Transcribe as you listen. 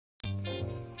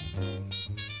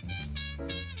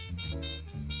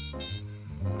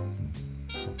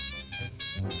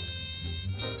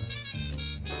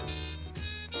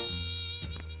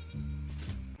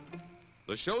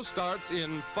The show starts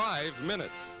in 5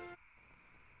 minutes.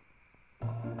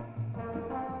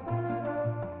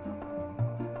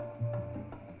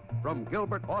 From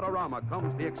Gilbert Autorama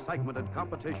comes the excitement and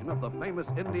competition of the famous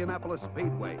Indianapolis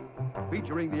Speedway,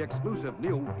 featuring the exclusive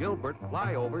new Gilbert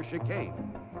Flyover Chicane.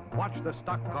 Watch the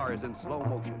stock cars in slow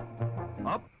motion.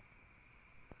 Up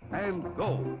and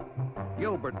go.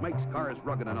 Gilbert makes cars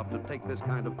rugged enough to take this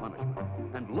kind of punishment.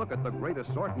 And look at the great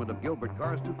assortment of Gilbert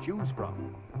cars to choose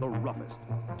from. The roughest,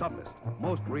 toughest,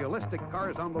 most realistic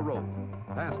cars on the road.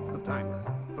 Past the timer,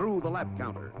 through the lap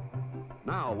counter.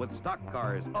 Now with stock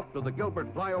cars up to the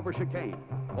Gilbert Flyover Chicane.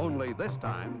 Only this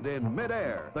time, in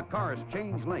midair, the cars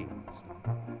change lanes.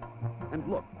 And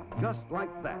look, just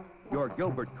like that, your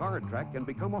Gilbert car track can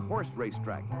become a horse race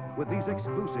track with these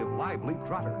exclusive lively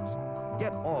trotters.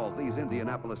 Get all these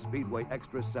Indianapolis Speedway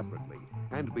extras separately,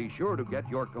 and be sure to get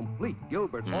your complete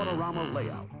Gilbert Autorama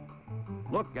layout.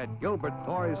 Look at Gilbert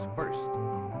toys first.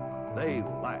 They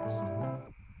last.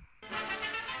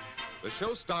 The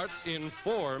show starts in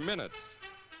 4 minutes.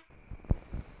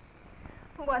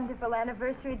 Wonderful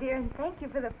anniversary, dear, and thank you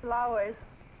for the flowers.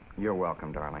 You're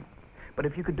welcome, darling. But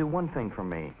if you could do one thing for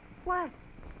me. What?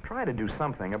 Try to do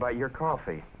something about your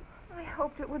coffee. I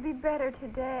hoped it would be better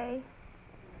today.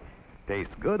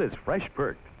 Tastes good as fresh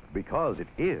perked, because it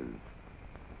is.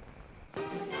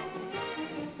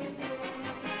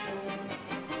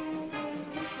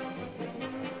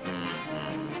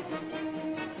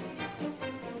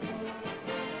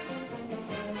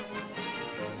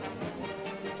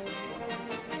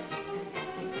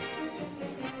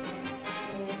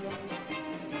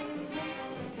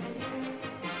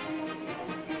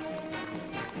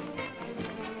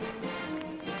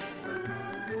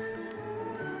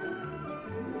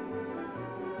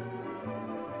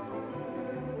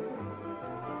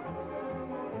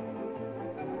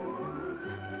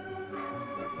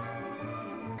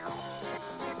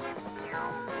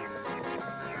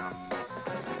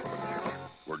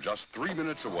 We're just 3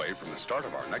 minutes away from the start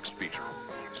of our next feature.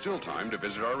 Still time to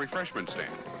visit our refreshment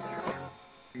stand.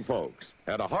 Folks,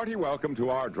 and a hearty welcome to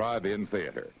our drive-in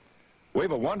theater. We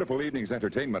have a wonderful evening's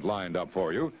entertainment lined up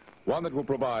for you, one that will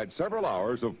provide several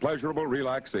hours of pleasurable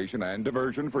relaxation and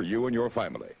diversion for you and your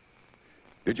family.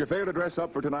 Did you fail to dress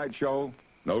up for tonight's show?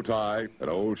 No tie, an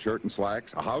old shirt and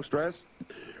slacks, a house dress?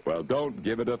 Well, don't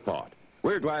give it a thought.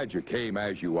 We're glad you came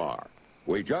as you are.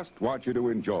 We just want you to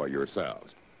enjoy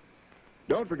yourselves.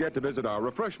 Don't forget to visit our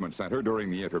refreshment center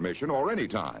during the intermission or any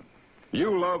time.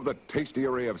 You love the tasty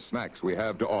array of snacks we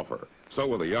have to offer. So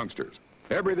will the youngsters.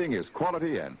 Everything is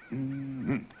quality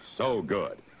and so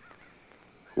good.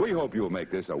 We hope you'll make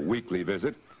this a weekly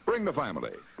visit. Bring the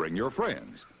family. Bring your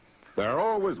friends. There are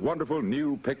always wonderful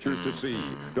new pictures to see,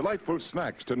 delightful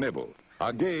snacks to nibble,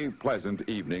 a gay, pleasant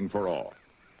evening for all.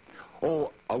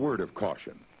 Oh, a word of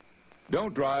caution.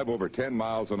 Don't drive over 10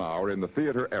 miles an hour in the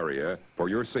theater area for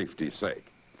your safety's sake.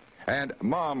 And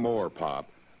Mom or Pop,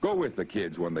 go with the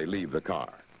kids when they leave the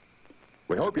car.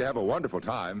 We hope you have a wonderful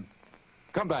time.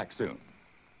 Come back soon.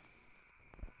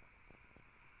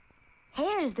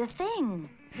 Here's the thing.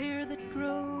 Hair that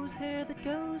grows, hair that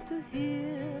goes to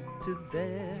here, to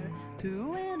there,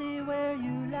 to anywhere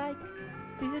you like,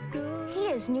 it goes.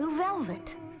 Here's new Velvet.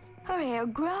 Her hair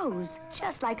grows,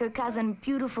 just like her cousin,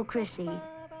 Beautiful Chrissy.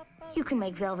 You can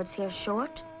make Velvet's hair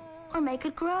short, or make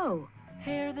it grow.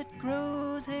 Hair that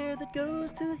grows, hair that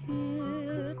goes to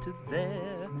here, to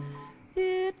there,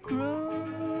 it grows.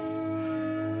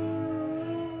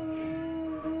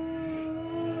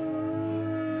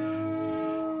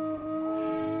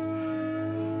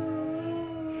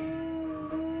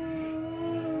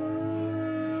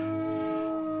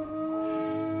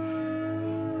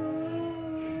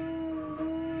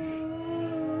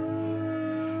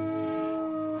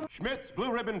 Schmidt's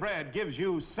Blue Ribbon Bread gives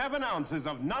you 7 ounces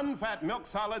of non-fat milk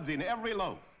solids in every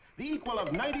loaf, the equal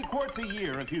of 90 quarts a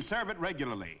year if you serve it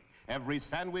regularly. Every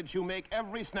sandwich you make,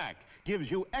 every snack, gives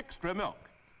you extra milk.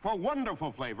 For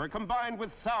wonderful flavor combined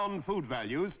with sound food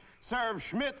values, serve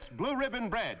Schmidt's Blue Ribbon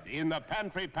Bread in the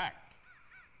pantry pack.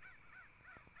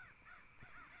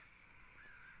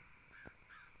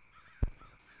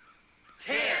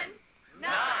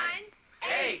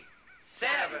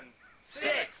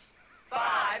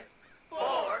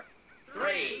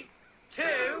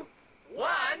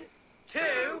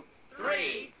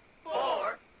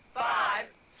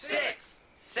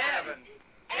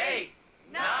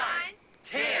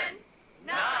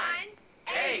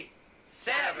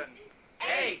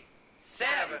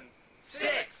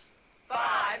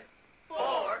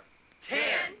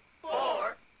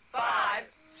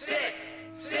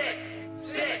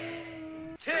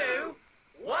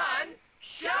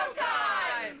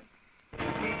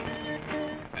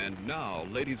 Now,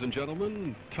 ladies and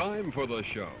gentlemen, time for the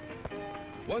show.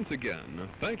 Once again,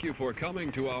 thank you for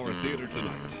coming to our theater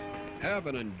tonight. Have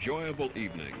an enjoyable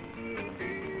evening.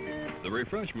 The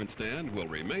refreshment stand will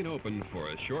remain open for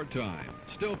a short time.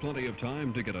 Still plenty of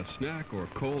time to get a snack or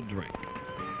cold drink.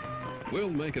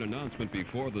 We'll make an announcement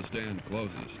before the stand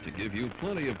closes to give you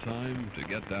plenty of time to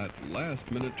get that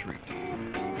last-minute treat.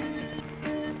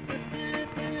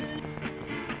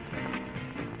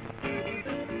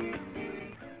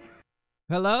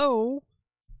 Hello?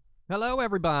 Hello,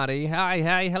 everybody.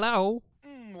 Hi, hello.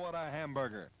 What a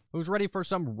hamburger. Who's ready for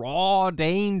some raw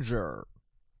danger?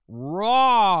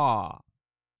 Raw!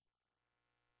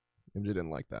 MJ didn't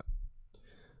like that.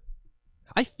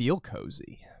 I feel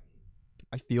cozy.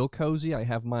 I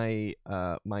have my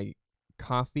my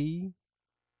coffee.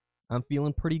 I'm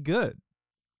feeling pretty good.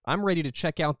 I'm ready to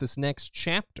check out this next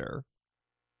chapter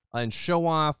and show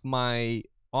off my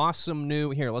awesome new...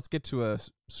 Here, let's get to a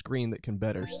screen that can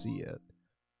better see it.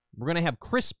 We're going to have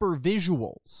crisper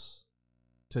visuals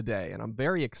today, and I'm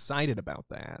very excited about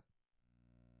that.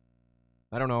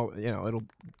 I don't know,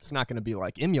 it's not going to be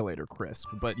like emulator crisp,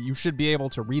 but you should be able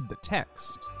to read the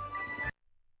text.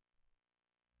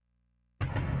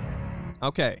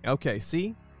 Okay,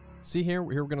 see? See here?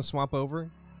 Here we're going to swap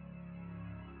over.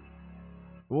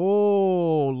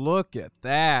 Oh, look at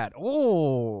that.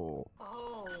 Oh.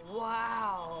 Oh,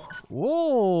 wow.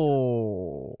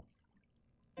 Whoa.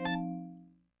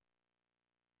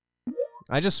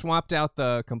 I just swapped out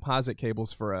the composite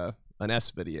cables for an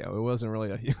S video. It wasn't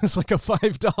really it was like a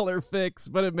 $5 fix,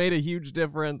 but it made a huge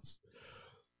difference.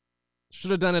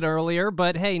 Should have done it earlier,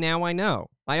 but hey, now I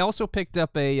know. I also picked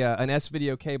up an S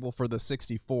video cable for the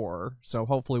 64, so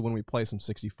hopefully when we play some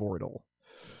 64, it'll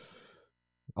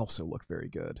also look very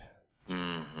good.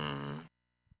 Mm-hmm.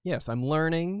 Yes, I'm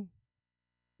learning.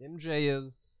 MJ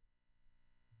is...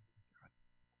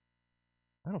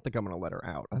 I don't think I'm going to let her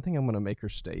out. I think I'm going to make her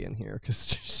stay in here,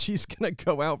 because she's going to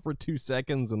go out for 2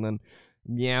 seconds and then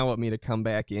meow at me to come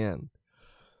back in.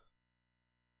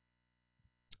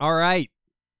 All right.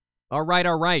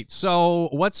 So,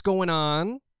 what's going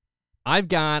on? I've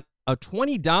got a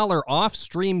 $20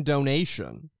 off-stream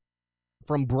donation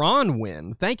from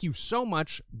Bronwyn. Thank you so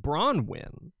much,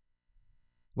 Bronwyn.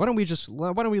 Why don't we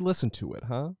listen to it,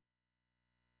 huh?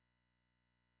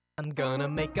 I'm gonna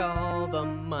make all the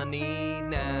money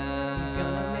now. He's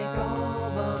gonna make all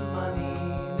the money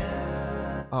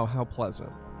now. Oh, how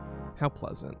pleasant. How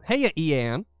pleasant. Hey,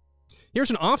 Ian. Here's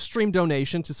an off-stream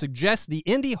donation to suggest the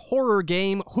indie horror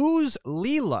game Who's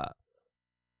Leela?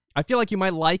 I feel like you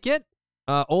might like it.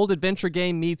 Old adventure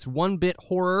game meets 1-bit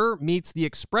horror meets the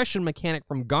expression mechanic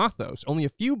from Gothos. Only a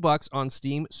few bucks on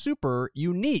Steam. Super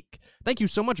unique. Thank you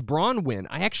so much, Bronwyn.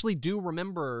 I actually do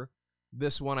remember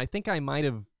this one. I think I might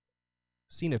have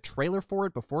seen a trailer for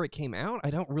it before it came out.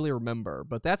 I don't really remember,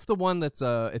 but that's the one that's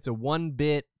it's a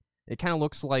 1-bit. It kind of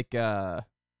looks like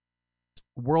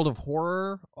World of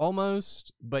Horror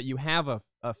almost, but you have a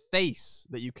face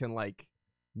that you can like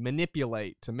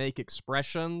manipulate to make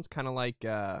expressions, kind of like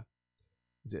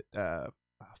is it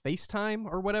FaceTime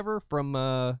or whatever from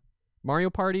Mario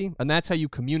Party, and that's how you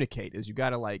communicate. Is you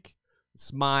gotta like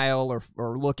smile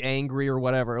or look angry or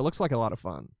whatever. It looks like a lot of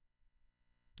fun.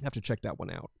 Have to check that one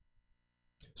out.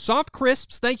 Soft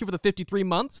Crisps, thank you for the 53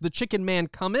 months. The Chicken Man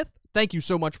Cometh, thank you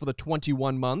so much for the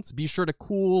 21 months. Be sure to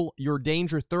cool your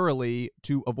danger thoroughly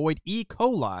to avoid E.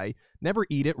 coli. Never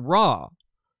eat it raw.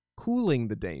 Cooling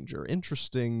the danger.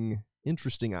 Interesting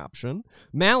option.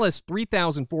 Malice,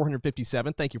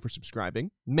 3,457, thank you for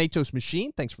subscribing. Matos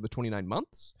Machine, thanks for the 29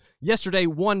 months. Yesterday,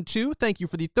 1-2, thank you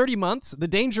for the 30 months. The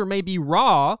danger may be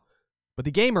raw, but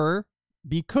the gamer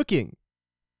be cooking.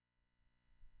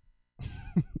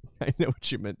 I know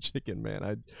what you meant, Chicken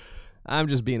Man. I'm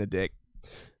just being a dick.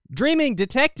 Dreaming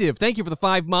Detective, thank you for the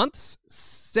 5 months.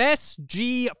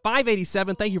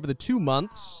 SG587, thank you for the 2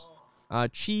 months.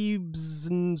 Cheebs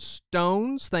and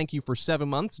Stones, thank you for 7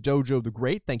 months. Dojo the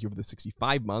Great, thank you for the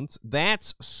 65 months.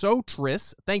 That's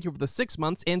Sotris, thank you for the 6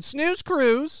 months. And Snooze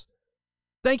Cruise,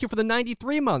 thank you for the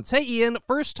 93 months. Hey, Ian,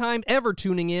 first time ever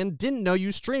tuning in. Didn't know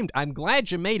you streamed. I'm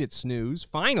glad you made it, Snooze,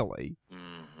 finally.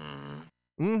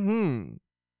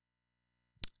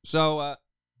 So, God,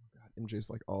 MJ's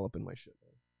like all up in my shit.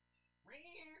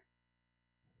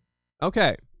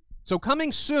 Okay, so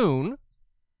coming soon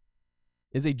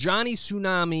is a Johnny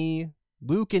Tsunami,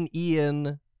 Luke and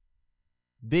Ian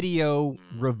video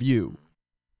review.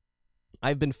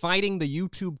 I've been fighting the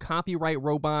YouTube copyright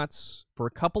robots for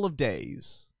a couple of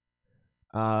days.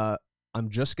 I'm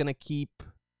just going to keep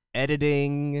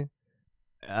editing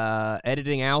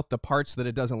out the parts that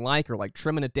it doesn't like, or like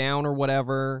trimming it down or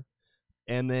whatever.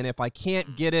 And then if I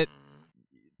can't get it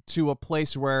to a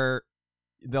place where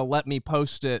they'll let me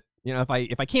post it, you know, if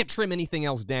I can't trim anything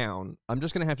else down, I'm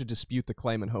just going to have to dispute the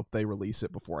claim and hope they release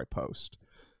it before I post.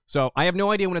 So I have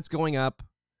no idea when it's going up,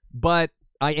 but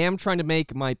I am trying to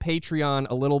make my Patreon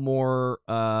a little more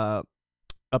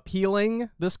appealing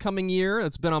this coming year.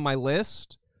 It's been on my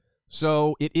list.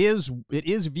 So it is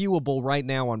viewable right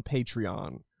now on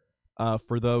Patreon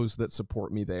for those that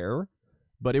support me there.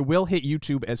 But it will hit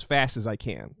YouTube as fast as I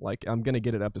can. Like, I'm going to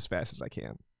get it up as fast as I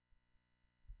can.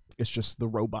 It's just the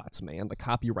robots, man. The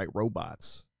copyright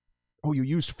robots. Oh, you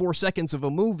used 4 seconds of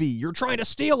a movie. You're trying to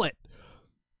steal it.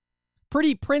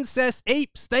 Pretty Princess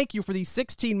Apes, thank you for these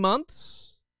 16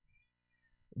 months.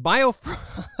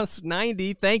 Biofrost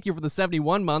 90, thank you for the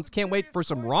 71 months. Can't wait for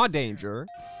some Raw Danger.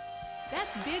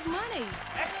 That's big money.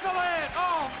 Excellent!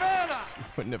 Oh, better!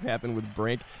 Wouldn't have happened with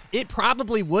Brink. It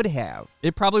probably would have.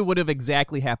 It probably would have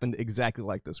happened exactly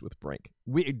like this with Brink.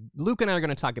 Luke and I are going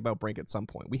to talk about Brink at some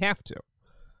point. We have to.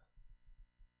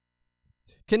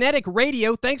 Kinetic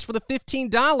Radio, thanks for the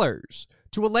 $15.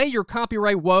 To allay your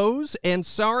copyright woes, and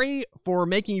sorry for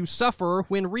making you suffer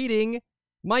when reading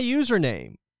my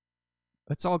username.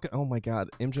 That's all. Oh my God,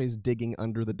 MJ's digging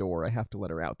under the door. I have to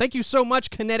let her out. Thank you so much,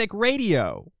 Kinetic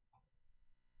Radio.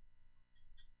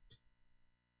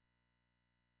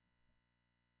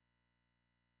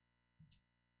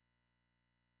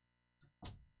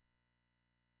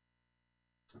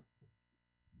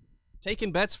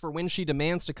 Taking bets for when she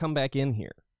demands to come back in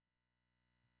here.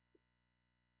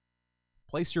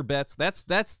 Place your bets.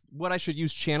 That's what I should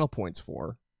use channel points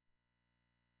for.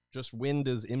 Just when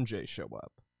does MJ show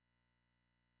up?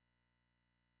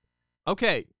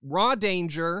 Okay, Raw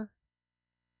Danger.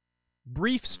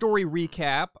 Brief story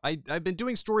recap. I've been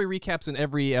doing story recaps in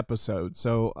every episode,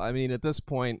 so, I mean, at this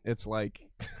point, it's like,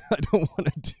 I don't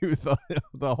want to do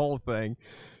the whole thing.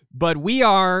 But we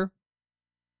are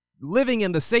living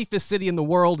in the safest city in the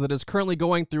world that is currently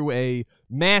going through a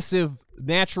massive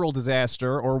natural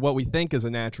disaster, or what we think is a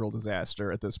natural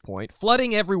disaster at this point.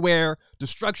 Flooding everywhere,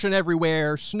 destruction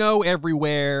everywhere, snow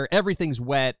everywhere, everything's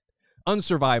wet,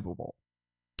 unsurvivable.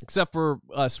 Except for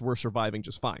us, we're surviving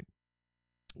just fine.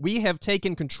 We have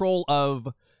taken control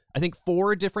of, I think,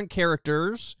 4 different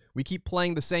characters. We keep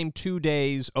playing the same 2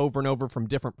 days over and over from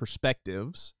different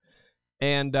perspectives.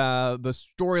 And the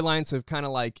storylines have kind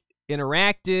of like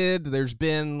interacted. There's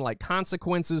been like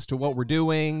consequences to what we're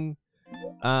doing.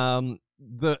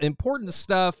 The important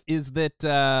stuff is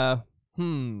that,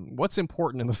 what's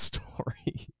important in the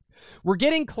story? We're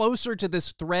getting closer to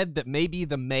this thread that maybe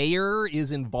the mayor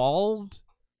is involved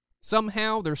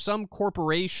somehow. There's some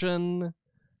corporation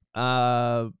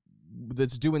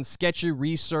that's doing sketchy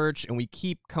research, and we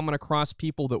keep coming across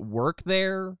people that work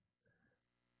there.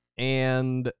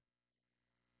 And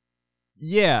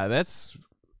yeah, that's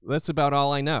about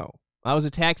all I know. I was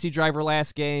a taxi driver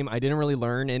last game. I didn't really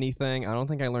learn anything. I don't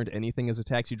think I learned anything as a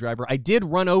taxi driver. I did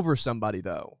run over somebody,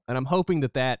 though, and I'm hoping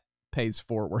that pays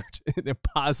forward in a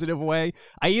positive way.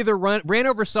 I either ran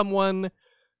over someone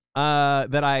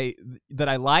that I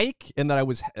like and that I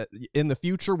was in the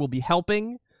future will be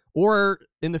helping, or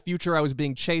in the future I was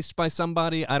being chased by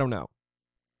somebody. I don't know.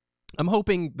 I'm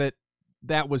hoping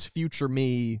that was future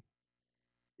me.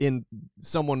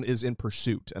 Someone is in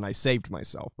pursuit, and I saved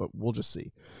myself, but we'll just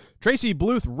see. Tracy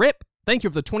Bluth, RIP, thank you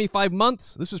for the 25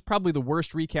 months. This is probably the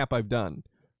worst recap I've done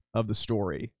of the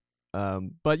story,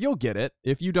 but you'll get it.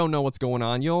 If you don't know what's going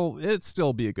on, it'll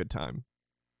still be a good time.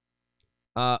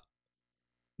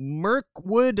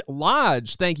 Mirkwood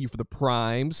Lodge, thank you for the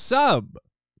Prime sub.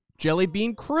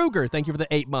 Jellybean Kruger, thank you for the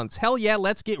 8 months. Hell yeah,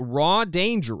 let's get raw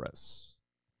dangerous.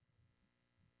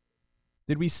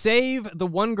 Did we save the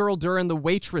one girl during the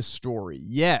waitress story?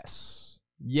 Yes.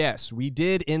 Yes, we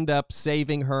did end up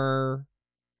saving her,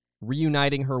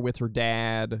 reuniting her with her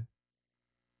dad.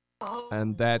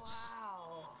 And that's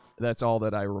all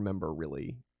that I remember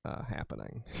really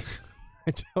happening.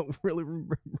 I don't really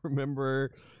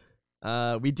remember.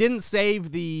 We didn't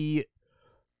save the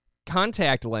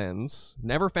contact lens.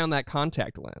 Never found that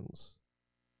contact lens.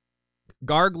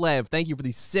 Garglev, thank you for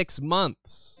these 6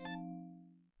 months.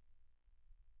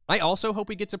 I also hope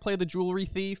we get to play the jewelry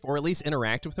thief, or at least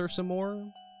interact with her some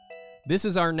more. This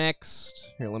is our next...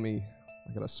 Here, I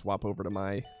gotta swap over to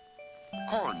my...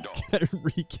 Corn dog.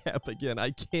 Recap again.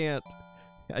 I can't.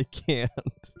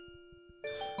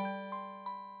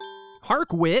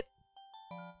 Harkwit,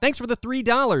 thanks for the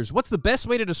 $3. What's the best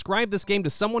way to describe this game to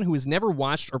someone who has never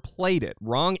watched or played it?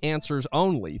 Wrong answers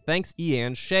only. Thanks,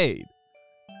 Ian Shade.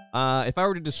 If I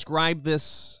were to describe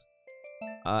this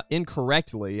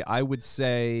incorrectly, I would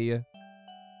say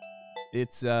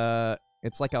it's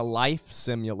It's like a life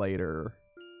simulator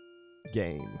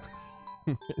game.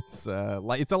 It's a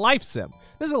life sim.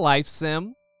 This is a life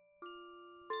sim.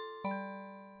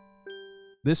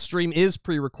 This stream is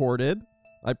pre-recorded.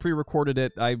 I pre-recorded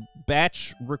it. I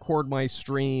batch record my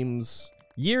streams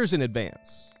years in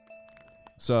advance.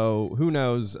 So who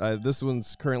knows? This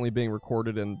one's currently being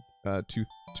recorded in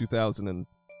 2020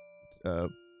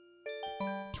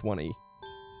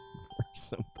 or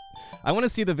something. I want to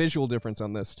see the visual difference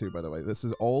on this too, by the way. This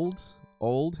is old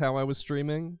how I was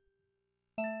streaming.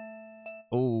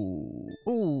 Ooh.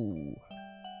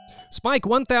 Spike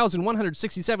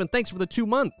 1167, thanks for the 2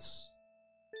 months.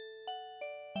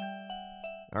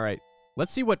 All right,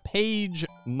 let's see what Paige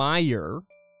Meyer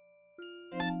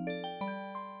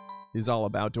is all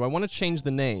about. Do I want to change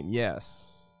the name?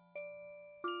 Yes.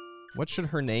 What should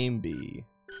her name be?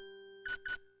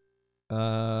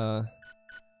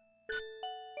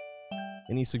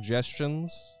 Any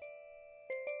suggestions?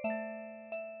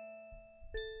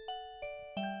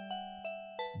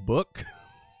 Book?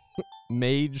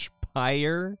 Mage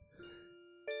Pyre?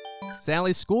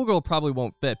 Sally Schoolgirl probably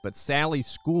won't fit, but Sally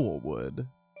School would.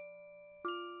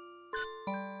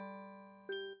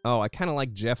 Oh, I kind of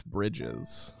like Jeff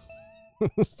Bridges.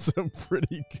 It's a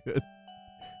pretty good...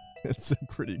 It's a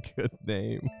pretty good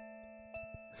name.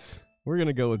 We're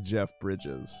gonna go with Jeff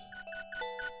Bridges.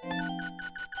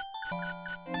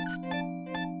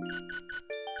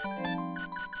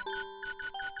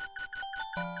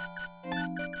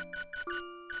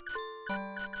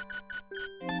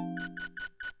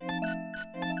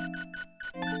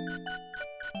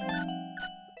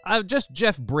 Just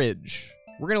Jeff Bridge.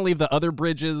 We're gonna leave the other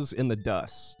bridges in the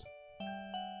dust.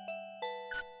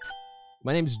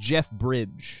 My name's Jeff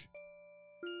Bridge.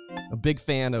 A big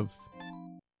fan of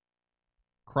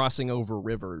crossing over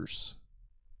rivers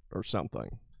or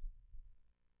something.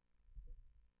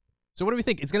 So what do we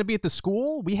think? It's gonna be at the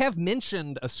school? We have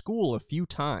mentioned a school a few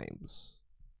times.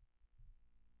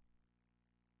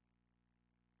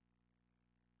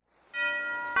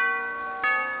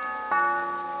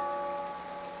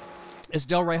 It's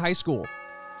Delray High School.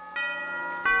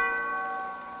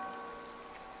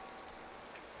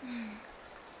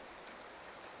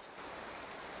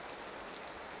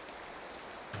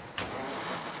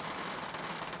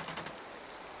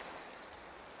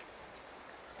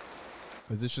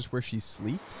 Is this just where she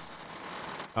sleeps?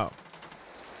 Oh.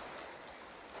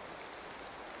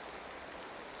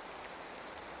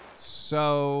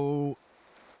 So,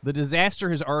 the disaster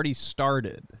has already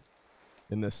started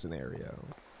in this scenario.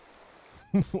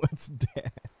 What's Dad?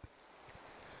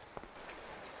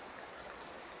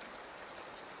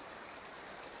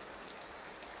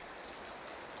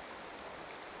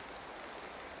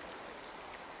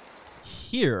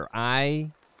 Here,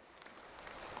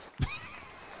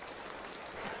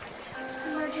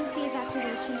 Emergency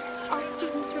evacuation. All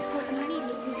students report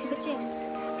immediately to the gym.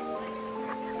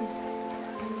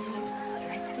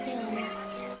 Strikes again.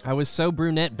 I was so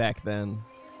brunette back then.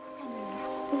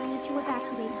 We need to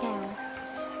evacuate now.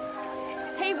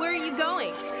 Hey, where are you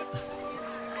going?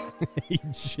 Hey,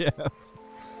 Jeff.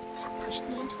 Pushed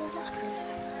me into a locker.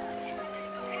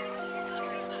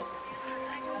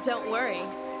 Don't worry.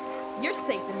 You're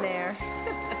safe in there.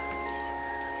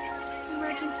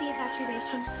 Emergency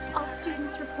evacuation. All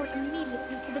students report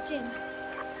immediately to the gym.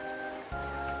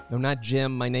 No, not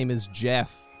Jim. My name is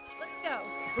Jeff. Let's go.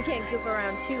 We can't goof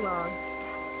around too long.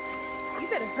 You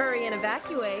better hurry and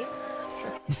evacuate.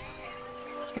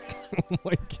 Oh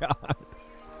my god.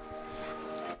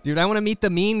 Dude, I want to meet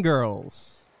the mean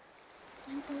girls.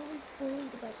 I'm always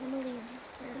worried about Emily and her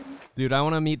friends. Dude, I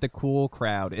want to meet the cool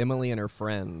crowd. Emily and her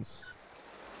friends.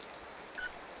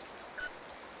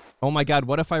 Oh my god,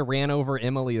 what if I ran over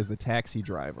Emily as the taxi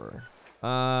driver?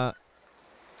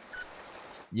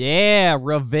 Yeah,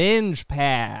 revenge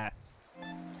path.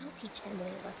 I'll teach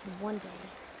Emily a lesson one day.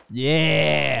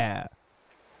 Yeah.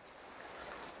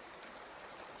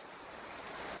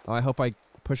 Oh, I hope I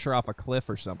push her off a cliff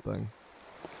or something.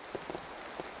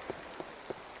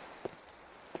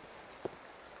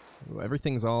 Ooh,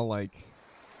 everything's all, like,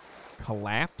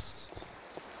 collapsed.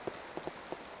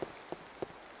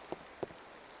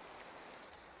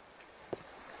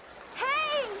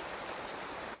 Hey!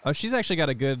 Oh, she's actually got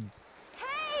a good...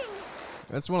 Hey!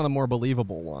 That's one of the more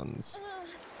believable ones.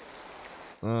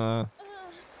 Okay.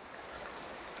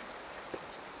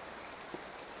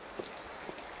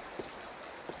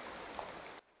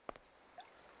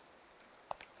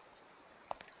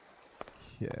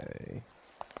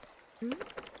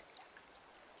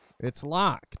 It's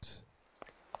locked.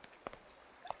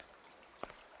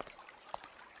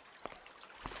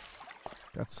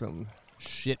 Got some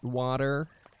shit water.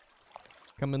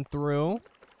 coming through.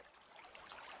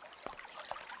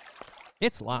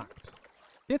 It's locked.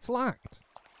 It's locked.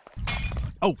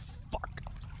 Oh, fuck.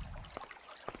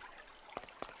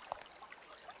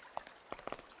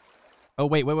 Oh,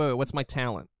 wait. What's my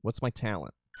talent? What's my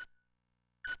talent?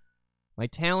 My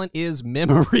talent is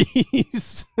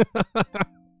memories.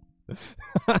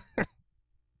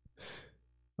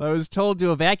 I was told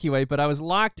to evacuate, but I was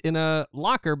locked in a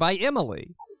locker by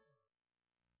Emily.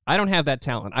 I don't have that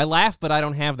talent. I laugh, but I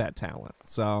don't have that talent.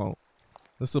 So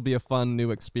this will be a fun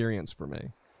new experience for me.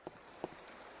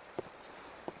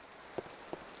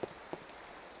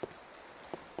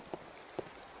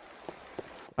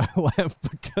 I laugh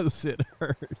because it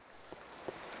hurts.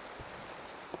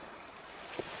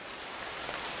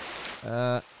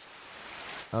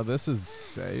 Oh, this is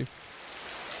safe.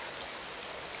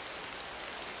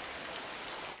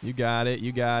 You got it,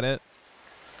 you got it.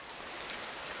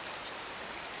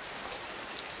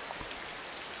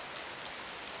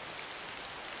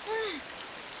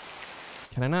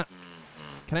 Can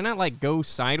I not like go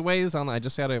sideways on I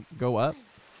just gotta go up?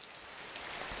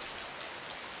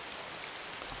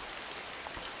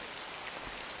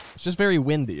 It's just very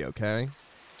windy, okay?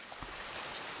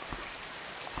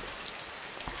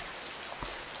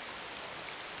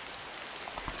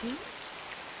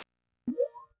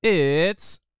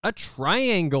 It's a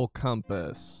triangle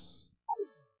compass.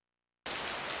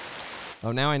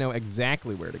 Oh, now I know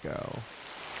exactly where to go.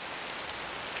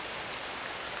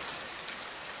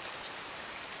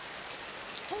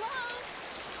 Hello?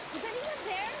 Is anyone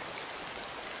there?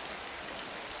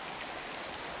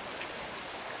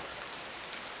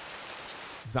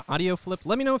 Is the audio flipped?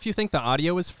 Let me know if you think the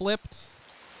audio is flipped.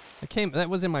 That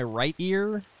was in my right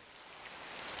ear.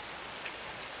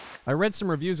 I read some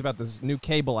reviews about this new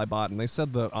cable I bought, and they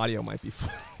said the audio might be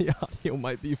the audio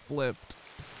might be flipped.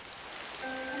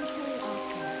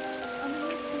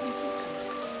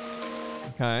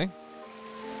 Okay.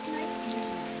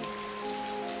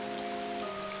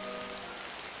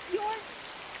 You're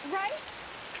right?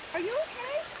 Are you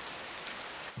okay?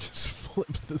 Just flip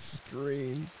the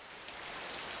screen.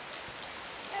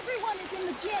 Everyone is in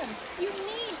the gym. You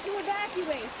need to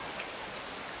evacuate.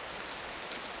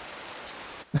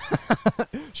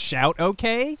 Shout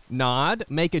okay, nod,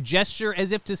 make a gesture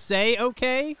as if to say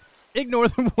okay, ignore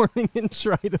the warning and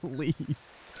try to leave.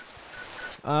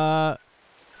 I'm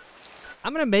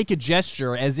gonna make a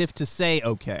gesture as if to say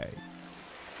okay.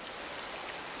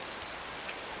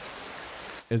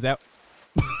 Is that...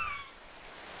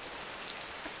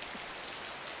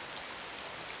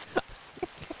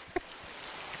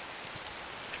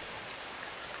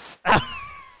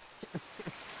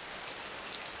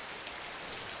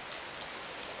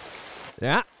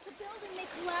 Yeah. The building may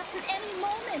collapse at any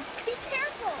moment. Be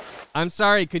careful. I'm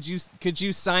sorry. Could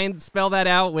you spell that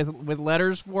out with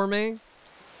letters for me?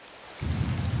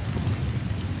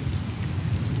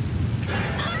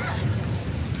 Ah!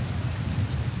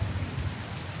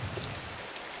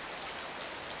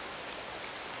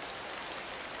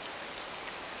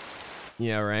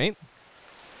 Yeah, right.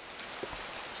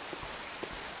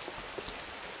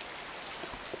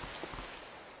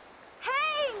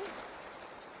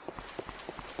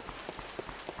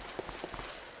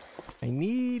 I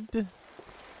need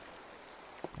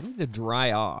to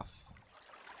dry off.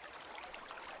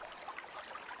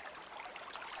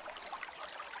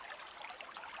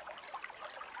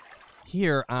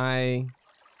 Here, What?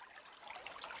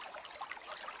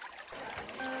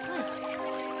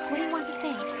 What do you want to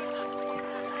say?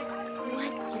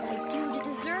 What did I do to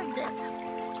deserve this?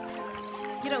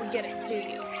 You don't get it, do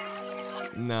you?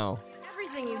 No.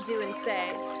 Everything you do and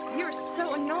say, you're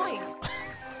so annoying.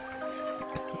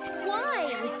 Why?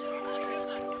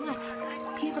 What?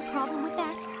 Do you have a problem with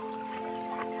that?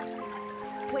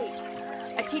 Wait,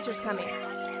 a teacher's coming.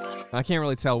 I can't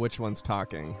really tell which one's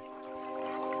talking.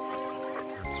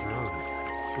 What's wrong?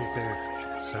 Is there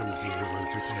something you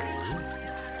want to tell me?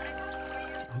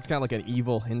 He's got like an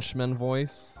evil henchman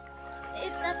voice.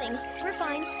 It's nothing. We're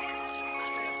fine.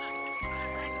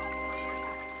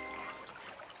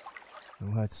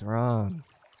 What's wrong?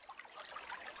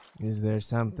 Is there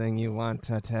something you want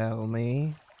to tell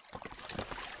me?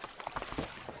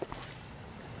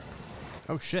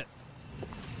 Oh shit.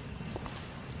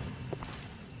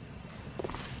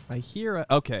 I hear a...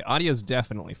 Okay, audio's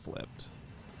definitely flipped.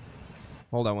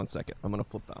 Hold on one second. I'm gonna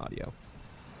flip the audio.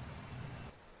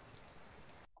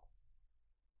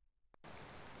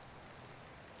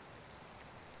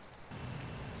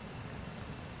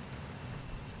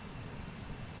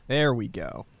 There we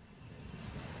go.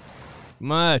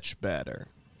 Much better.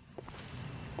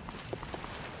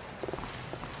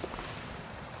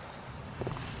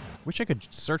 Wish I could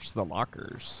search the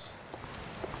lockers.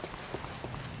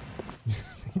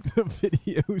 The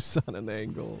video's on an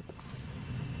angle.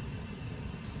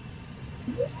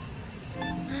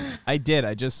 I did.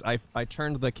 I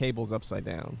turned the cables upside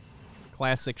down.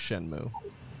 Classic Shenmue.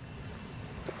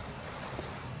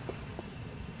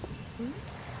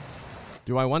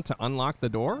 Do I want to unlock the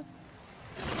door?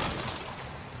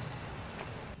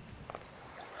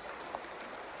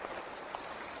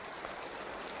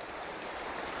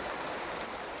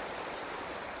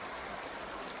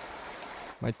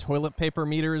 My toilet paper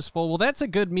meter is full. Well, that's a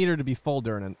good meter to be full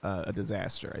during a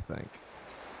disaster, I think.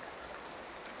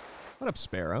 What up,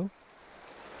 Sparrow?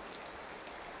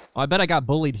 Oh, I bet I got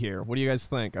bullied here. What do you guys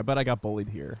think? I bet I got bullied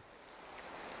here.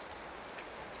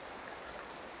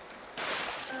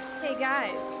 Hey,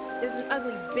 guys. There's an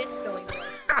ugly bitch going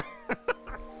on.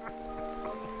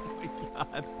 Oh, my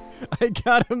God. I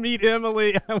gotta meet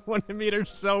Emily. I want to meet her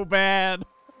so bad.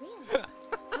 Really?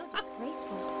 How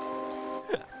disgraceful.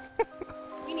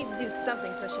 You need to do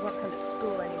something so she won't come to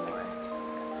school anymore.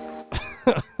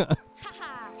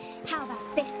 Haha! How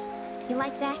about this? You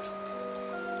like that?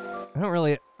 I don't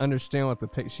really understand what the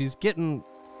pic. She's getting.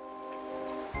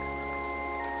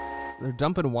 They're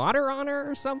dumping water on her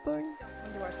or something? Don't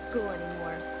come to our school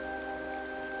anymore.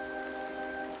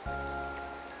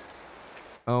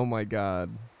 Oh my God.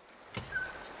 I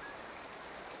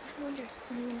wonder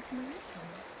if anyone's in the restaurant.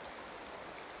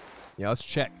 Yeah, let's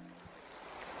check.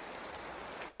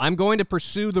 I'm going to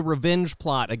pursue the revenge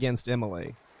plot against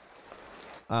Emily.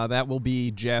 That will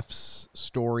be Jeff's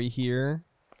story here.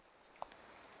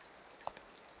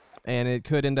 And it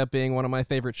could end up being one of my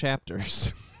favorite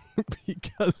chapters.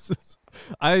 Because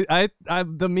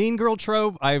the mean girl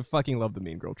trope, I fucking love the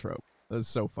mean girl trope. That was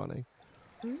so funny.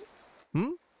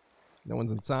 Hmm? No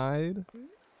one's inside.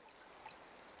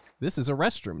 This is a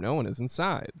restroom. No one is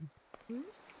inside.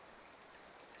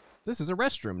 This is a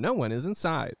restroom. No one is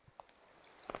inside.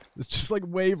 It's just like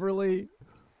Waverly.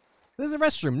 This is a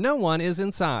restroom. No one is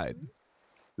inside.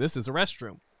 This is a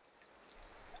restroom.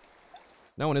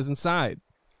 No one is inside.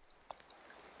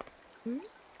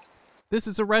 This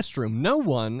is a restroom. No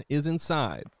one is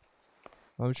inside.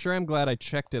 I'm sure I'm glad I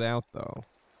checked it out, though.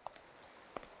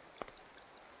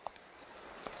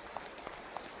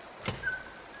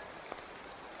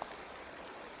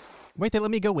 Wait, they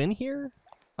let me go in here?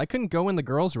 I couldn't go in the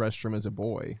girls' restroom as a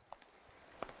boy.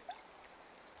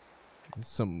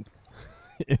 Some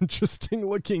interesting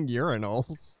looking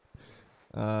urinals.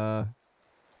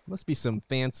 Must be some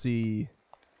fancy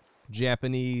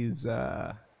Japanese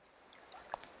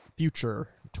future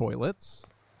toilets.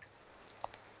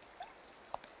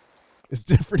 It's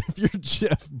different if you're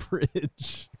Jeff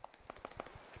Bridge.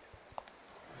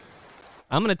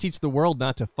 I'm gonna teach the world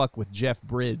not to fuck with Jeff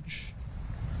Bridge.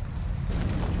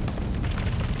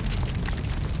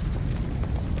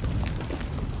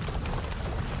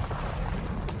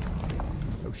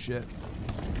 Oh shit.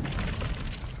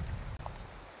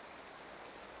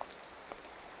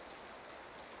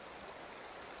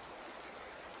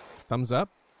 Thumbs up?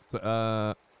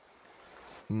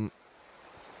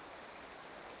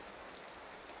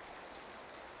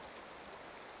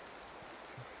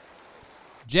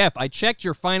 Jeff, I checked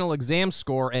your final exam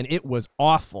score and it was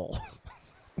awful.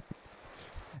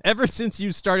 Ever since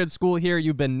you started school here,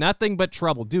 you've been nothing but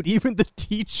trouble. Dude, even the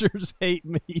teachers hate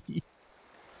me.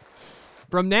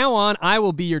 From now on, I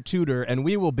will be your tutor, and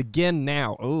we will begin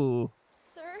now. Ooh.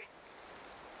 Sir?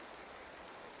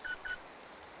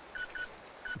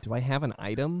 Do I have an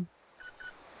item?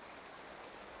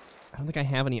 I don't think I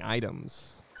have any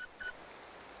items.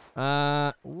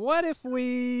 What if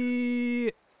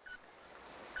we...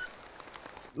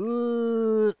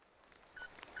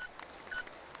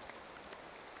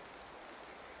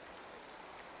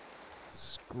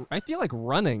 I feel like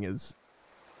running is...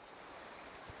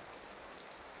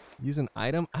 Use an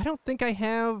item? I don't think I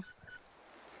have...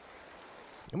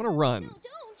 I'm gonna run. No,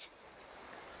 don't!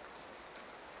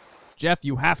 Jeff,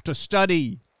 you have to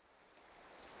study!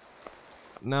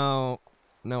 No.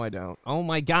 No, I don't. Oh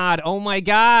my god! Oh my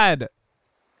god!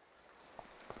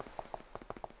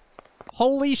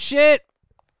 Holy shit!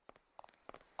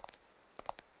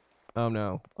 Oh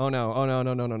no. Oh no. Oh no,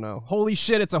 no, no, no, no. Holy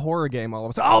shit, it's a horror game all of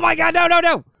a sudden. Oh my god, no, no,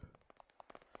 no!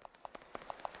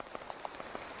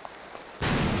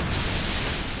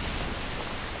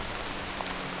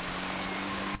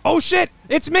 Oh shit!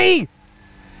 It's me!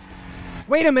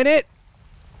 Wait a minute!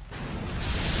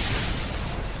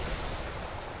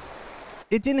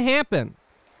 It didn't happen.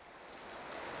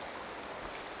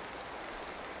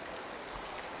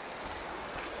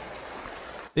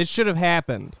 It should have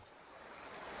happened.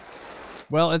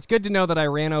 Well, it's good to know that I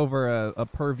ran over a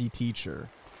pervy teacher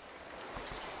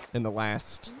in the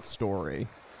last story.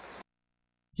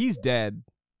 He's dead.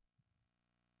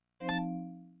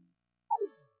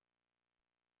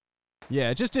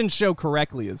 Yeah, it just didn't show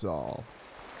correctly is all.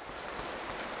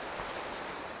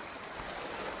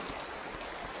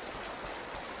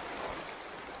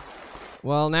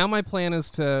 Well, now my plan is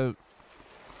to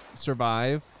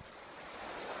survive.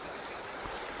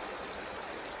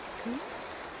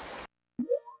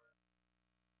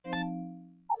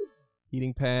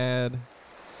 Heating pad.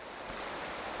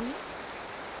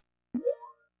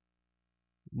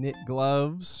 Knit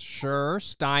gloves, sure.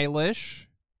 Stylish.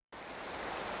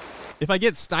 If I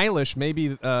get stylish,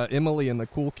 maybe Emily and the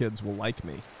cool kids will like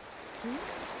me.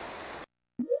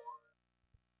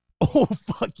 Oh,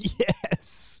 fuck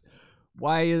yes!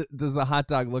 Why does the hot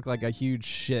dog look like a huge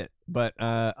shit? But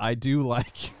I do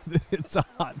like that it's a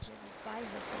hot.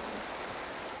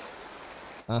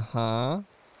 Uh-huh.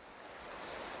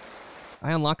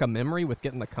 I unlock a memory with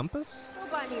getting the compass? Go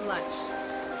buy me lunch.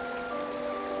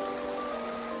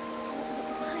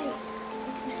 Why?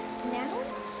 Now?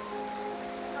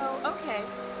 Oh, okay.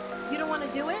 You don't want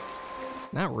to do it?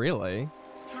 Not really.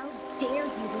 How dare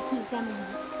you refuse Emily?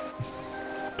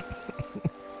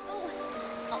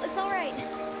 Oh, it's all right.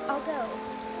 I'll go.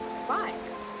 Why?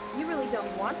 You really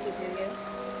don't want to, do you?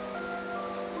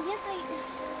 Yes, I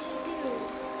do.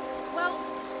 Well,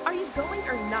 are you going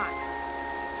or not?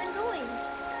 I'm going.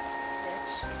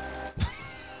 Bitch.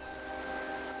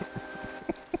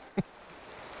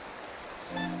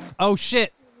 Oh,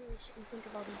 shit! I really shouldn't think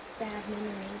of all these bad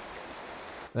memories.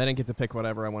 I didn't get to pick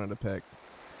whatever I wanted to pick.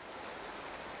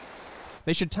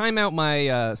 They should time out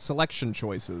my selection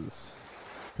choices.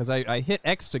 Because I hit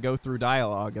X to go through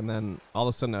dialogue, and then all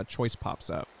of a sudden a choice pops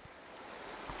up.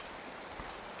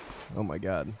 Oh my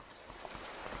god.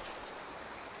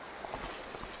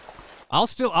 I'll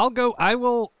still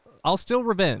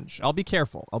revenge. I'll be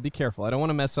careful. I don't want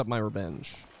to mess up my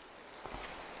revenge.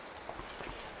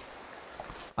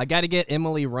 I gotta get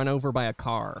Emily run over by a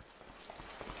car.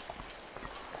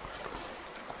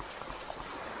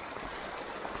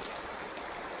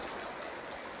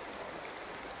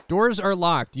 Doors are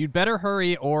locked. You'd better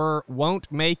hurry or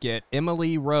won't make it.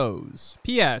 Emily Rose.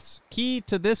 P.S. Key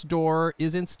to this door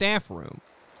is in staff room.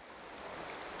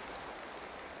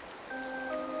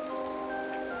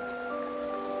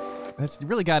 It's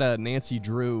really got a Nancy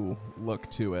Drew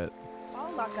look to it.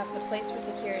 I'll lock up the place for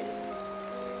security.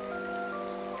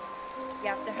 You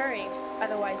have to hurry,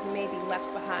 otherwise you may be left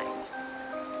behind.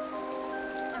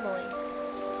 Emily.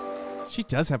 She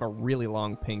does have a really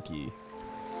long pinky.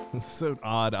 It's an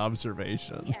odd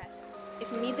observation. Yes. If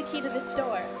you need the key to this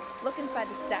door, look inside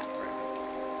the staff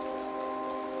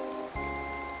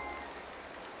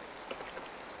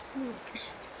room.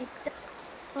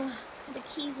 The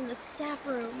key's in the staff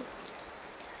room.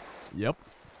 Yep.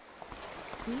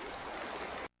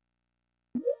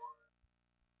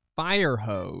 Fire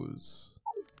hose.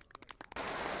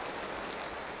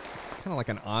 Kind of like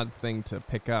an odd thing to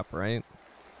pick up, right?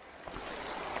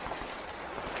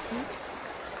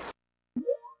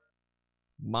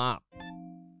 Mop.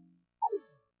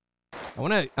 I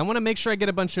want to make sure I get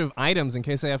a bunch of items in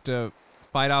case I have to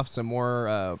fight off some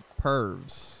more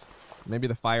pervs. Maybe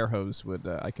the fire hose would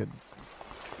I could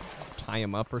tie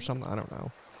him up or something. I don't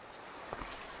know.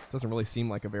 Doesn't really seem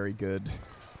like a very good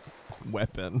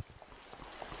weapon.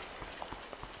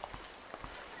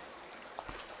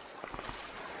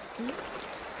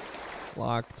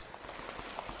 Locked.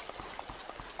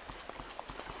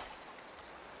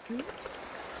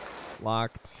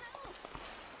 Locked.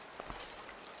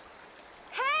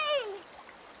 Hey!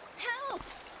 Help!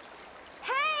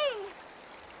 Hey!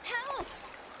 Help!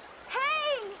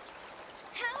 Hey!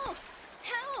 Help!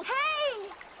 Help! Hey!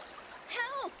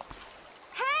 Help!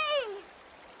 Hey!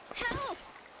 Help!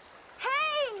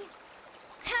 Hey!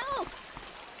 Help!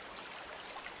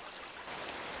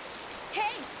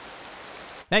 Hey!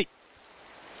 Hey!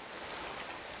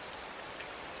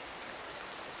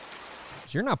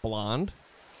 You're not blonde.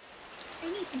 I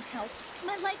need some help.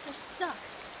 My legs are stuck.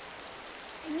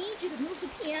 I need you to move the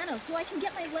piano so I can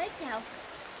get my legs out.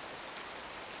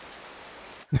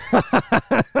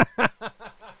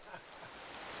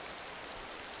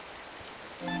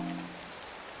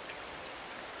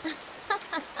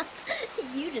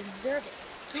 You deserve it.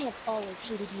 I have always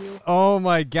hated you. Oh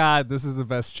my god, this is the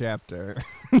best chapter.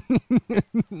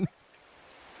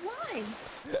 Why?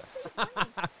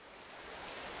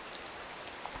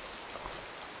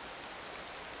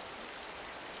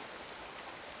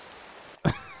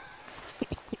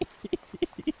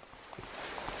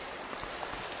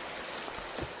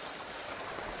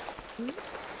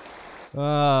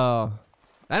 Oh,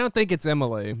 I don't think it's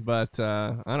Emily, but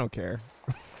I don't care.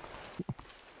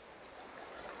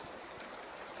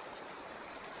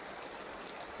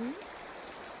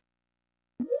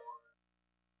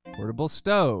 Portable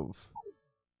stove.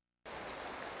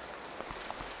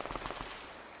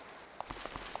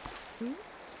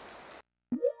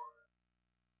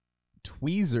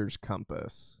 Tweezer's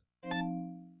compass.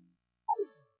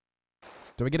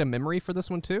 Do I get a memory for this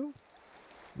one too?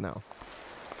 No.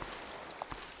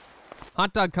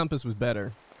 Hot dog compass was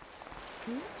better.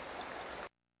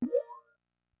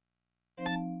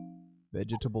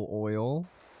 Vegetable oil.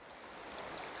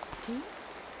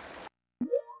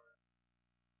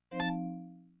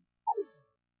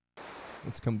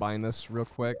 Let's combine this real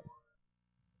quick.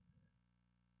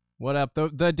 What up?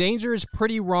 The danger is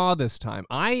pretty raw this time.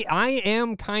 I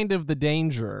am kind of the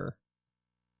danger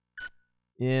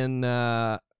in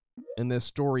this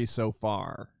story so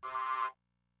far.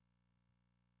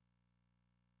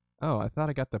 Oh, I thought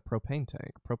I got the propane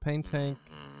tank. Propane tank.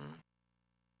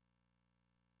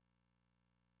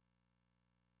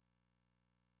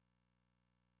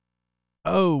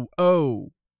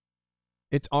 Oh.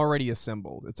 It's already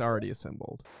assembled. It's already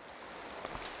assembled.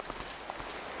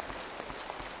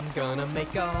 I'm gonna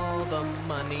make all the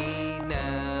money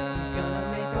now. He's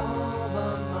gonna make all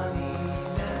the money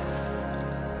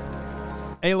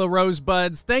now. Ayla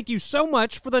Rosebuds, thank you so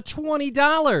much for the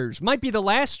 $20. Might be the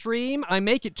last stream I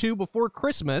make it to before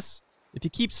Christmas if you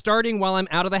keep starting while I'm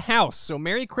out of the house. So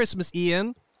Merry Christmas,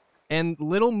 Ian, and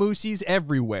little moosies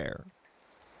everywhere.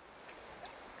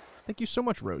 Thank you so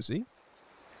much, Rosie.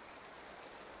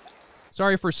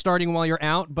 Sorry for starting while you're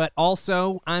out, but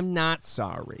also, I'm not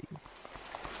sorry.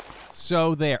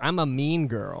 So there, I'm a mean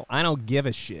girl. I don't give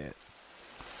a shit.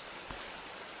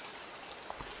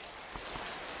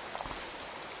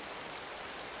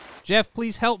 Jeff,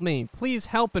 please help me. Please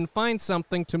help and find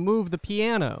something to move the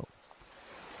piano.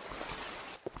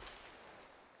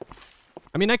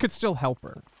 I mean, I could still help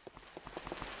her.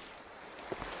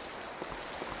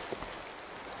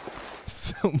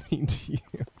 So mean to you.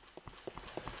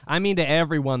 I mean to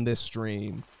everyone this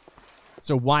stream.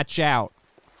 So watch out.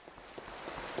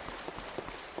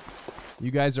 You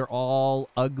guys are all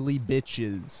ugly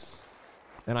bitches.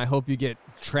 And I hope you get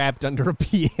trapped under a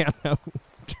piano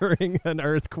during an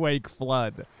earthquake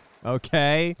flood.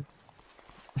 Okay?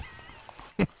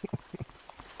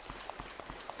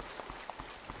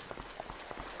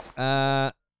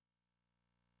 Can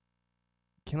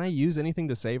I use anything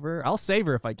to save her? I'll save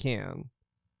her if I can.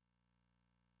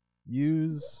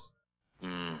 Use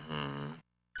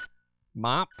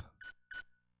mop.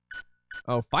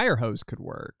 Oh, fire hose could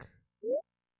work.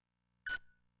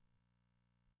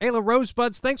 Ayla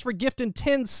Rosebuds, thanks for gifting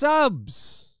 10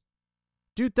 subs.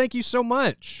 Dude, thank you so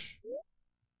much.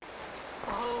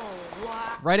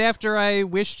 Right after I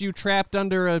wished you trapped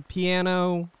under a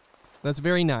piano. That's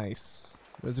very nice.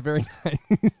 That's very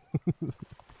nice.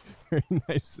 Very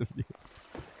nice of you.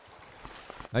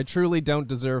 I truly don't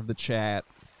deserve the chat.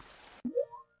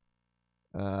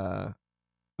 I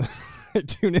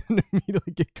tune in and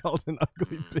immediately get called an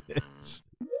ugly bitch.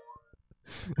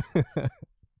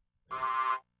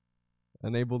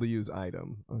 Unable to use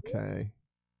item. Okay.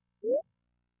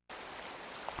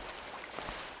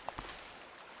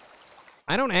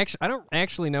 I don't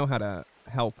actually know how to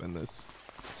help in this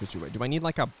situation. Do I need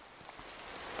like a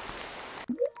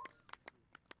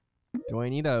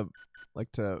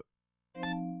to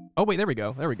Oh wait, there we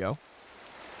go. There we go.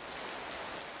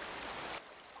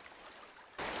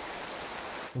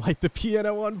 Light the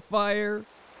piano on fire.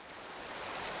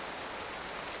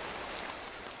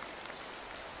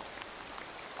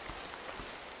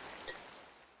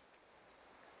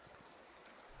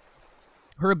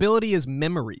 Her ability is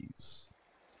memories,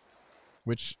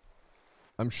 which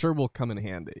I'm sure will come in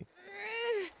handy.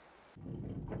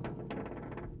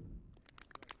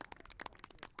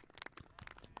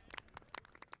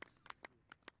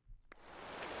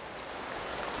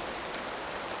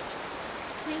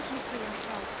 Thank you for your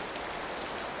help.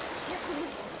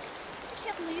 I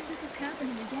can't believe this is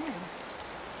happening again.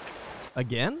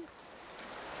 Again?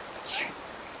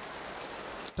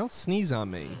 Don't sneeze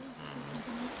on me.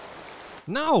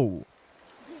 No!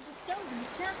 There's a stove in the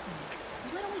staff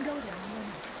room. Why don't we go there in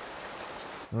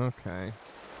a moment? Okay.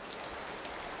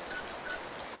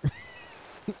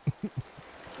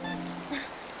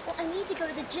 Well, I need to go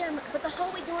to the gym, but the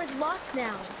hallway door is locked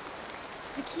now.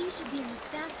 The key should be in the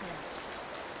staff room.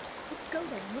 Let's go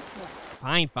there and look for it.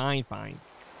 Fine, fine, fine.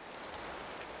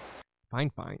 Fine,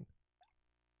 fine.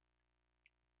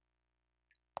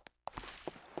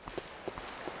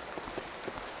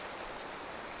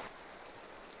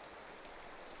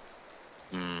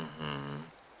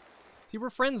 See, we're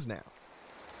friends now.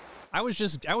 I was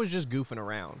just goofing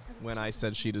around when I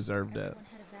said she deserved it. Everyone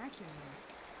had evacuated,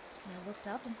 and I looked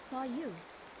up and saw you.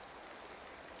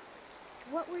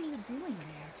 What were you doing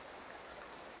there?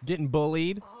 Getting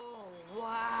bullied. Oh,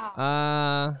 wow.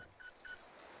 I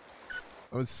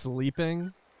was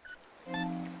sleeping.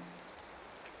 Well,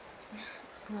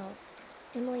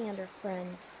 Emily and her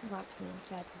friends locked me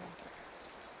inside the locker.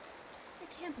 I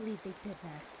can't believe they did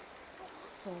that. How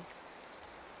awful.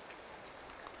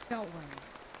 Don't worry.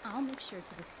 I'll make sure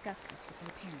to discuss this with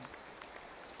your parents.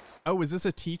 Oh, is this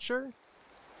a teacher?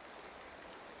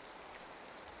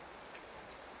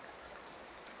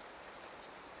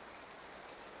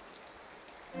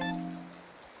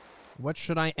 What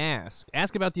should I ask?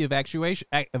 Ask about the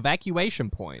evacuation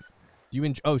point. Do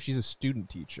you oh, she's a student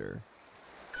teacher.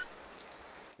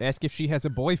 Ask if she has a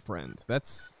boyfriend.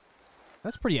 That's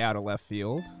pretty out of left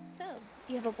field. So,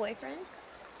 do you have a boyfriend?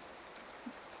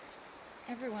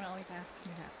 Everyone always asks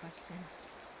me that question.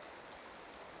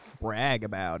 Brag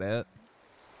about it.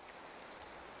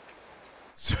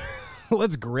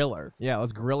 Let's grill her. Yeah,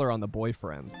 let's grill her on the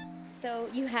boyfriend. So,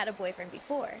 you had a boyfriend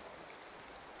before?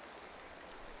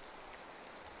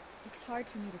 It's hard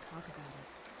for me to talk about it.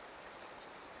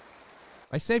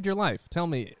 I saved your life. Tell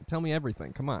me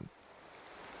everything. Come on.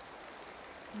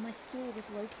 My school was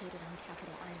located on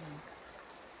Capitol Island.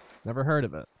 Never heard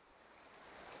of it.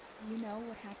 Do you know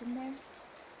what happened there?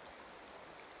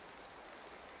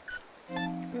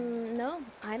 No,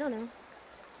 I don't know.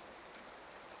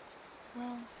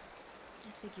 Well,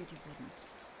 I figured you wouldn't.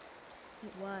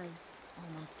 It was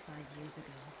almost 5 years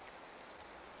ago.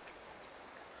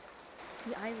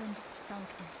 The island sunk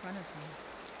in front of me.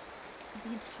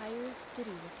 The entire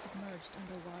city was submerged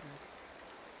underwater.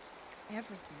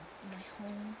 Everything, my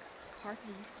home, the park I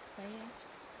used to play at,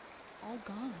 all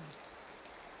gone.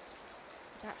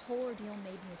 That whole ordeal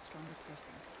made me a stronger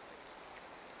person.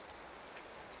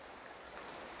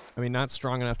 I mean, not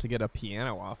strong enough to get a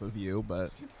piano off of you,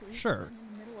 but sure. I'm in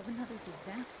the middle of another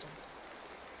disaster.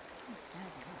 Oh, bad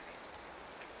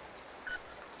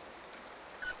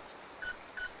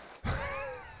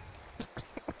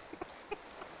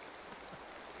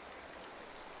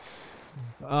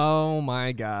luck. Oh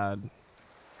my god.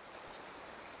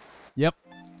 Yep.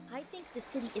 I think the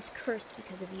city is cursed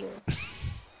because of you.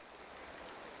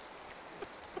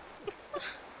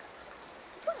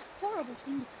 What a horrible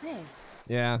thing to say.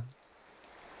 Yeah.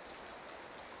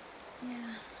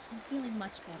 Yeah, I'm feeling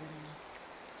much better now.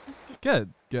 Let's get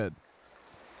Good.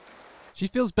 She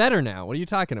feels better now. What are you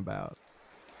talking about?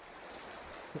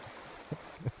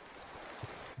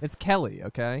 It's Kelly,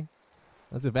 okay?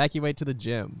 Let's evacuate to the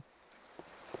gym.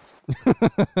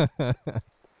 I'm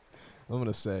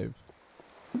gonna save.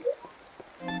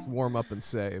 Let's warm up and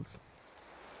save.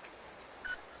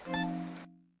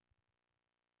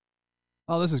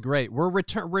 Oh, this is great. We're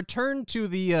return to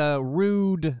the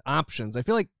rude options. I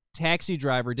feel like Taxi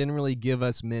Driver didn't really give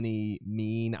us many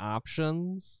mean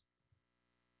options.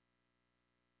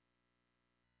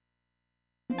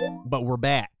 But we're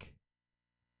back.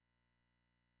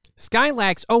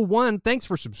 Skylax01, thanks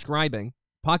for subscribing.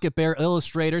 Pocket Bear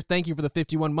Illustrator, thank you for the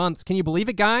 51 months. Can you believe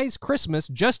it, guys? Christmas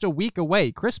just a week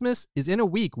away. Christmas is in a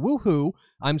week. Woohoo.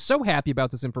 I'm so happy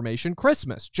about this information.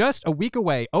 Christmas just a week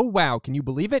away. Oh, wow. Can you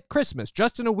believe it? Christmas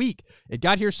just in a week. It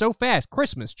got here so fast.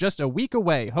 Christmas just a week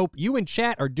away. Hope you and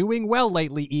chat are doing well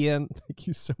lately, Ian. Thank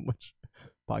you so much,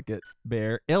 Pocket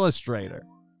Bear Illustrator.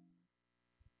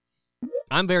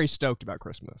 I'm very stoked about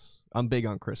Christmas. I'm big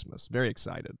on Christmas. Very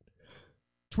excited.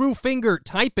 True Finger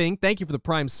Typing, thank you for the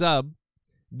Prime sub.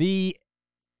 The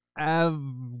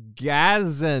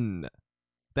Avgazan,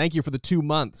 thank you for the 2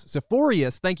 months.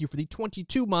 Sephorius, thank you for the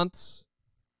 22 months.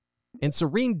 And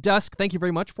Serene Dusk, thank you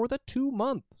very much for the 2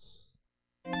 months.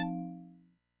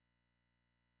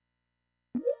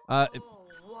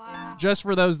 Just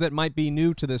for those that might be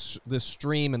new to this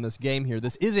stream and this game here,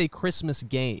 this is a Christmas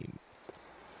game.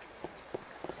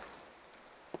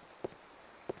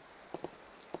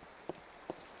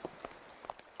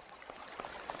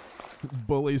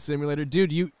 Bully Simulator.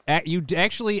 Dude, you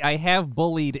actually, I have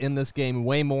bullied in this game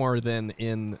way more than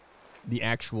in the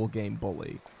actual game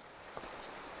Bully.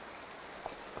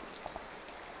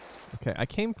 Okay, I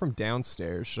came from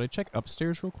downstairs. Should I check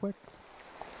upstairs real quick?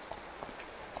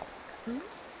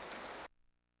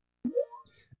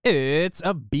 It's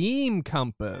a beam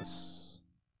compass.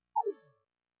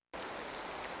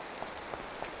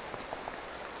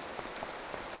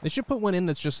 They should put one in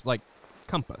that's just like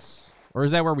compass. Or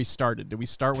is that where we started? Did we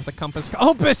start with a compass?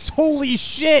 Compass! Holy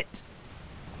shit!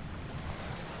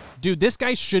 Dude, this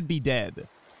guy should be dead.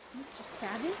 Mr.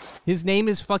 Savage? His name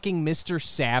is fucking Mr.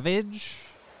 Savage?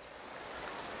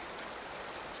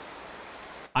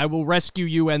 I will rescue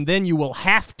you, and then you will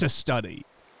have to study.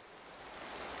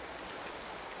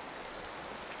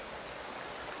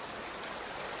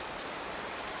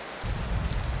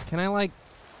 Can I, like...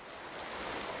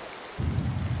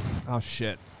 Oh,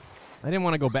 shit. I didn't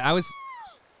want to go back. I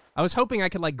was hoping I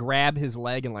could, like, grab his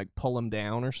leg and, like, pull him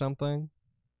down or something.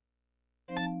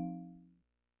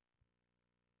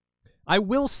 I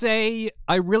will say,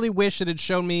 I really wish it had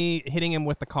shown me hitting him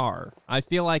with the car. I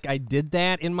feel like I did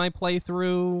that in my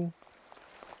playthrough,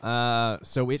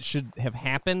 so it should have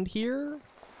happened here.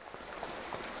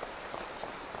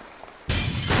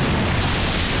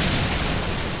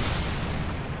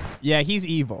 Yeah, he's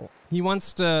evil. He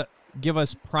wants to give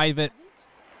us private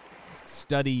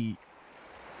study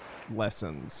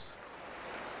lessons.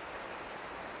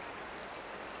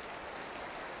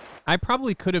 I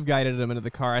probably could have guided him into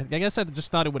the car. I guess I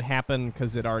just thought it would happen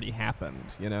because it already happened,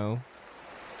 you know?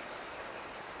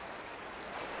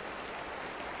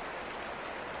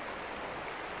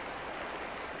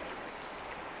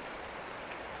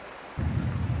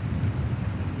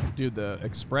 Dude, the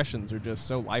expressions are just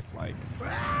so lifelike.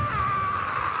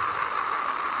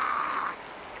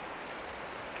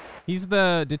 He's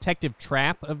the Detective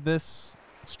Trapp of this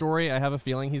story. I have a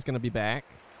feeling he's going to be back.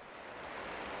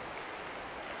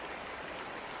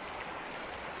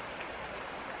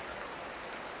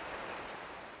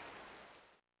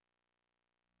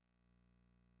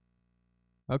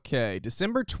 Okay,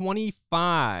 December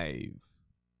 25.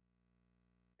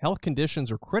 Health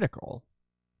conditions are critical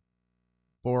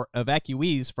for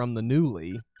evacuees from the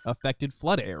newly affected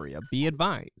flood area. Be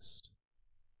advised.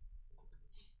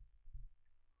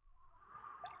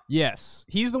 Yes,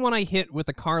 he's the one I hit with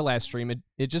the car last stream.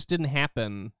 It just didn't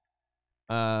happen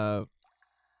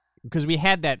because we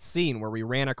had that scene where we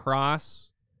ran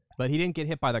across, but he didn't get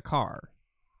hit by the car.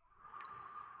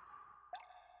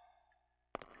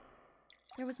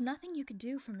 There was nothing you could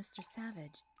do for Mr.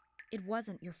 Savage. It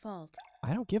wasn't your fault.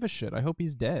 I don't give a shit. I hope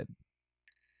he's dead.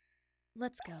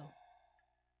 Let's go.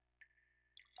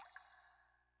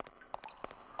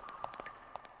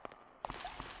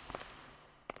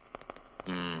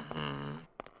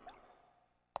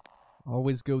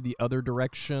 Always go the other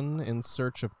direction in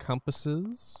search of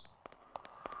compasses.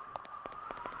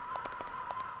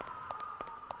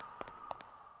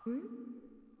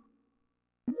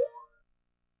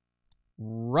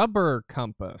 Rubber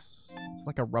compass. It's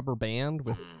like a rubber band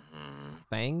with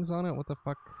fangs on it. What the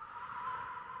fuck?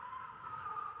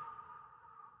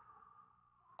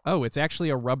 Oh, it's actually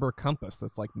a rubber compass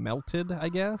that's like melted, I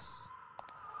guess.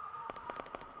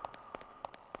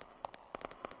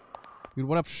 Dude,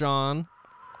 what up, Sean?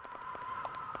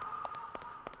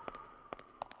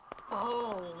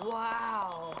 Oh,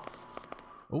 wow.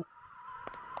 Oh.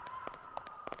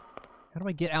 How do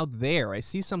I get out there? I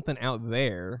see something out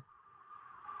there.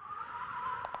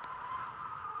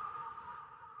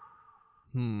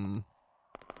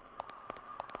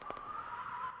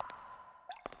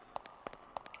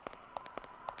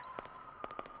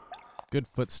 Good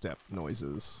footstep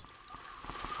noises.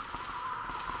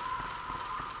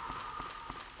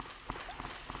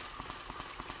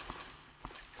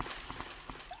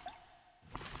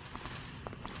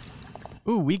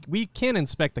 Ooh, we can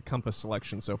inspect the compass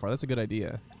selection so far. That's a good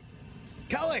idea.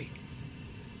 Kelly!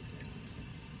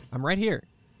 I'm right here.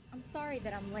 I'm sorry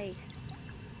that I'm late.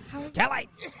 How are you? Kelly!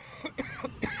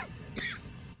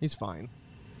 He's fine.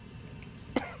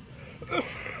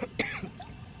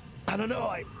 I don't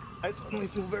know, I suddenly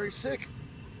feel very sick.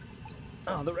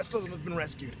 Oh, the rest of them have been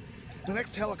rescued. The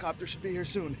next helicopter should be here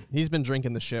soon. He's been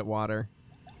drinking the shit water.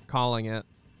 Calling it.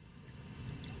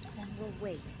 Then we'll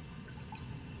wait.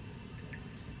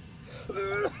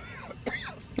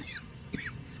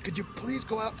 Could you please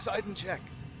go outside and check?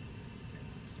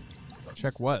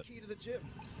 Check what? Key to the gym.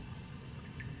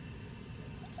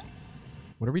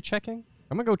 What are we checking?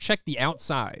 I'm gonna go check the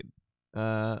outside.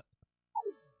 Not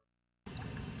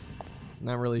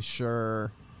really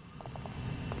sure.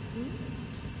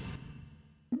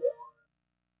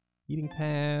 Heating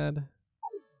pad.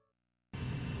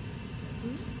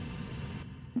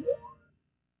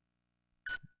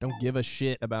 Don't give a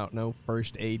shit about no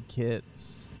first aid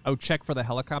kits. Oh, check for the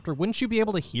helicopter. Wouldn't you be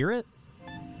able to hear it?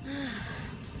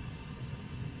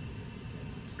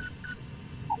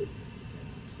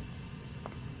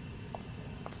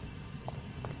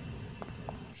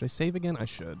 Should I save again? I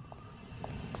should.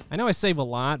 I know I save a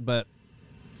lot, but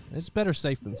it's better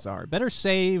safe than sorry. Better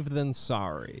save than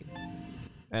sorry,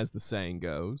 as the saying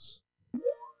goes.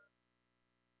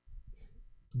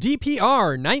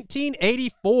 DPR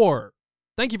 1984.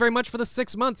 Thank you very much for the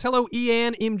 6 months. Hello,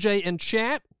 Ian, MJ, and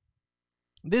chat.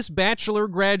 This bachelor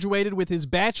graduated with his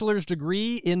bachelor's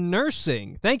degree in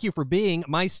nursing. Thank you for being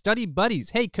my study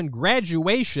buddies. Hey,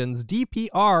 congratulations,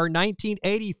 DPR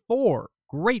 1984.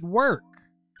 Great work.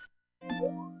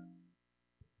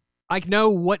 I know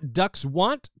what ducks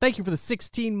want. Thank you for the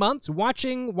 16 months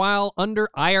watching while under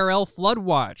IRL flood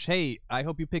watch. Hey, I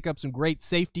hope you pick up some great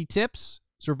safety tips,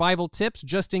 survival tips,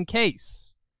 just in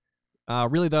case.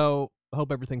 Really, though, I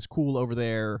hope everything's cool over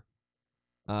there.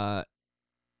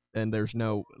 And there's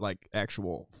no, like,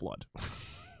 actual flood.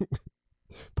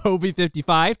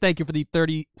 Povey55, thank you for the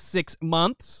 36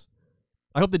 months.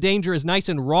 I hope the danger is nice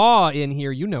and raw in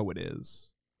here. You know it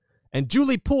is. And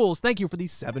Julie Pools, thank you for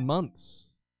these 7 months.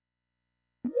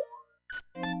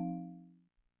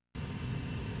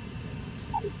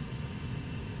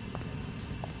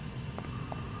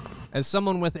 As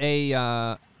someone with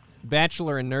a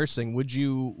bachelor in nursing, would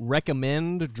you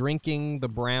recommend drinking the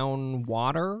brown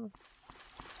water?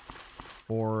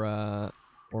 Or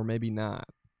maybe not.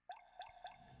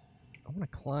 I want to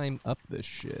climb up this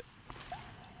shit.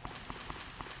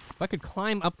 If I could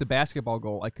climb up the basketball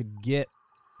goal, I could get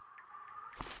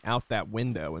out that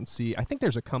window and see. I think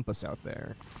there's a compass out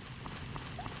there.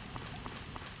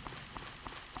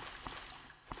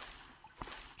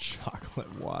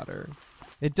 Chocolate water.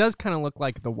 It does kind of look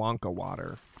like the Wonka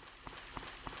water.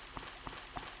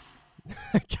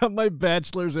 I got my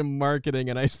bachelor's in marketing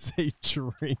and I say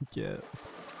drink it.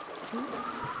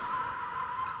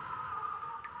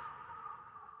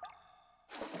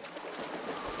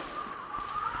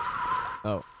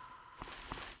 Oh.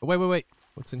 Wait.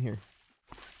 What's in here?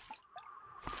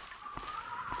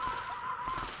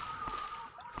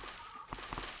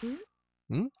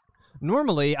 Hmm?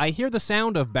 Normally, I hear the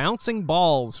sound of bouncing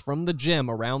balls from the gym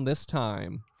around this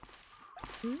time.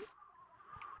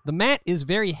 The mat is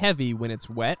very heavy when it's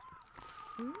wet.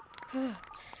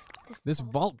 This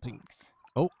vaulting...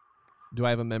 Oh, do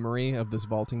I have a memory of this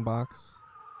vaulting box?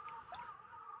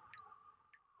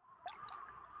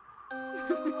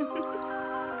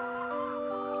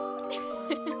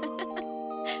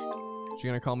 She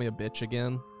gonna call me a bitch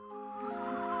again?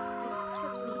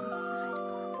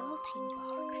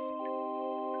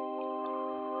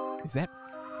 Is that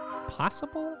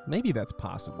possible? Maybe that's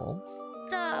possible.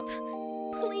 Stop.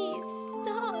 Please,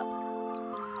 stop.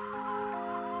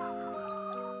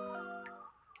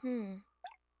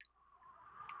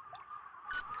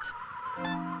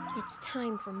 It's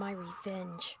time for my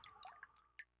revenge.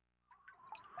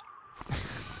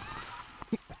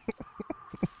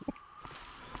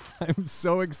 I'm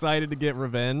so excited to get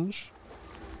revenge.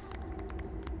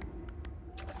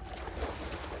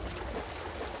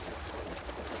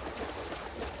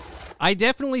 I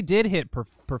definitely did hit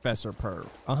Professor Perv.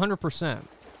 100%.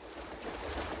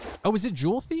 Oh, is it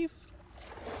Jewel Thief?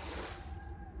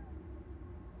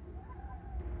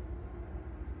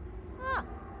 Huh.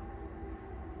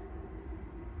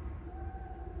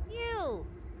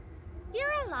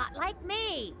 You're a lot like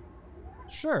me.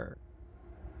 Sure.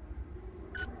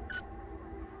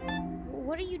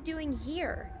 What are you doing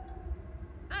here?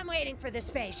 I'm waiting for the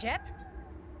spaceship.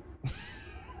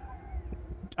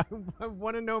 I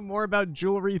want to know more about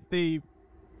Jewelry Thief.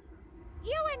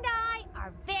 You and I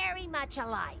are very much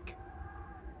alike.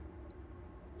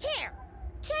 Here,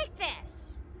 take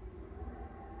this.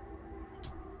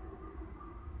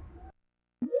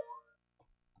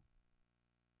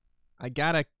 I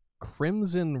got a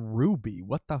crimson ruby.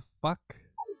 What the fuck?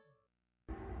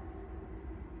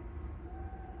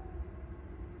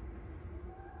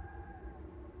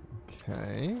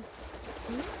 Okay.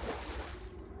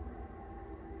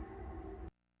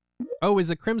 Oh, is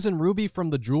the crimson ruby from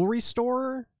the jewelry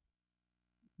store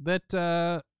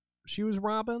that she was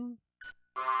robbing?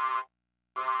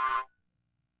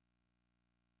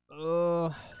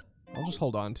 I'll just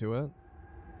hold on to it.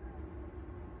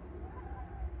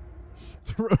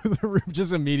 Throw the roof,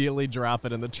 just immediately drop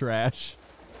it in the trash.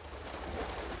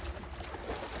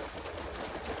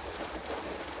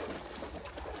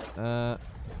 Can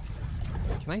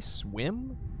I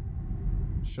swim?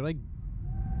 Should I?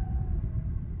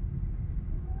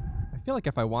 I feel like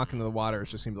if I walk into the water, it's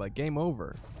just gonna be like game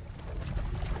over.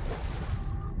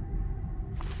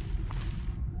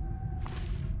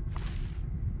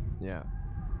 Yeah.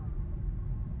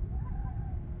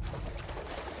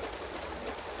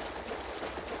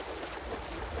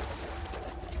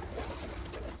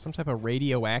 Some type of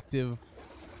radioactive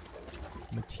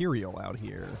material out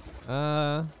here.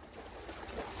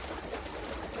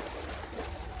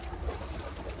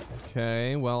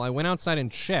 Okay, well, I went outside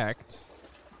and checked.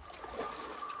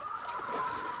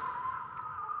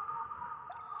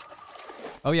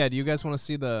 Oh yeah, do you guys want to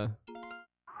see the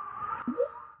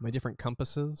My different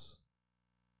compasses.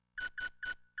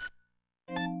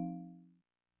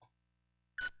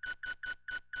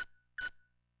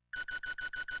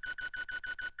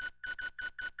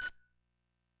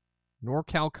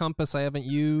 NorCal compass I haven't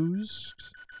used.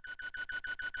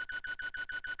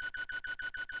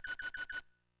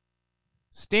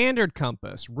 Standard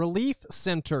compass. Relief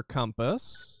center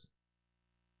compass.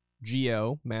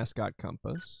 Geo, mascot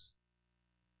compass.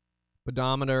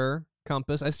 Pedometer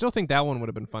compass. I still think that one would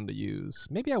have been fun to use.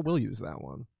 Maybe I will use that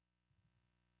one.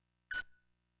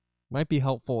 Might be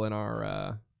helpful in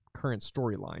our current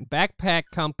storyline. Backpack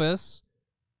compass.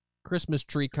 Christmas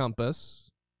tree compass.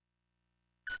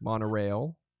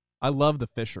 Monorail. I love the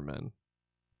fisherman.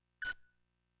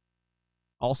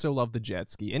 Also love the jet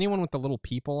ski. Anyone with the little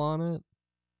people on it?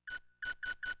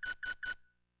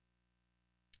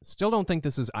 Still don't think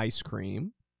this is ice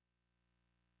cream.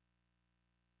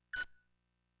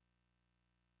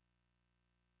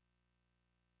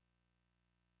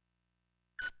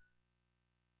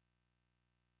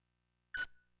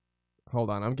 Hold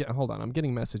on, I'm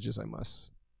getting messages I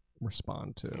must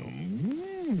respond to.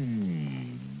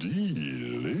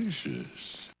 Delicious.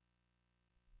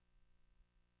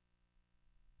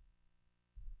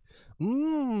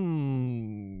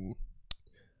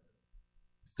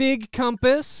 Fig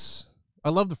compass. I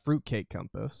love the fruitcake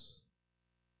compass.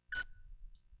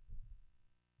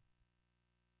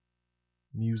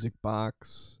 Music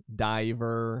box.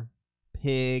 Diver.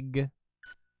 Pig.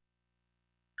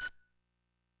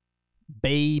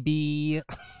 Baby.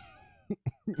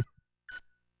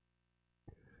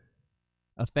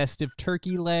 A festive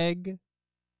turkey leg.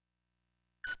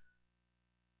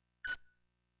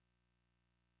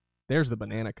 There's the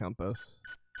banana compass.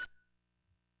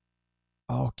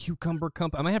 Oh, cucumber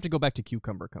compass. I might have to go back to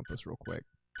cucumber compass real quick.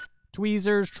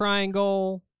 Tweezers,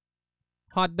 triangle,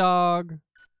 hot dog,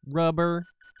 rubber.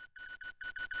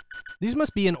 These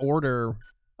must be in order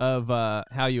of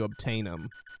how you obtain them.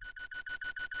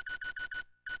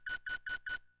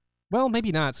 Well,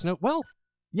 maybe not. Well,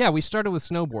 yeah, we started with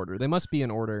snowboarder. They must be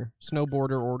in order.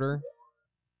 Snowboarder order.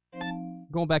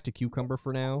 Going back to cucumber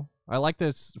for now. I like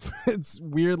this. It's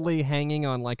weirdly hanging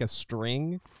on like a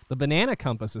string. The banana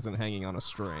compass isn't hanging on a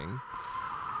string.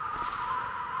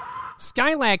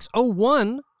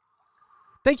 Skylax01.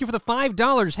 Thank you for the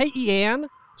 $5. Hey, Ian.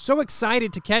 So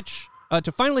excited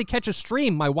to finally catch a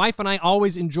stream. My wife and I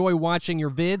always enjoy watching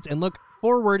your vids and look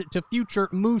forward to future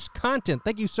Moose content.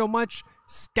 Thank you so much,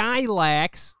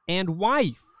 Skylax and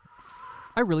wife.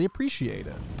 I really appreciate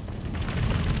it.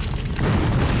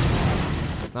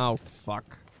 Oh,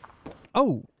 fuck.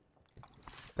 Oh,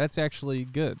 that's actually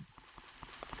good.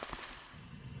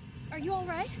 Are you all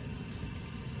right?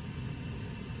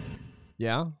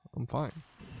 Yeah, I'm fine.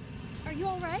 Are you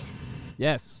all right?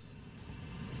 Yes.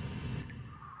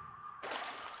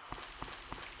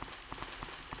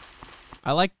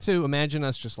 I like to imagine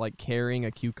us just like carrying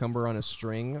a cucumber on a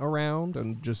string around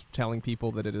and just telling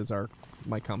people that it is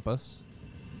my compass.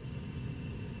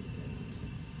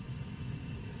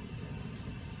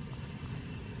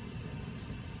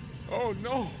 Oh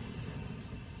no!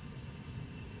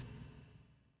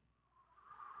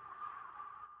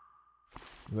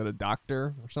 Is that a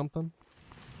doctor or something?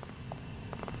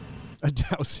 A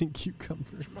dousing cucumber.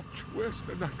 It's much worse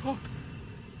than I thought.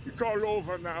 It's all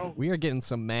over now. We are getting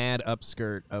some mad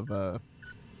upskirt of a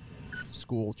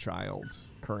school child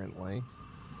currently.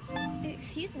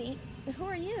 Excuse me, who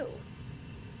are you?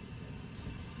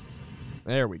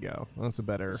 There we go. That's a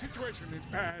better, The situation is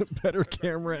bad. better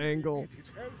camera angle.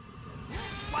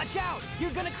 Watch out!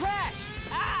 You're gonna crash!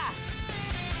 Ah!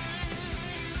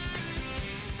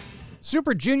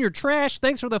 Super Junior Trash,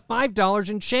 thanks for the $5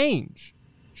 and change.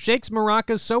 Shakes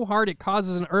maracas so hard it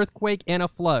causes an earthquake and a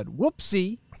flood.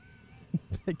 Whoopsie.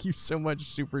 Thank you so much,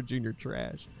 Super Junior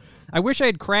Trash. I wish I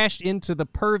had crashed into the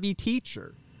pervy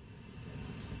teacher.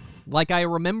 Like I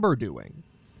remember doing.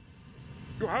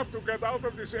 You have to get out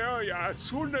of this area as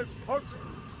soon as possible.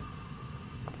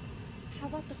 How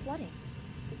about the flooding?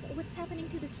 What's happening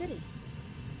to the city?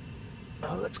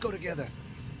 Let's go together.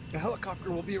 A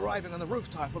helicopter will be arriving on the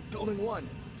rooftop of Building 1.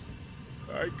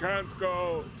 I can't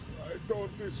go. I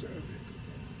don't deserve it.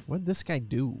 What'd this guy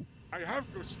do? I have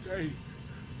to stay.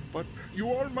 But you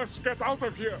all must get out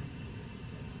of here.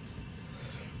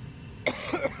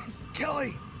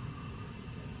 Kelly!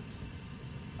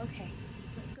 Okay,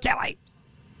 let's go. Kelly!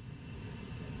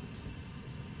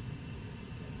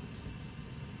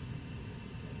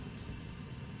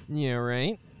 Yeah,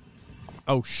 right?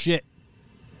 Oh, shit.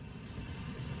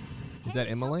 Is that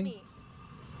Emily?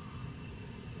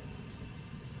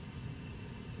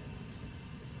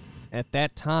 At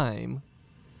that time,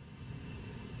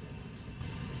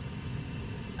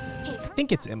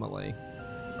 think it's Emily.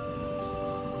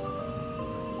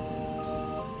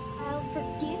 I'll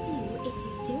forgive you if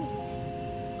you do it.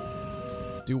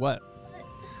 Do what?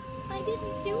 I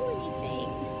didn't do anything.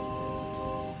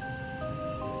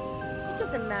 It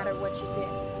doesn't matter what you did.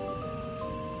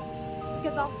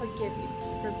 Because I'll forgive you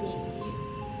for being you.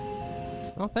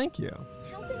 Oh, thank you.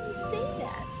 How can you say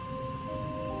that?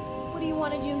 What do you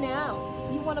want to do now?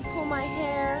 You want to pull my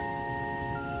hair?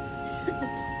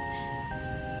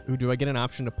 Ooh, do I get an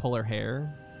option to pull her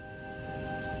hair?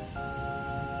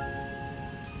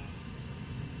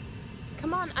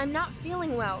 Come on, I'm not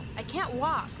feeling well. I can't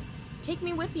walk. Take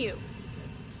me with you.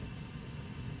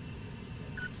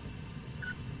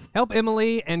 Help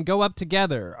Emily and go up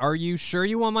together. Are you sure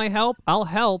you want my help? I'll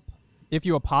help if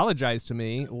you apologize to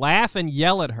me. Laugh and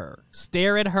yell at her.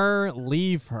 Stare at her.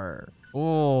 Leave her.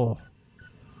 Oh.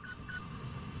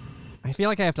 I feel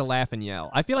like I have to laugh and yell.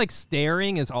 I feel like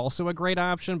staring is also a great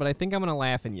option, but I think I'm going to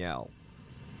laugh and yell.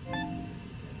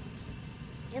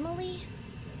 Emily?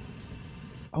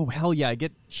 Oh, hell yeah. I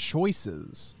get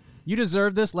choices. You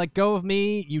deserve this. Let go of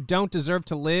me. You don't deserve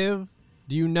to live.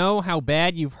 Do you know how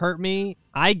bad you've hurt me?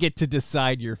 I get to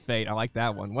decide your fate. I like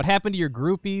that one. What happened to your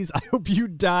groupies? I hope you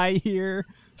die here.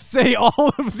 Say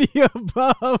all of the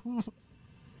above.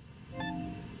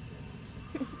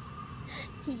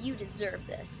 You deserve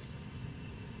this.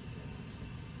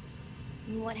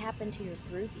 What happened to your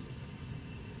groupies?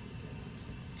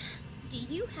 Do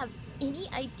you have any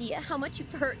idea how much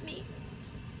you've hurt me?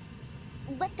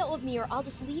 Let go of me or I'll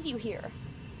just leave you here.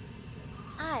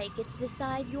 I get to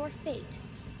decide your fate.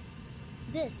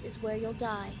 This is where you'll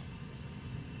die.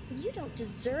 You don't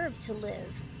deserve to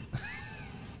live.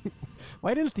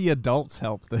 Why didn't the adults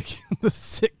help the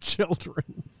sick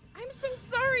children? I'm so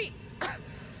sorry.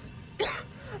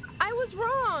 I was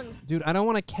wrong. Dude, I don't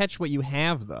want to catch what you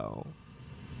have, though.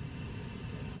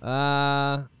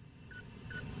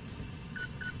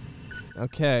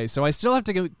 Okay, so I still have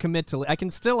to commit to... I can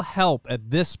still help at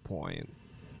this point.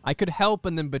 I could help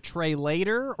and then betray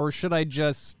later, or should I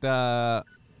just, do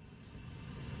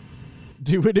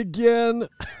it again?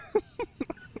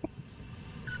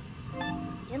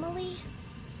 Emily?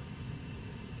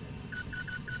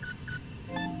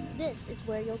 This is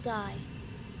where you'll die.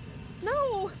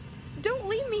 No! Don't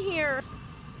leave me here!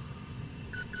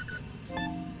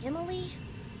 Emily?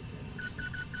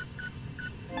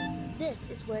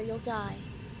 This is where you'll die.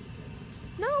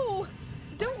 No!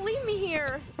 Don't leave me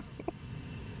here!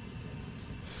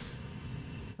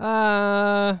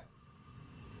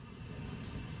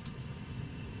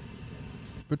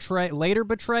 Later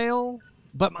betrayal?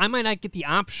 But I might not get the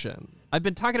option. I've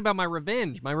been talking about my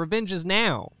revenge. My revenge is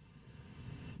now.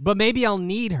 But maybe I'll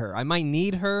need her. I might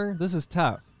need her. This is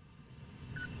tough.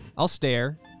 I'll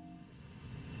stare.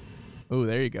 Oh,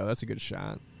 there you go. That's a good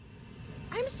shot.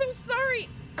 I'm so sorry!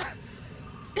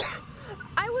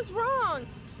 I was wrong!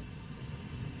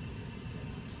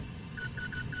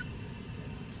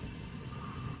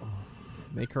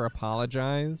 Make her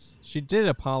apologize? She did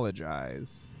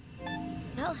apologize.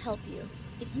 I'll help you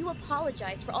if you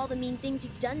apologize for all the mean things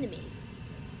you've done to me.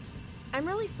 I'm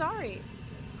really sorry.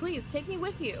 Please, take me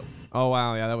with you. Oh,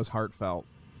 wow. Yeah, that was heartfelt.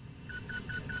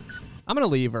 I'm gonna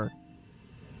leave her.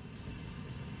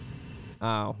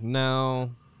 Oh,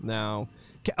 no. No.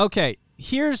 Okay,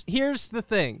 here's the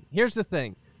thing. Here's the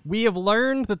thing. We have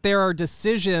learned that there are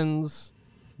decisions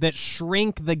that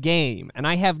shrink the game, and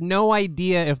I have no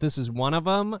idea if this is one of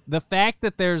them. The fact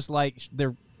that there's, like,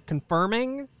 they're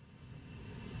confirming,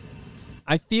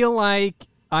 I feel like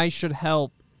I should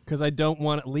help because I don't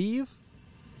want to leave.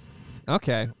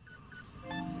 Okay.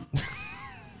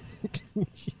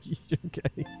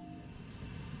 Okay.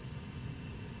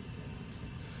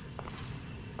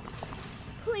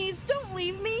 Please, don't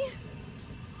leave me.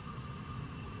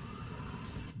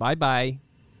 Bye-bye.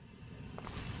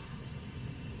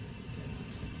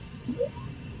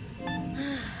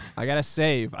 I gotta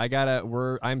save.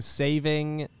 I'm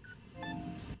saving,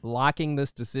 locking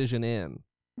this decision in.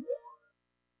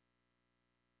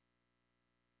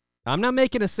 I'm not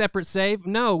making a separate save.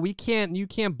 No, we can't. You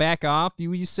can't back off.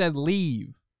 You said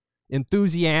leave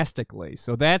enthusiastically.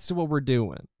 So that's what we're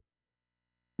doing.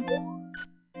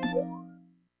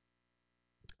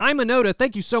 I'm Anoda.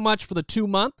 Thank you so much for the 2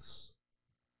 months.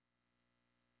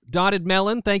 Dotted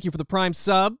Melon, thank you for the Prime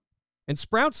sub. And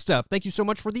Sprout Stuff, thank you so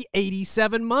much for the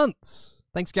 87 months.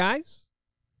 Thanks, guys.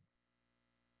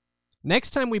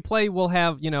 Next time we play, we'll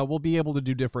have, we'll be able to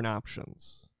do different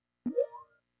options.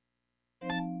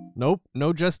 Nope,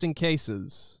 no just in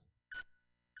cases.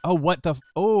 Oh, what the...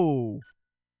 Oh.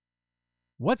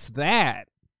 What's that?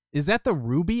 Is that the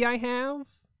ruby I have?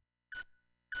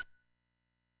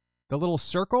 The little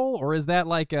circle? Or is that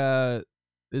like a...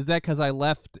 Is that because I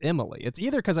left Emily? It's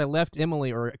either because I left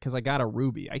Emily or because I got a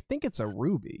ruby. I think it's a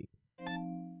ruby.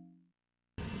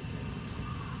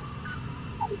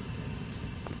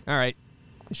 All right.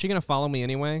 Is she going to follow me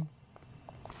anyway?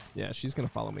 Yeah, she's going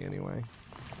to follow me anyway.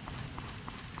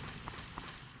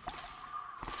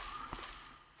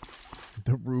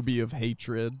 The ruby of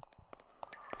hatred.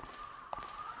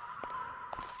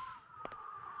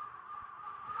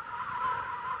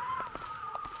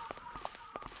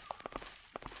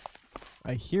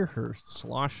 I hear her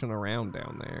sloshing around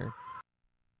down there.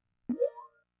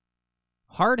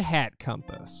 Hard hat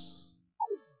compass.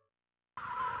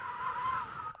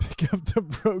 Pick up the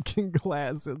broken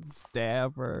glass and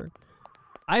stab her.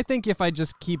 I think if I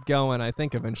just keep going, I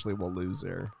think eventually we'll lose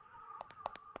her.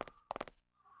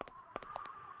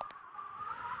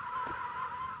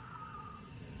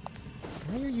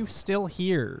 Why are you still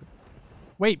here?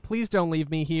 Wait, please don't leave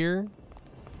me here.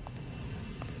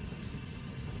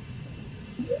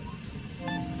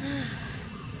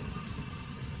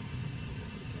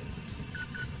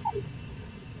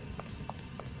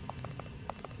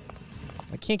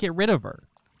 I can't get rid of her.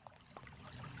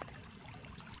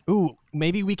 Ooh,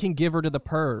 maybe we can give her to the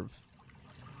perv.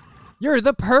 You're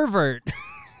the pervert!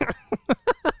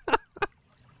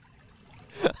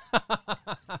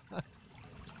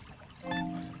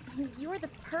 You're the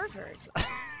pervert.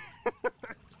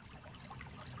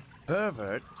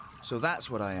 Pervert? So that's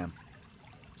what I am.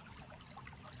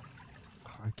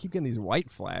 I keep getting these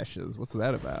white flashes. What's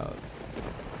that about?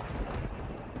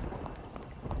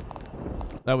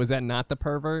 Oh, is that not the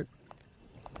pervert?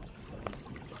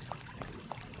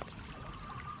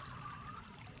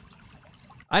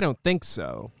 I don't think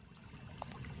so.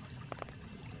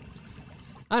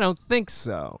 I don't think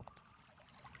so.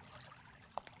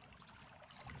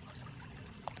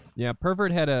 Yeah,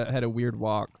 pervert had a weird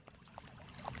walk.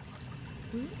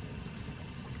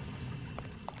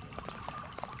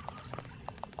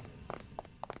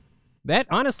 That,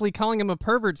 honestly, calling him a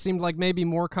pervert seemed like maybe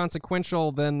more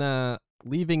consequential than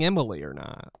leaving Emily or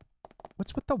not.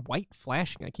 What's with the white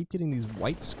flashing? I keep getting these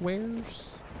white squares.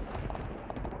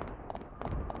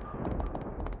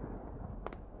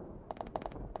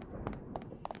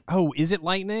 Oh, is it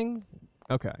lightning?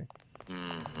 Okay.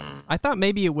 I thought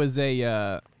maybe it was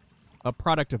a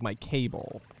product of my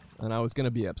cable, and I was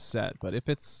gonna be upset. But if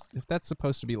that's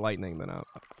supposed to be lightning, then I'm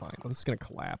fine. Well, this is gonna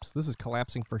collapse. This is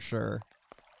collapsing for sure.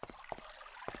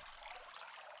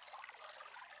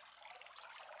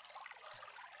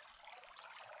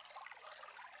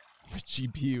 My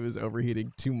GPU is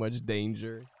overheating. Too much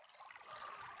danger.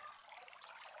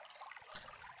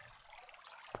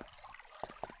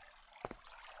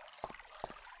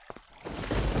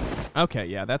 Okay,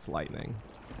 yeah, that's lightning.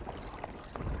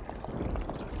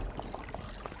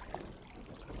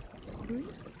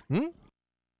 Hmm?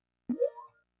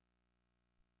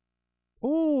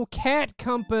 Ooh, cat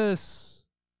compass!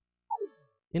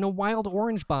 In a wild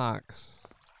orange box.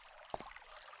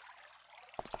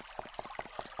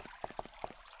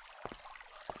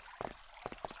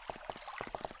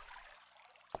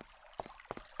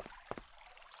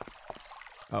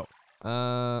 Oh.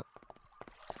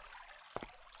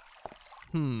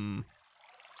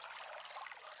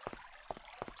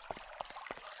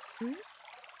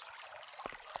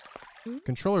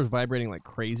 Controller's vibrating like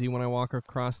crazy when I walk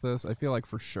across this. I feel like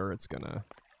for sure it's gonna...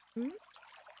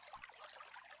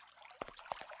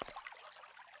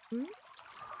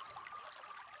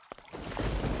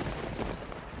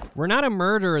 We're not a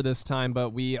murderer this time, but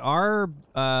we are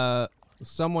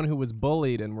someone who was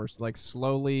bullied and we're like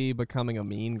slowly becoming a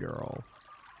mean girl.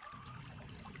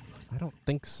 I don't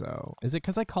think so. Is it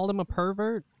because I called him a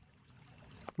pervert?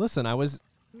 Listen, I was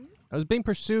being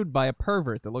pursued by a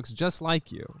pervert that looks just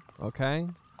like you, okay?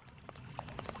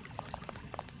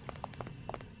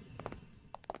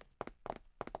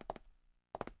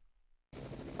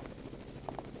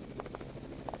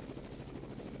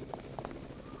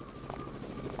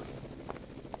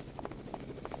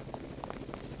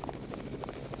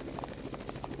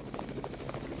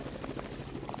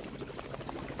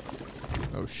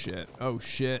 Oh shit. Oh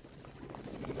shit.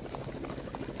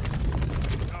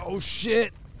 Oh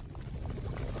shit.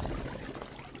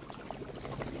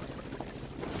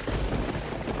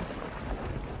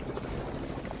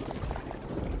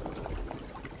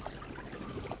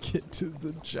 Get to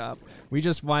the chop. We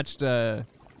just watched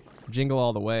Jingle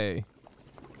All the Way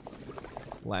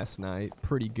last night.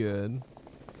 Pretty good.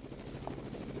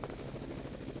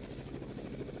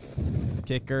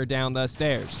 Kick her down the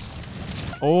stairs.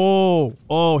 Oh,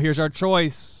 oh, here's our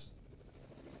choice.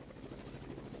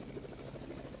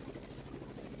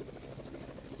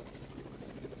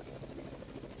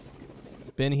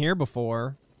 Been here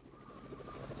before.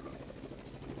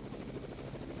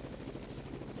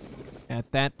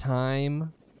 At that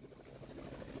time.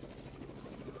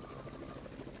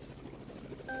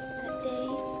 That day,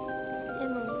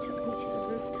 Emily took me to the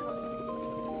rooftop.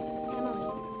 Emily,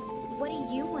 what do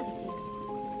you want to do?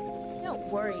 Don't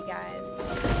worry, guys.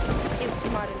 Is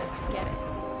smart enough to get it.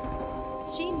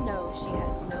 She knows she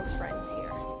has no friends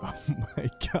here. Oh my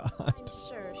god. I'm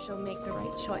sure she'll make the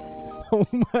right choice. Oh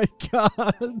my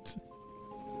god.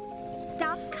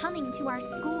 Stop coming to our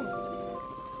school.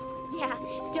 Yeah,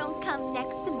 don't come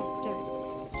next semester.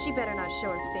 She better not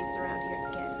show her face around here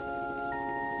again.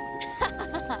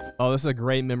 Oh, this is a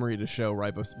great memory to show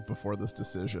right before this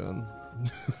decision.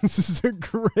 This is a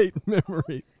great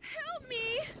memory. Help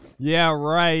me! Yeah,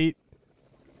 right.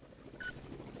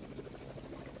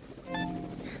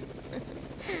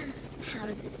 How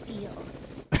does it feel?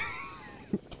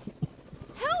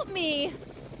 Help me!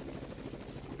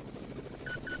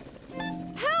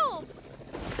 Help!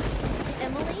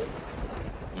 Emily?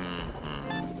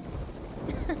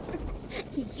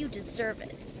 You deserve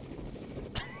it.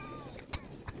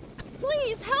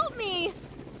 Please help me!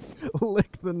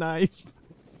 Lick the knife.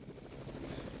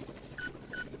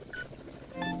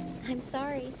 I'm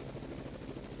sorry.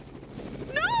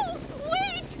 No!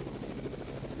 Wait!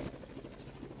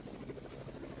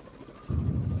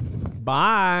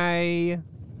 Bye.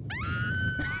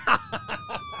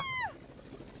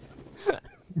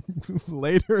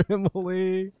 Later,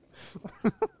 Emily.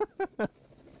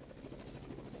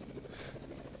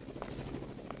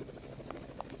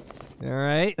 All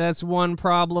right, that's one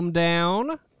problem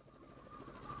down.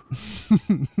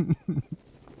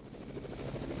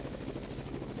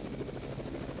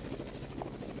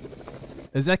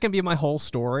 Is that gonna be my whole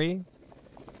story?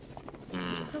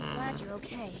 I'm so glad you're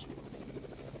okay.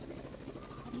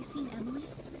 Have you seen Emily?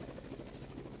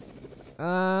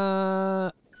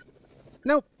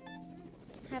 Nope.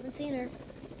 Haven't seen her.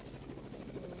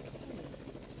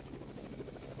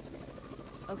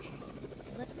 Okay. Okay.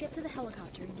 Let's get to the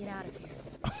helicopter and get out of here.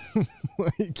 Oh my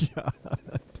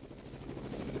god.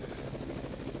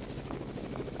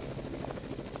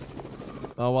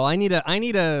 Oh well, I need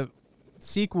a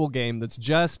sequel game that's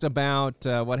just about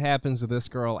what happens to this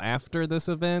girl after this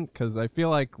event, because I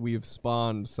feel like we've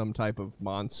spawned some type of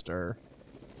monster.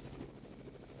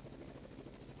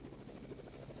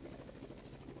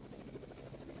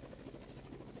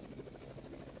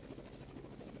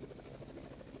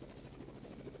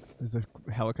 Is the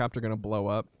helicopter gonna blow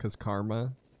up because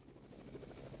karma?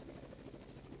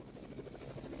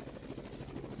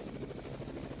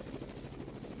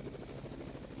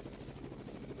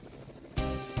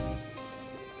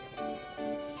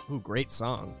 Ooh, great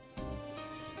song.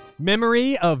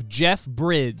 Memory of Jeff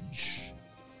Bridge.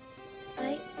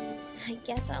 I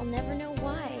guess I'll never know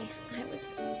why. I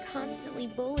was constantly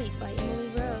bullied by Emily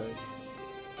Rose.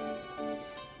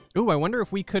 Ooh, I wonder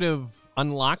if we could have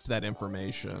unlocked that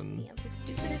information. The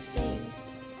stupidest things.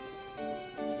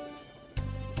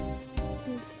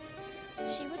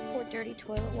 She would pour dirty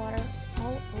toilet water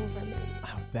all over me.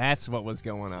 Oh, that's what was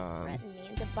going on. Threatened me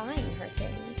into buying her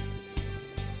things.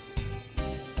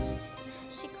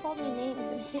 She called me names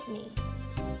and hit me.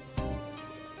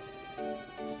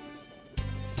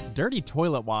 Dirty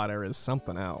toilet water is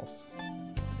something else.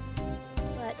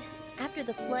 But after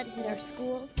the flood hit our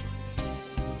school,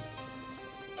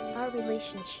 our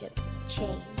relationship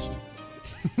changed.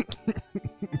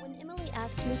 When Emily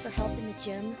asked me for help in the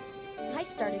gym, I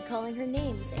started calling her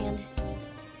names and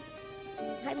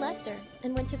I left her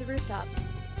and went to the rooftop.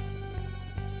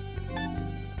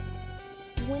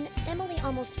 When Emily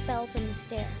almost fell from the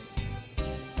stairs,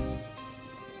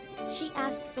 she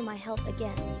asked for my help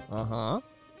again. Uh-huh.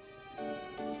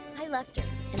 I left her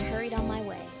and hurried on my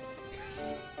way.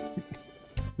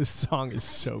 This song is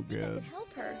so good.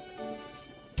 Help her.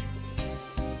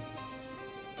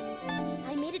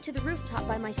 I made it to the rooftop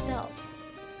by myself.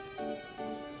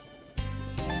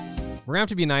 We're gonna have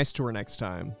to be nice to her next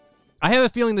time. I have a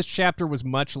feeling this chapter was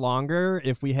much longer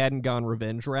if we hadn't gone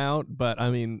revenge route, but I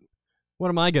mean, what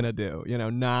am I gonna do? You know,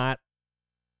 not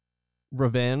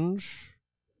revenge?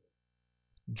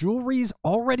 Jewelry's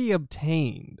already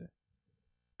obtained.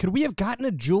 Could we have gotten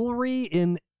a jewelry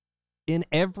in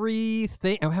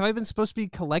everything? Have I been supposed to be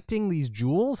collecting these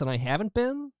jewels and I haven't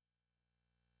been?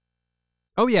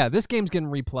 Oh yeah, this game's getting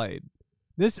replayed.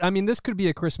 This could be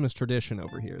a Christmas tradition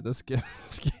over here. This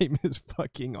game is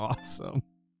fucking awesome.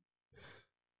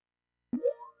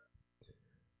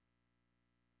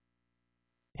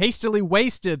 Hastily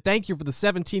Wasted, thank you for the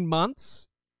 17 months.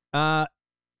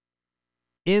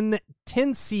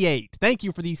 Intensiate, thank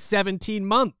you for the 17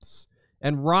 months.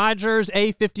 And Rogers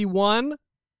A51,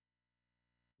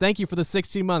 thank you for the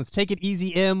 16 months. Take it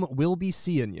easy, M. We'll be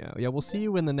seeing you. Yeah, we'll see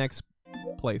you in the next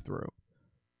playthrough.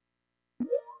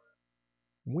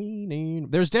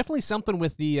 There's definitely something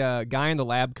with the guy in the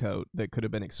lab coat that could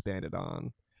have been expanded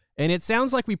on. And it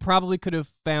sounds like we probably could have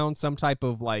found some type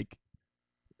of, like,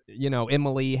 you know,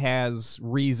 Emily has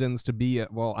reasons to be,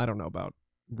 well, I don't know about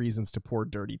reasons to pour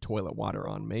dirty toilet water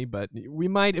on me, but we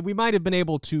might have been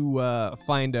able to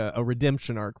find a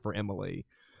redemption arc for Emily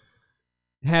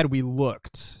had we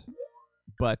looked,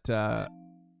 but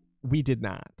we did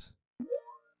not.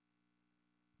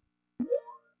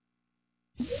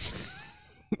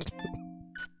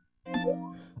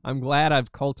 I'm glad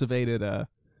I've cultivated a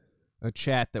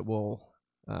chat that will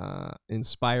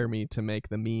inspire me to make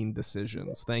the mean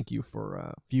decisions. Thank you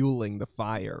for fueling the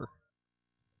fire.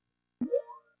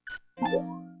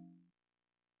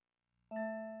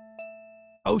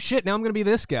 Oh shit, now I'm gonna be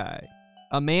this guy.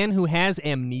 A man who has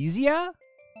amnesia?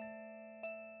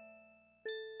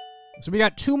 So we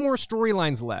got 2 more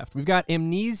storylines left. We've got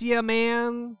Amnesia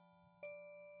Man.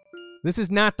 This is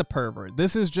not the pervert.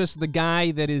 This is just the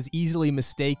guy that is easily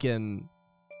mistaken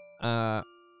as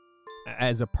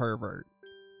a pervert.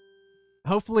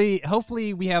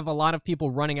 Hopefully we have a lot of people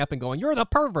running up and going, "You're the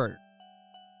pervert."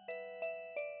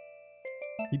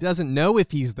 He doesn't know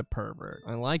if he's the pervert.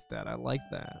 I like that. I like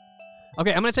that.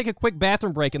 Okay, I'm going to take a quick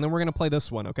bathroom break, and then we're going to play this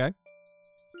one, okay?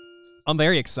 I'm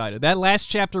very excited. That last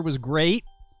chapter was great.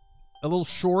 A little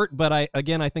short, but I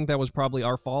think that was probably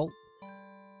our fault.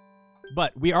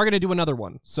 But we are going to do another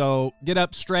one. So get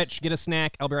up, stretch, get a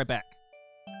snack. I'll be right back.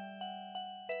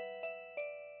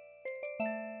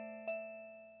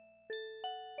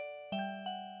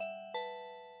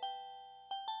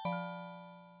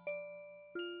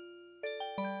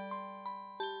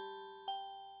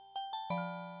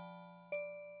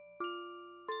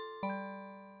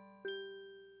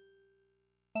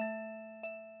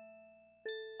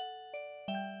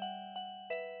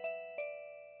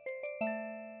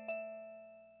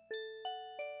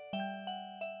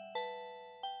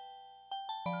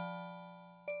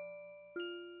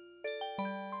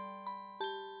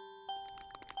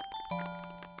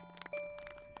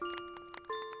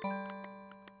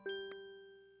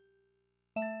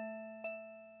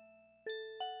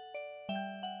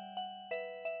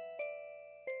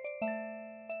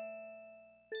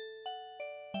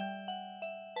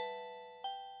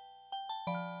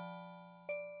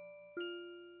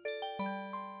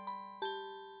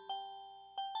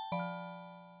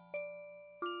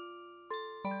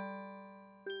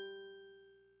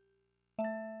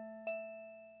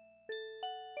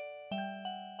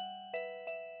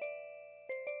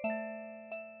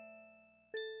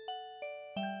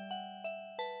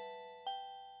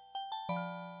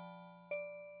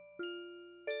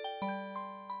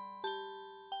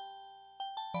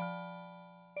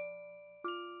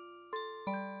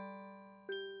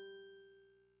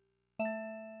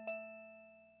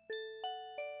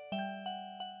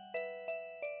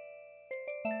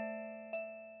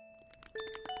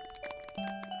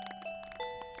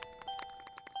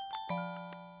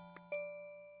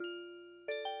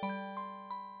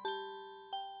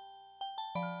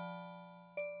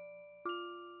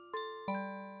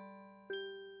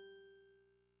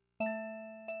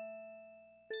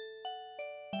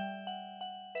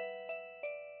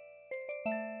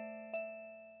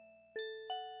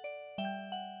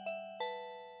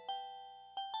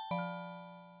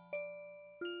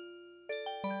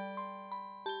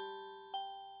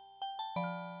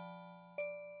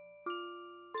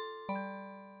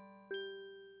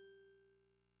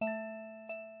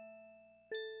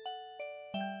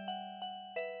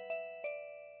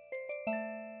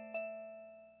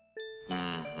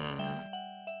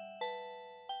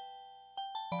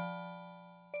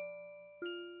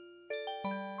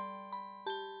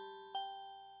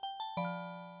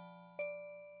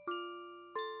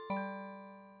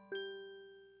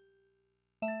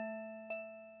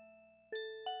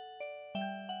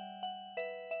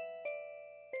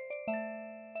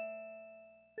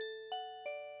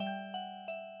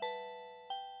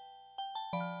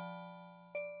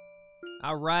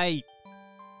 All right.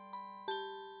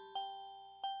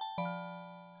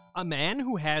 A man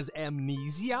who has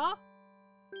amnesia?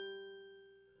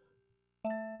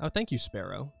 Oh, thank you,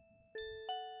 Sparrow.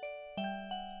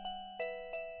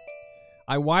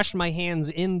 I washed my hands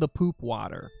in the poop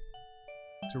water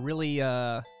to really, you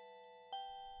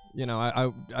know,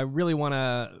 I really want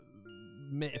to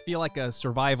feel like a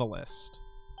survivalist.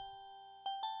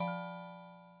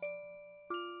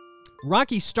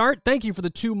 Rocky Start, thank you for the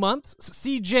 2 months.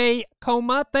 CJ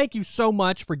Coma, thank you so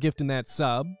much for gifting that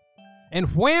sub. And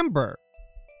Whamber,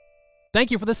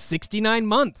 thank you for the 69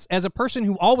 months. As a person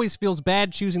who always feels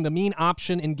bad choosing the mean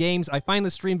option in games, I find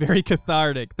the stream very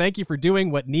cathartic. Thank you for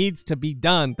doing what needs to be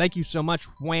done. Thank you so much,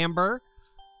 Whamber.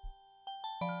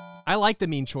 I like the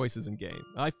mean choices in game.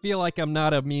 I feel like I'm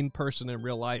not a mean person in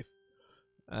real life.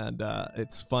 And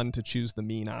it's fun to choose the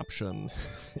mean option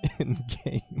in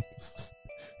games.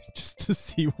 Just to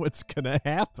see what's gonna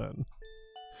happen.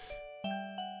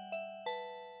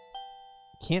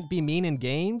 Can't be mean in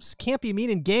games? Can't be mean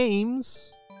in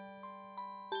games?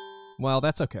 Well,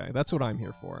 that's okay. That's what I'm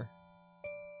here for.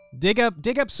 Dig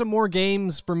up some more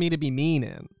games for me to be mean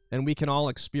in, and we can all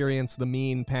experience the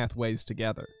mean pathways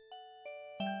together.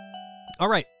 All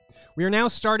right. We are now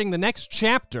starting the next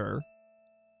chapter.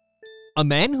 A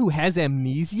man who has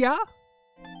amnesia?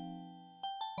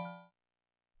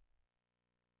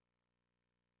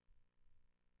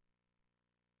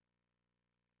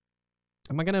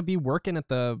 Am I gonna be working at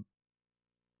the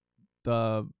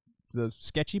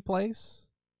sketchy place?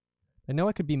 I know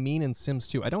I could be mean in Sims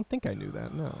 2. I don't think I knew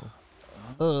that, no.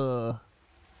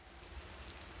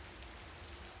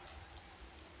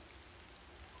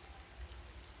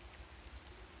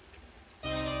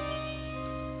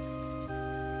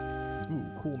 Ooh,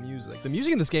 cool music. The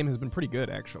music in this game has been pretty good,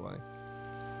 actually.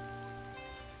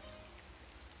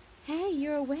 Hey,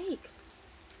 you're awake.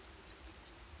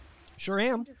 Sure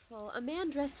am. Wonderful. A man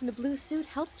dressed in a blue suit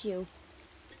helped you.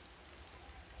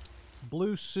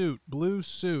 Blue suit, blue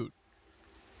suit.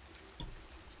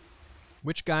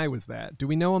 Which guy was that? Do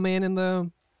we know a man in the...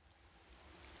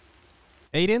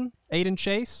 Aiden? Aiden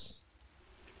Chase?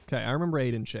 Okay, I remember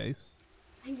Aiden Chase.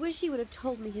 I wish he would have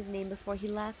told me his name before he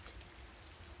left.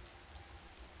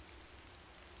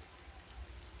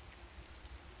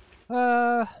 Who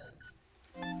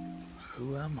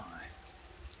am I?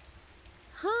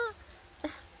 Huh?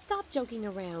 Stop joking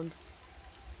around.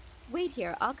 Wait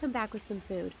here, I'll come back with some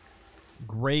food.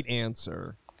 Great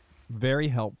answer. Very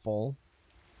helpful.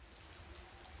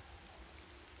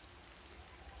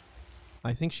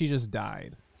 I think she just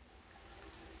died.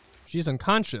 She's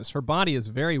unconscious. Her body is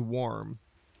very warm.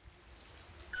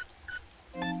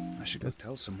 I should go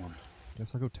tell someone.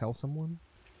 Guess I'll go tell someone?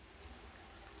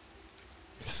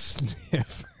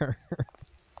 Sniff her.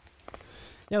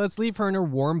 Yeah, let's leave her in her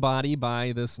warm body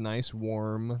by this nice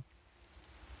warm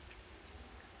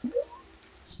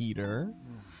heater.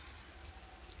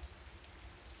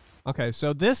 Okay,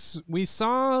 so we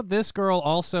saw this girl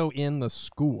also in the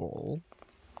school.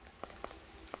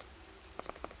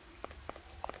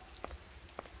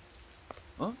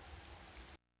 Huh?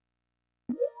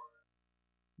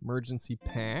 Emergency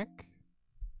pack.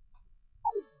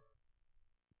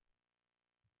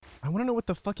 I want to know what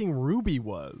the fucking ruby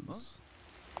was. Huh?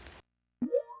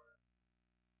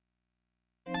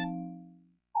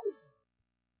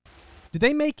 Did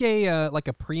they make a like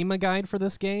a Prima guide for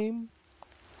this game?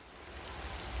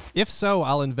 If so,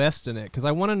 I'll invest in it because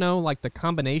I want to know like the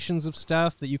combinations of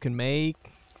stuff that you can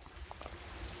make.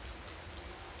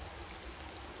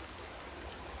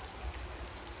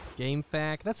 Game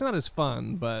fact. That's not as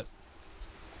fun, but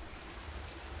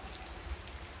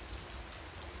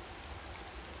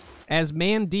as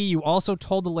Man D, you also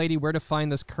told the lady where to find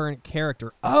this current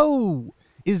character. Oh,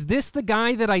 is this the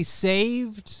guy that I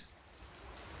saved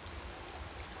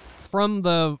from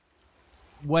the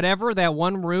whatever, that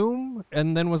one room,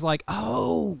 and then was like,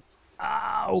 oh.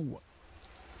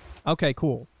 Okay,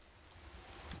 cool.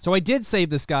 So I did save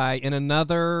this guy in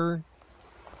another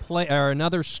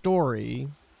another story,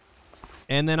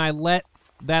 and then I let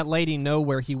that lady know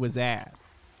where he was at.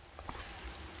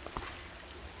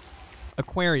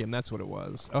 Aquarium, that's what it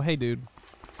was. Oh, hey, dude.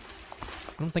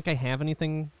 I don't think I have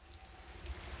anything.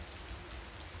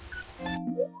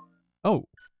 Oh.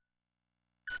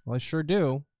 Well, I sure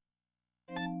do.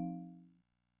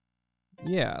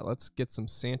 Yeah, let's get some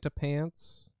Santa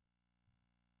pants.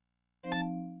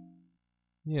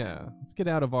 Yeah, let's get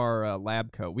out of our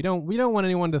lab coat. We don't want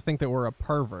anyone to think that we're a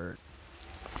pervert.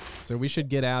 So we should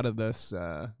get out of this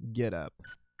get up.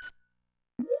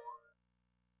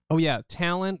 Oh yeah,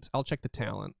 talent. I'll check the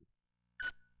talent.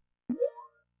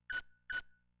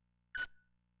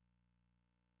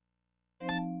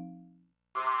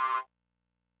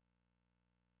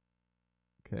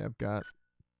 Okay, I've got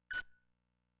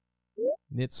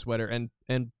knit sweater,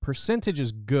 and percentage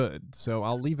is good, so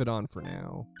I'll leave it on for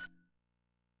now.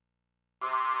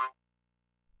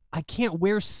 I can't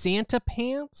wear Santa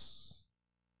pants?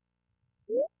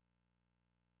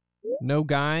 No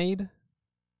guide?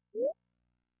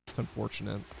 It's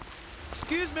unfortunate.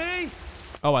 Excuse me?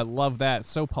 Oh, I love that.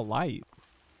 So polite.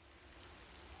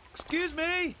 Excuse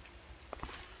me?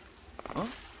 Huh?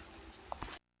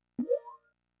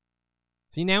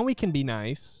 See, now we can be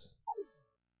nice.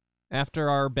 After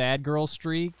our bad girl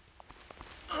streak.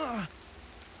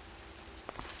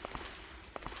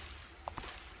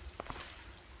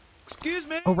 Excuse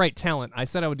me? Oh, right, talent. I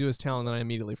said I would do his talent, and I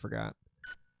immediately forgot.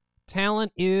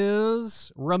 Talent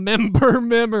is remember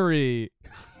memory.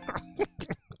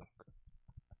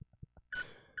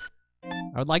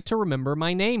 I would like to remember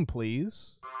my name,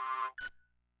 please.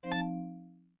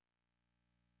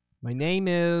 My name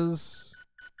is...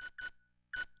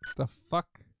 The fuck?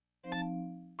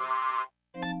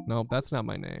 No, that's not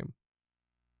my name.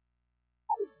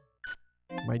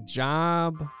 My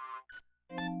job...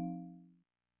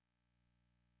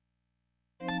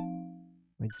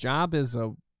 My job is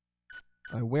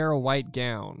I wear a white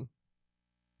gown.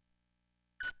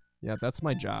 Yeah, that's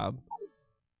my job.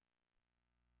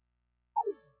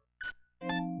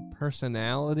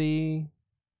 Personality.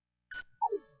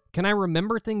 Can I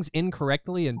remember things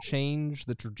incorrectly and change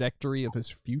the trajectory of his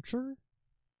future?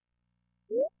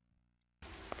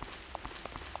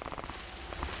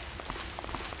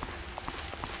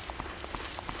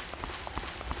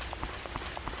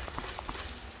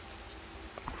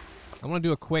 I want to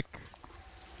do a quick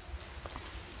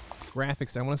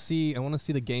graphics. I want to see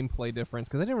the gameplay difference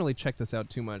because I didn't really check this out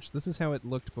too much. This is how it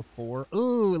looked before.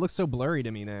 Ooh, it looks so blurry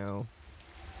to me now.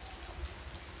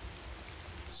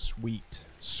 Sweet.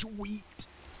 Sweet.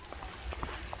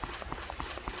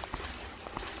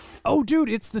 Oh, dude,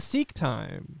 it's the seek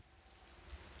time.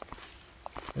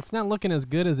 It's not looking as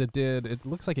good as it did. It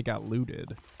looks like it got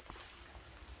looted.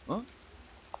 Huh?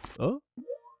 Oh?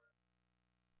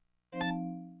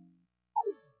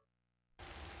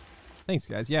 Thanks,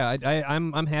 guys. Yeah,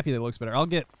 I'm happy that it looks better. I'll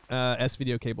get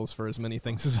S-video cables for as many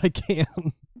things as I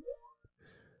can.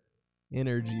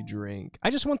 Energy drink. I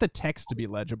just want the text to be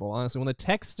legible, honestly. When the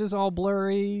text is all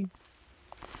blurry...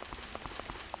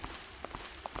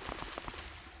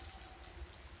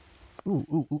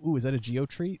 Ooh, is that a Geo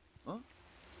treat? Huh?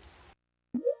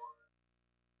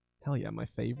 Hell yeah, my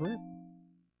favorite.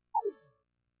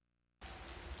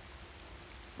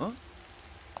 Huh?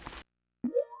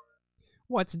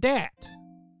 What's that?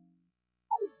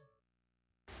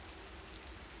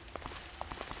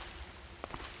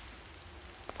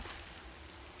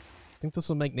 Think this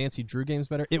will make Nancy Drew games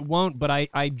better? It won't, but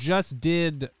I just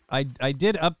did I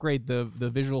did upgrade the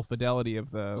visual fidelity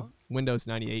of the Windows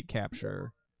 98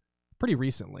 capture pretty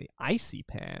recently. Icy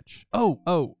patch.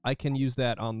 Oh, I can use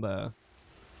that on the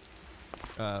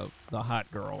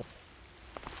hot girl.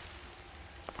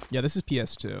 Yeah, this is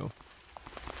PS2.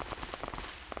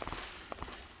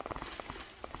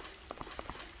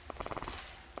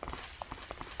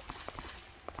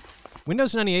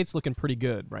 Windows 98's looking pretty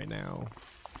good right now.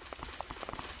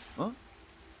 Huh?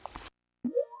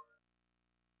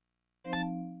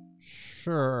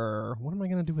 Sure. What am I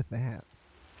gonna do with that?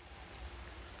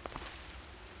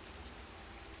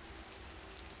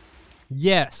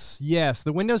 Yes.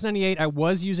 The Windows 98, I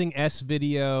was using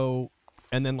S-video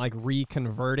and then like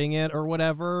reconverting it or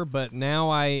whatever, but now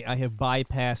I have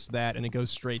bypassed that and it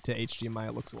goes straight to HDMI.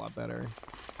 It looks a lot better.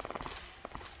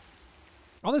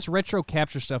 All this retro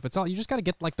capture stuff, it's all, you just gotta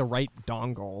get like the right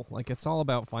dongle. Like it's all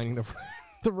about finding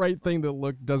the right thing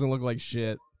that doesn't look like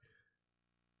shit.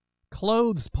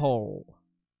 Clothes pole.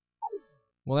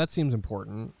 Well, that seems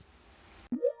important.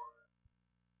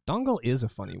 Dongle is a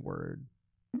funny word.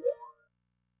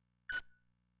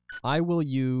 I will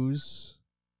use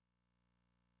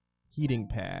heating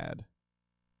pad.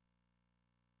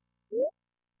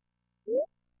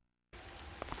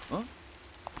 Huh?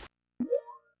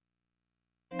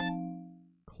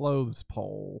 Clothes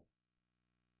pole.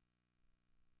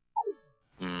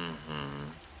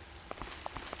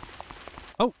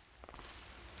 Oh.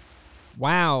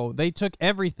 Wow, they took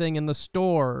everything in the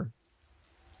store.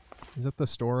 Is that the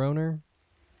store owner?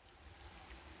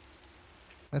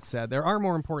 That's sad. There are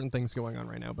more important things going on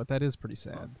right now, but that is pretty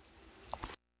sad.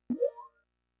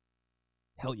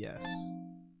 Hell yes.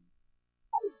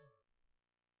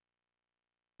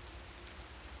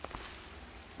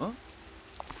 Huh?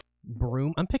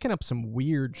 Broom? I'm picking up some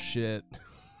weird shit.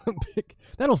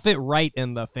 That'll fit right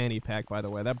in the fanny pack, by the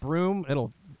way. That broom,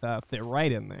 it'll fit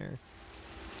right in there.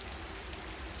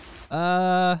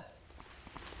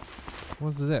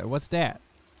 What's that? What's that?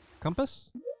 Compass?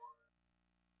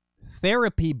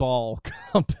 Therapy ball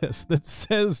compass that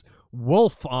says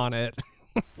wolf on it.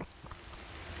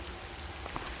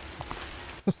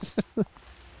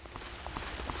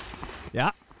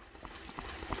 Yeah.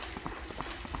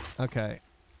 Okay.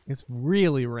 It's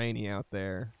really rainy out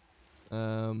there.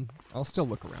 I'll still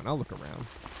look around. I'll look around.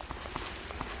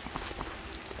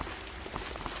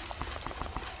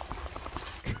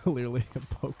 Clearly a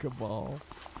Pokeball.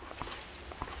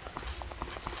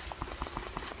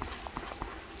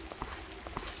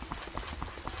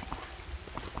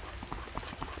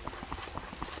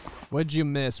 What'd you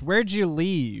miss? Where'd you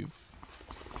leave?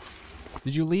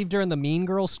 Did you leave during the Mean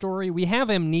Girl story? We have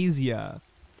amnesia.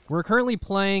 We're currently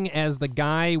playing as the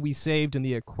guy we saved in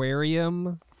the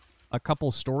aquarium a couple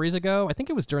stories ago. I think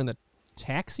it was during the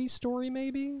taxi story,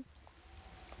 maybe?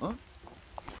 Huh?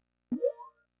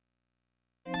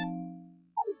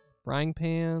 Frying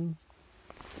pan.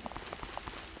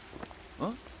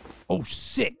 Huh? Oh,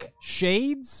 sick!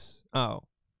 Shades? Oh.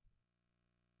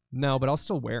 No, but I'll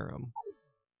still wear them.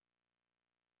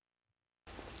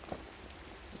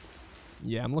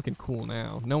 Yeah, I'm looking cool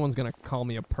now. No one's gonna call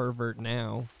me a pervert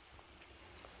now.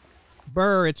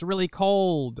 Burr, it's really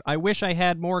cold. I wish I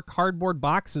had more cardboard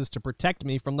boxes to protect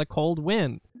me from the cold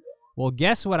wind. Well,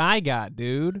 guess what I got,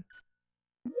 dude?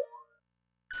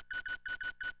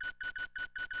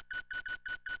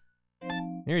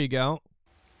 Here you go.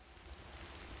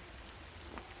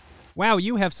 Wow,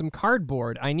 you have some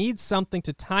cardboard. I need something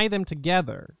to tie them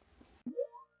together.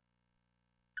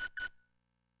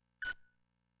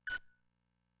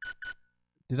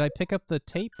 Did I pick up the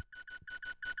tape?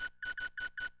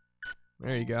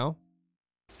 There you go.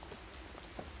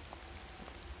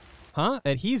 Huh?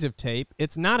 Adhesive tape?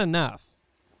 It's not enough.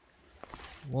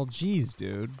 Well, geez,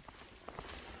 dude.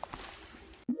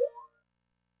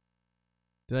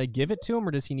 Did I give it to him,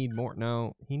 or does he need more?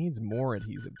 No, he needs more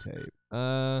adhesive tape.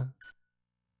 I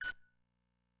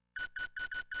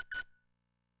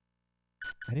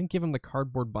didn't give him the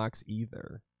cardboard box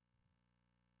either.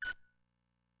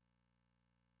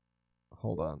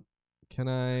 Hold on. Can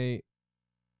I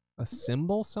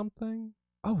assemble something?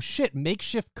 Oh, shit.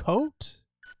 Makeshift coat?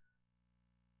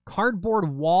 Cardboard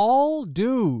wall?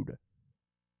 Dude.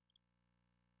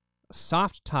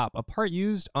 Soft top. A part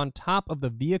used on top of the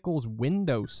vehicle's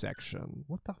window section.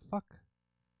 What the fuck?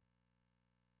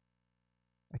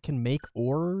 I can make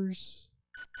oars?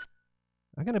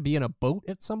 I'm gonna be in a boat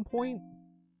at some point?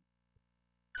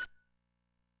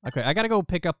 Okay, I gotta go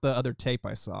pick up the other tape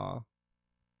I saw.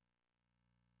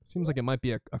 Seems like it might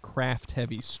be a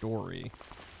craft-heavy story.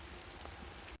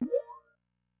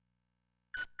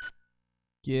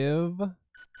 Give.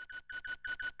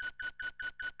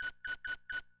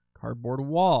 Cardboard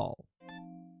wall.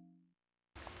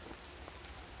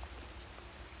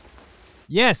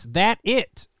 Yes, that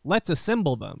it. Let's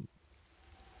assemble them.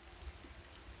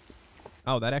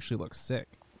 Oh, that actually looks sick.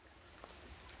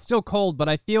 Still cold, but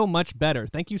I feel much better.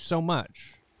 Thank you so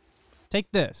much.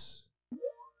 Take this.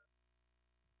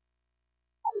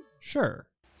 Sure.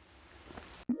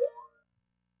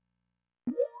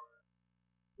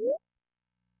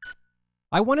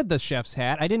 I wanted the chef's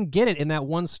hat. I didn't get it in that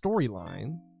one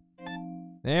storyline.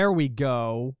 There we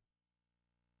go.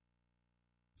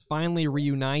 Finally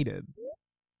reunited.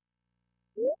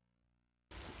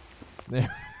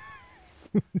 There,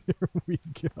 there we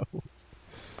go.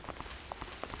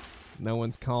 No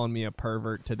one's calling me a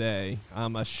pervert today.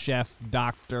 I'm a chef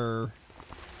doctor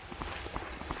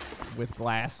with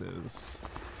glasses.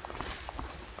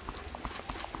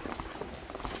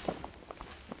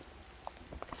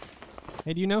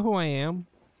 Hey, do you know who I am?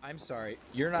 I'm sorry,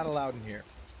 you're not allowed in here.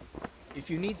 If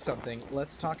you need something,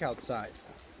 let's talk outside.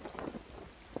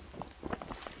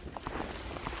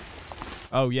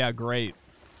 Oh, yeah, great.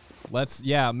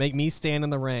 Yeah, make me stand in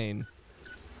the rain.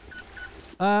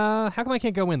 How come I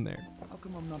can't go in there? How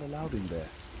come I'm not allowed in there?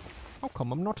 How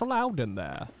come I'm not allowed in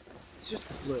there? It's just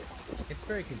the flu. It's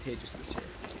very contagious this year.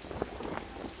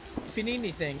 If you need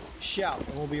anything, shout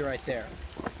and we'll be right there.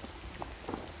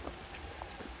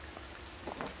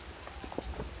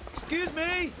 Excuse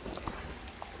me!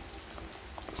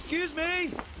 Excuse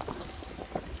me!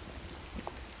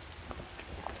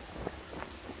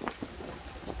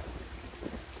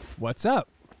 What's up?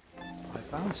 I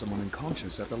found someone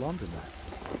unconscious at the laundromat.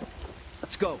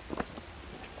 Let's go.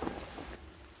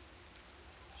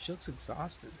 She looks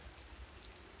exhausted.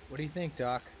 What do you think,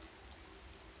 Doc?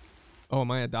 Oh,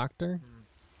 am I a doctor?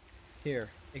 Here,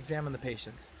 examine the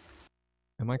patient.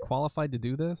 Am I qualified to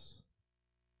do this?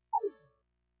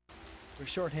 We're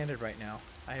short-handed right now.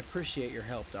 I appreciate your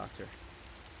help, Doctor.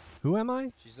 Who am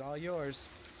I? She's all yours.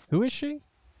 Who is she?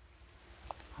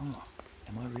 Huh.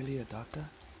 Am I really a doctor?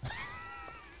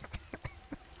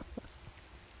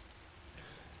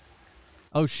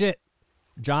 Oh shit.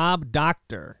 Job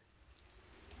doctor.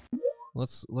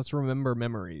 Let's remember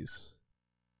memories.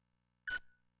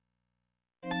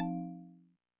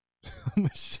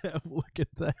 Michelle, look at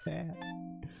the hat.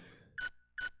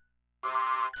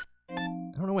 I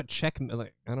don't know what check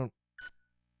like. I'm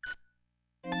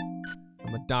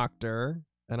I'm a doctor,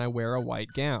 and I wear a white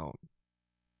gown.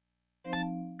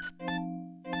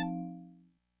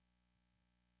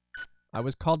 I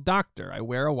was called doctor. I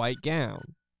wear a white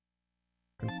gown.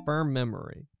 Confirm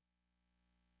memory.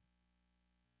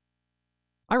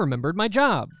 I remembered my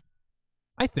job.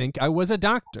 I think I was a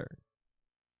doctor.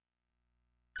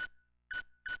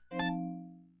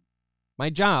 My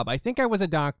job. I think I was a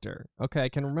doctor. Okay, I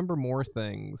can remember more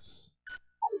things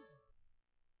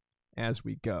as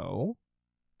we go.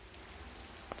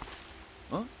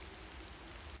 Huh?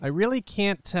 I really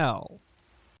can't tell.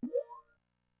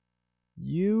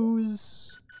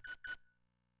 Use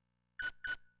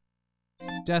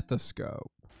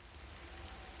stethoscope.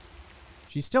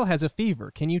 She still has a fever.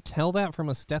 Can you tell that from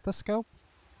a stethoscope?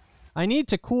 I need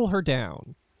to cool her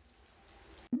down.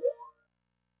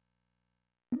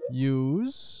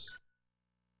 Use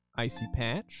icy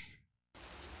patch.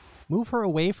 Move her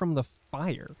away from the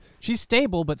fire. She's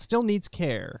stable, but still needs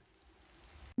care.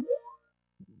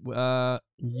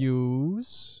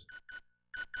 Use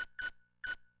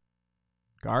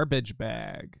garbage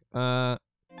bag. What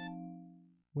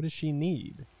does she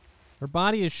need? Her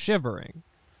body is shivering.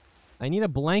 I need a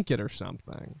blanket or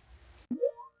something.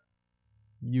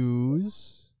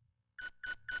 Use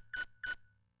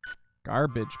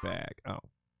garbage bag. Oh.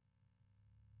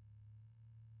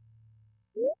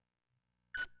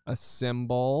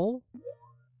 Assemble.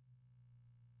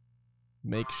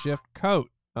 Makeshift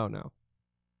coat. Oh no.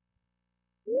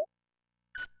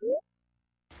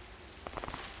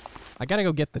 I gotta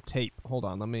go get the tape. Hold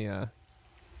on, let me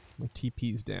my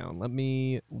TP's down. Let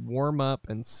me warm up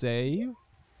and save.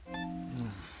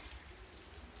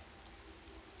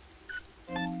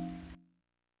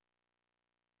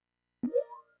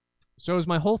 So is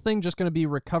my whole thing just gonna be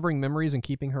recovering memories and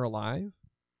keeping her alive?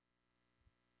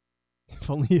 If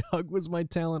only a hug was my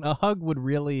talent. A hug would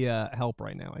really help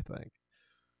right now, I think.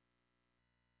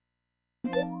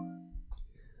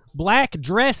 Black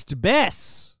Dressed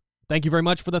Bess. Thank you very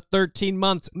much for the 13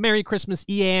 months. Merry Christmas,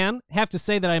 Ian. Have to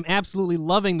say that I'm absolutely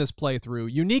loving this playthrough.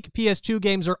 Unique PS2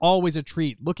 games are always a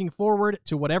treat. Looking forward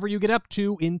to whatever you get up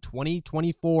to in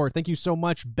 2024. Thank you so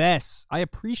much, Bess. I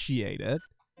appreciate it.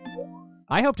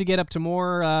 I hope to get up to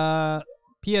more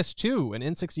PS2 and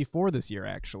N64 this year,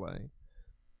 actually.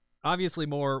 Obviously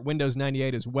more Windows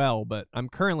 98 as well, but I'm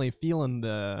currently feeling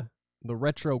the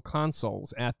retro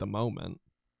consoles at the moment.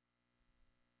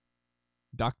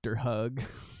 Dr. Hug.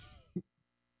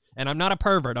 And I'm not a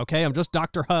pervert, okay? I'm just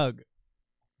Dr. Hug.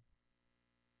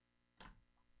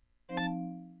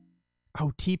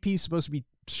 Oh, TP is supposed to be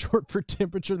short for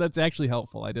temperature? That's actually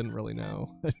helpful. I didn't really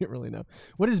know. I didn't really know.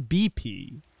 What is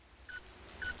BP?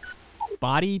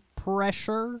 Body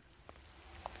pressure?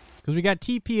 Because we got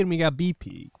TP and we got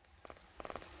BP.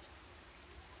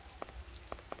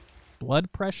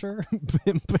 Blood pressure?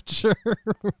 Temperature?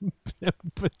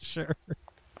 Temperature.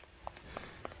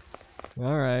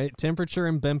 All right, temperature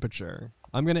and temperature.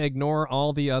 I'm going to ignore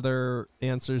all the other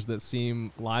answers that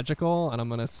seem logical, and I'm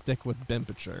going to stick with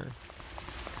temperature.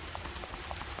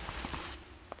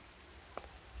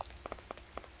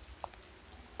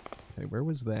 Okay, where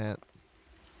was that?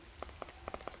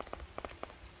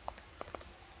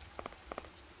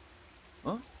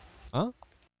 Huh? Huh?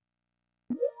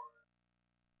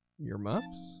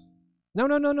 Earmuffs? No,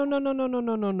 no, no, no, no, no, no, no,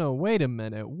 no, no, no. Wait a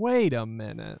minute. Wait a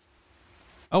minute.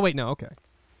 Oh, wait, no, okay.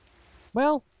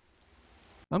 Well,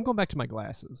 I'm going back to my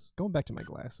glasses. Going back to my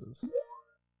glasses.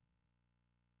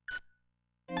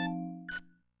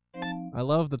 I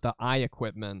love that the eye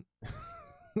equipment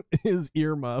is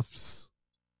earmuffs.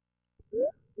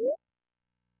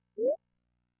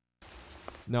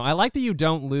 No, I like that you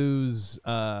don't lose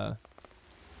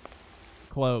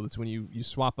clothes when you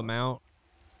swap them out.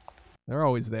 They're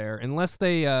always there. Unless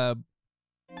they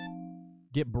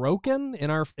get broken.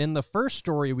 In the first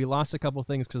story, we lost a couple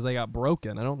things because they got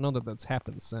broken. I don't know that that's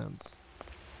happened since.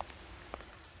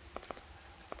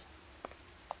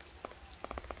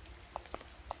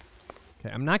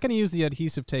 Okay, I'm not going to use the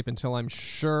adhesive tape until I'm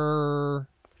sure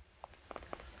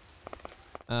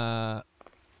that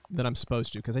I'm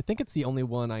supposed to, because I think it's the only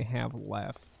one I have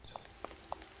left.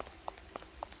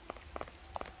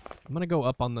 I'm going to go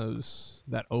up on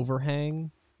that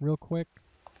overhang real quick.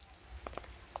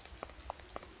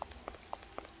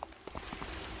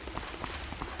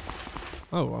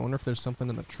 Oh, I wonder if there's something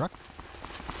in the truck.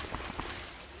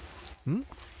 Hmm?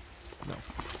 No.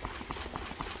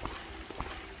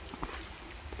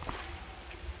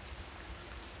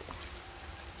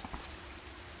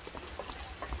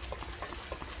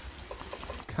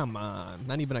 Come on,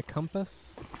 not even a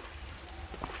compass?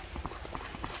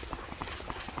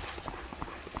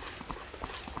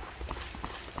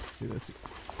 Dude, let's see.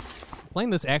 Playing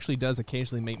this actually does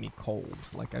occasionally make me cold.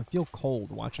 Like, I feel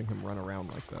cold watching him run around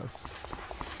like this.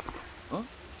 Huh?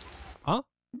 Huh?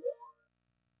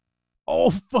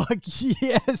 Oh, fuck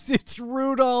yes! It's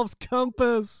Rudolph's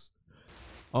compass!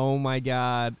 Oh my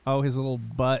god. Oh, his little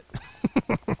butt.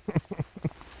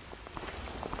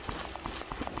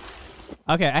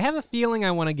 Okay, I have a feeling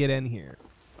I want to get in here.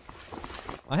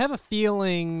 I have a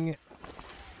feeling...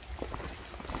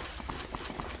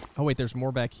 Oh wait, there's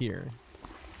more back here.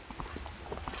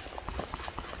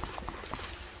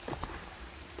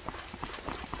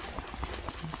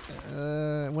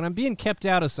 When I'm being kept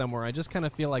out of somewhere, I just kind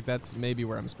of feel like that's maybe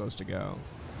where I'm supposed to go.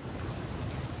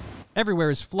 Everywhere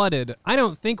is flooded. I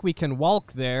don't think we can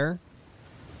walk there.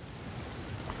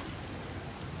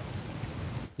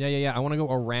 Yeah. I want to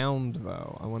go around,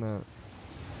 though. I want to...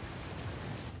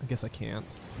 I guess I can't.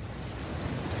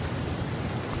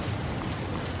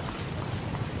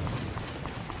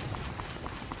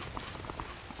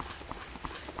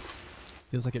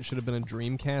 Feels like it should have been a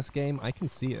Dreamcast game. I can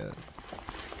see it.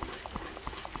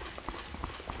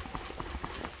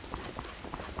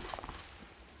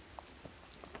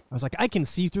 I was like, I can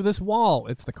see through this wall.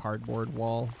 It's the cardboard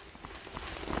wall.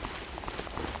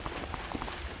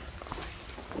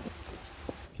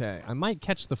 Okay, I might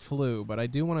catch the flu, but I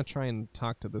do want to try and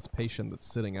talk to this patient that's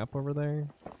sitting up over there.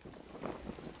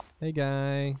 Hey,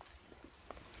 guy.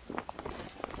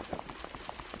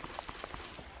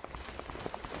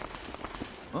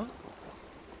 Huh?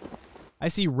 I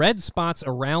see red spots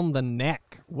around the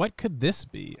neck. What could this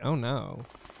be? Oh, no.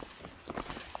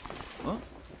 Huh?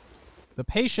 The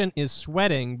patient is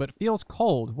sweating, but feels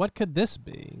cold. What could this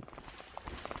be?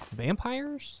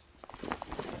 Vampires?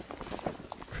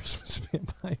 Christmas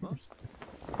vampires.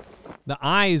 The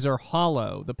eyes are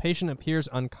hollow. The patient appears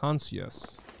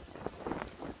unconscious.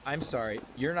 I'm sorry.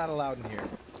 You're not allowed in here.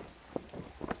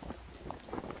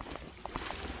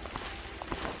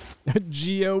 A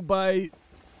geobite.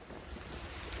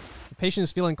 The patient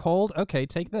is feeling cold. Okay,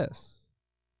 take this.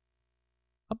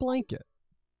 A blanket.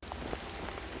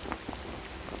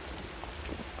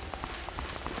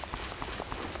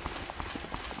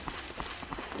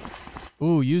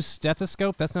 Ooh, use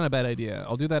stethoscope? That's not a bad idea.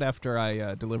 I'll do that after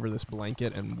I deliver this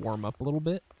blanket and warm up a little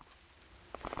bit.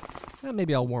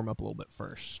 Maybe I'll warm up a little bit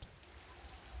first.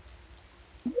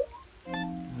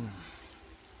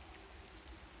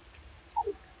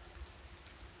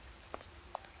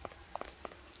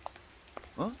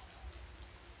 Huh?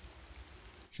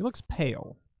 She looks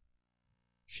pale.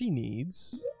 She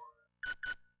needs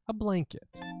a blanket.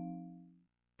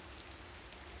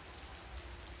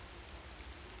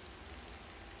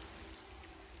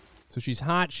 So she's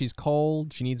hot, she's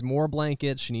cold, she needs more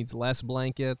blankets, she needs less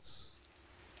blankets.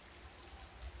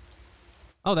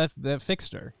 Oh, that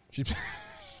fixed her.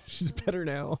 She's better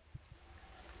now.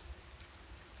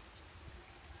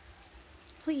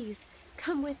 Please,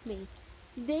 come with me.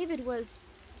 David was...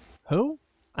 Who?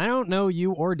 I don't know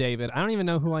you or David. I don't even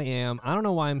know who I am. I don't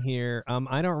know why I'm here.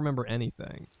 I don't remember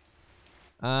anything.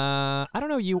 I don't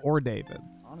know you or David.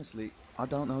 Honestly, I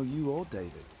don't know you or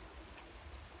David.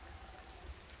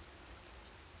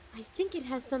 I think it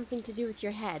has something to do with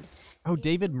your head. Oh,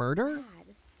 David murder? Bad.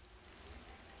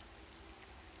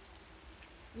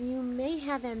 You may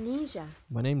have amnesia.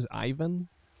 My name's Ivan.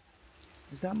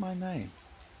 Is that my name?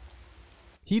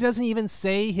 He doesn't even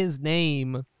say his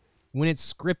name when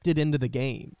it's scripted into the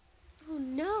game. Oh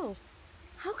no!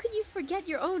 How could you forget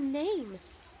your own name?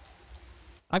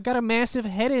 I've got a massive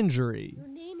head injury. Your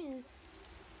name is...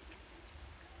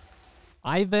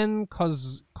 Ivan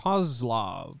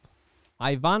Kozlov.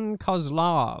 Ivan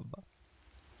Kozlov.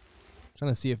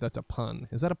 Trying to see if that's a pun.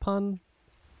 Is that a pun?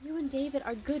 You and David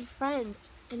are good friends,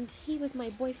 and he was my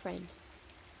boyfriend.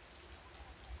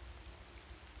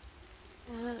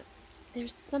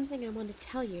 There's something I want to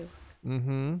tell you.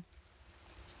 Mm-hmm.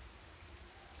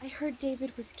 I heard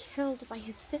David was killed by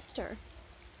his sister.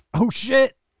 Oh,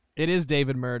 shit! It is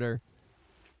David murder.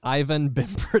 Ivan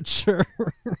Bimperture.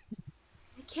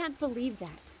 I can't believe that.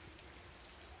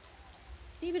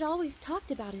 David always talked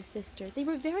about his sister. They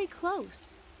were very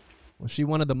close. Well, she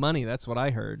wanted the money. That's what I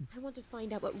heard. I want to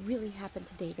find out what really happened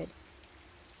to David.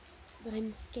 But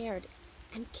I'm scared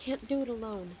and can't do it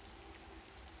alone.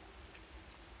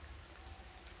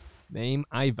 Name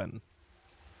Ivan.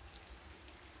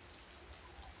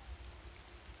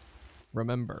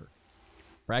 Remember,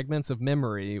 fragments of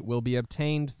memory will be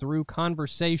obtained through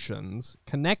conversations.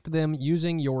 Connect them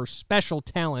using your special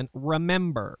talent,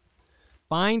 Remember.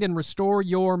 Find and restore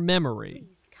your memory.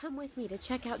 Please, come with me to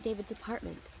check out David's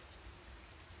apartment.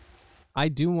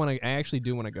 I actually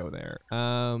do want to go there.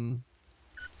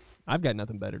 I've got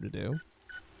nothing better to do.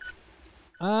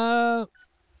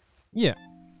 Yeah.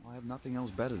 I have nothing else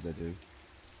better to do.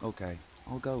 Okay,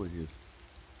 I'll go with you.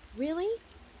 Really?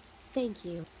 Thank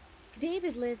you.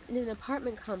 David lived in an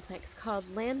apartment complex called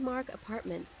Landmark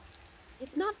Apartments.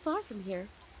 It's not far from here.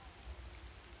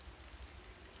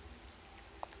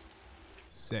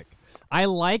 Sick. I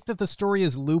like that the story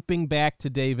is looping back to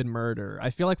David murder. I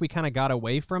feel like we kind of got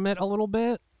away from it a little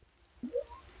bit.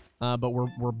 But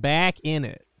we're back in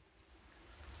it.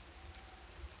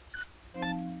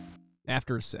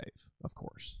 After a save, of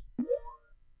course.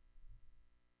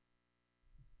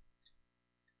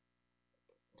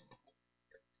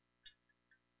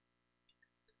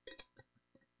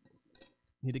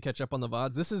 Need to catch up on the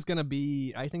VODs. This is going to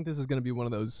be, I think this is going to be one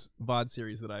of those VOD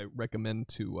series that I recommend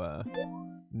to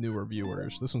newer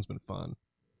viewers. This one's been fun.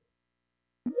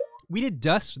 We did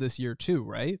Dust this year too,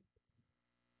 right?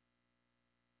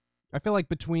 I feel like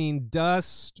between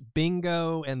Dust,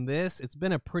 Bingo, and this, it's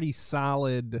been a pretty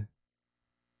solid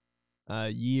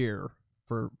year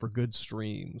for good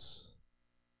streams.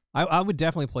 I would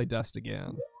definitely play Dust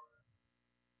again.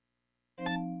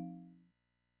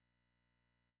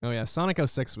 Oh yeah, Sonic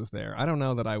 06 was there. I don't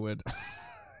know that I would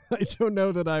I don't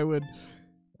know that I would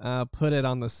put it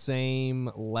on the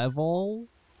same level.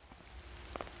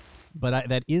 But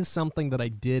that is something that I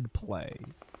did play.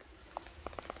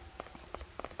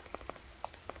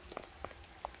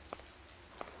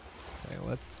 Okay,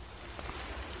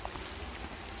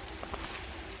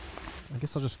 I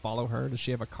guess I'll just follow her. Does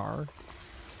she have a car?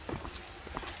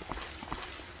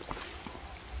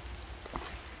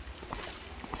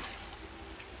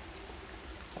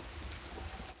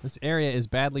 This area is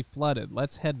badly flooded.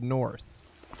 Let's head north.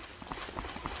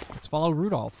 Let's follow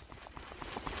Rudolph.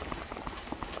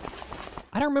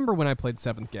 I don't remember when I played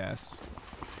Seventh Guest.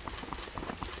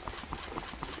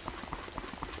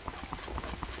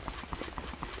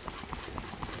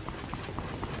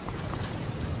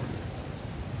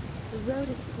 The road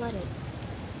is flooded.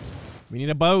 We need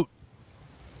a boat.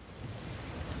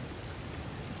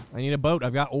 I need a boat.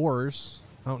 I've got oars.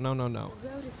 Oh, no. The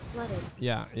road is flooded.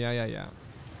 Yeah.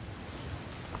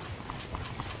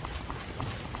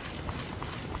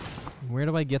 Where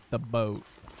do I get the boat?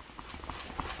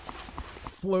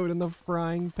 Float in the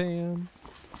frying pan.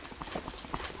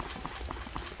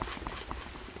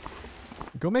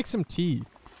 Go make some tea.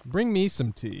 Bring me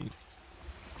some tea.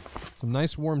 Some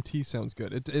nice warm tea sounds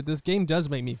good. This game does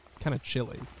make me kind of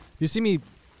chilly. You see me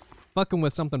fucking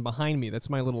with something behind me. That's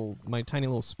my tiny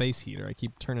little space heater. I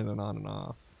keep turning it on and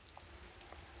off.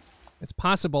 It's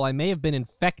possible I may have been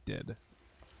infected.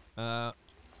 Oh,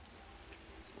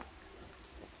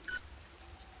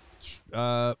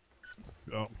 I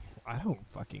don't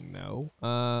fucking know.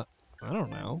 I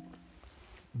don't know.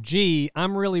 Gee,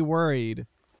 I'm really worried.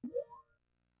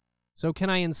 So can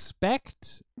I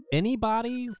inspect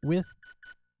anybody with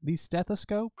the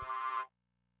stethoscope?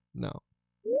 No.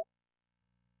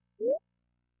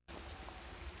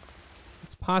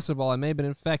 It's possible I may have been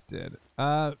infected.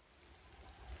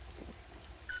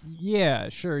 Yeah,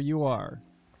 sure, you are.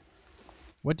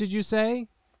 What did you say?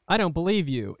 I don't believe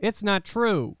you. It's not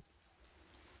true.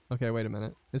 Okay, wait a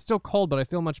minute. It's still cold, but I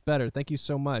feel much better. Thank you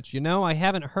so much. You know, I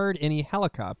haven't heard any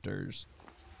helicopters.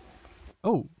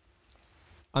 Oh.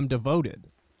 I'm devoted.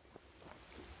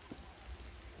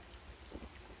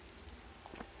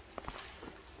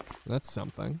 That's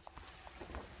something.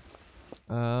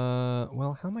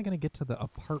 Well, how am I going to get to the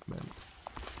apartment?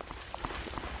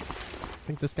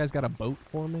 Think this guy's got a boat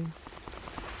for me?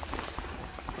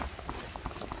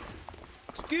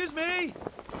 Excuse me!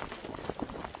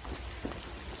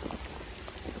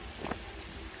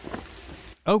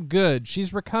 Oh, good.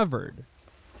 She's recovered.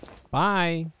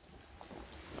 Bye.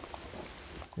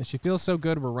 And she feels so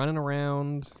good. We're running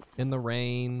around in the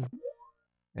rain,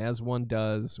 as one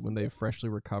does when they've freshly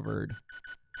recovered.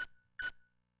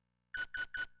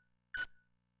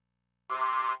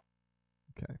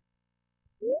 Okay.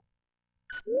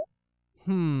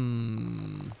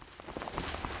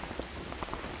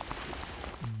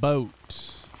 Boat.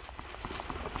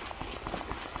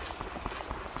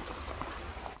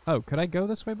 Oh, could I go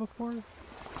this way before?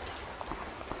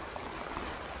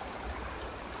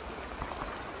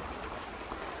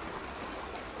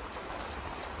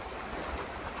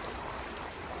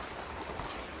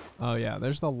 Oh yeah,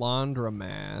 there's the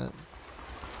laundromat.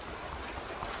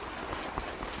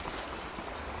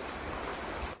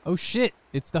 Oh shit,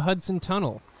 it's the Hudson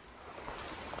Tunnel.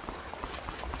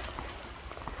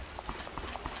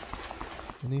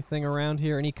 Anything around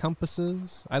here? Any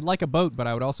compasses? I'd like a boat, but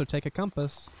I would also take a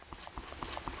compass.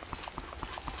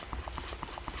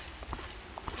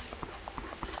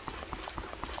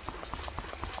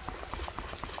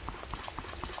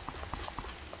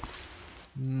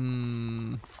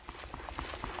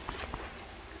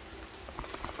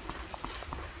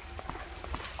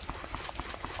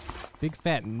 Big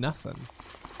fat nothing.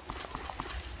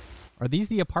 Are these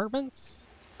the apartments?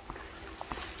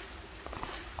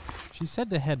 She said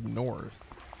to head north.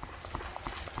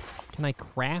 Can I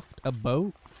craft a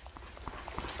boat?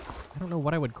 I don't know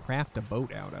what I would craft a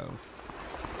boat out of.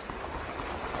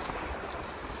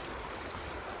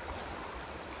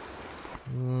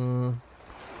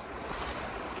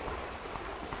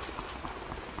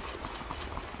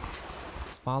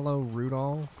 Follow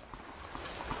Rudolph.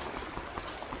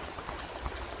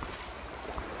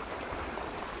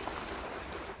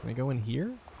 Can I go in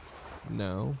here?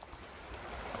 No.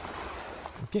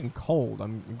 It's getting cold.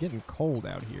 I'm getting cold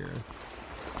out here.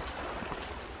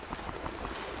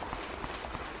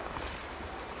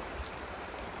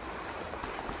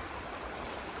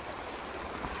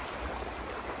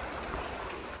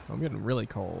 I'm getting really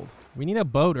cold. We need a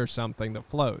boat or something that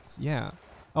floats. Yeah.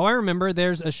 Oh, I remember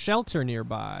there's a shelter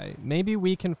nearby. Maybe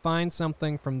we can find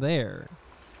something from there.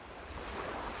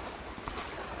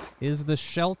 Is the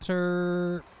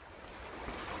shelter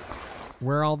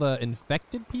where all the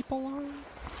infected people are?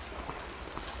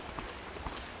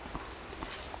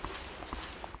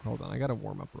 Hold on, I gotta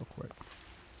warm up real quick.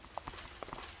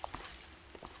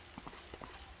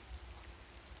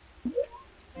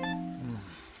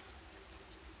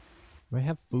 Do I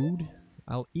have food?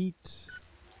 I'll eat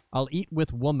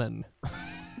with woman.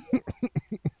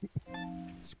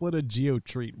 Split a geo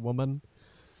treat, woman.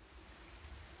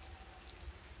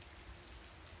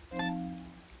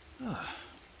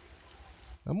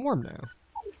 I'm warm now.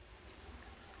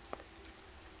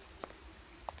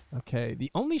 Okay,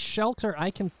 the only shelter I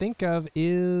can think of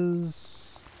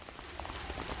is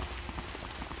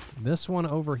this one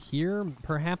over here.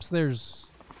 Perhaps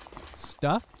there's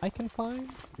stuff I can find?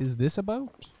 Is this a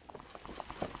boat?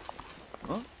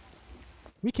 Huh?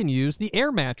 We can use the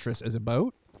air mattress as a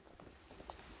boat.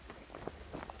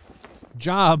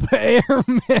 Job, air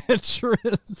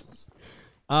mattress.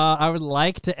 I would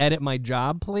like to edit my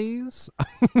job, please. I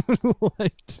would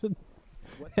like to...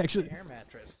 What's actually an air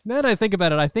mattress? Now that I think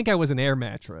about it, I think I was an air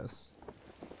mattress.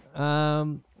 For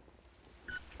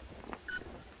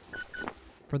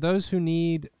those who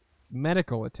need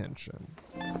medical attention.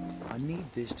 I need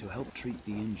this to help treat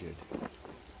the injured.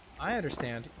 I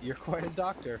understand. You're quite a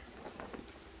doctor.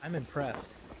 I'm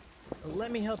impressed.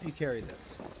 Let me help you carry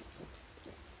this.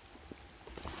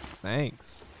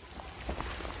 Thanks.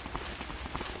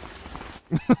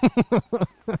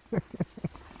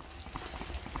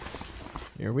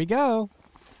 Here we go.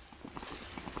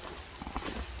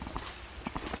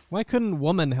 Why couldn't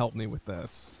woman help me with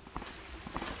this?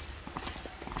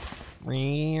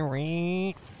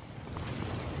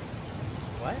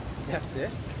 What? That's it?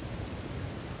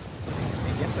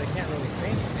 I guess I can't really say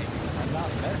anything. I'm not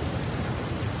medical.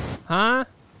 Huh?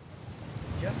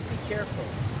 Just be careful.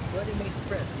 Flooding may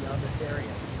spread beyond this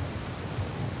area.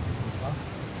 Well,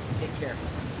 take care.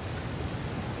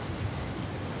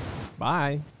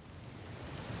 Bye.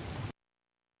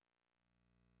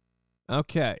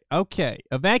 Okay.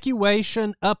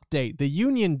 Evacuation update. The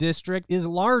Union District is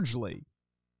largely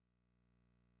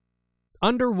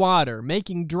underwater,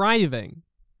 making driving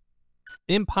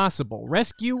impossible.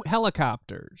 Rescue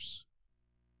helicopters.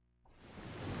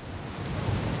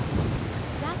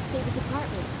 That's David's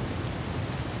apartment.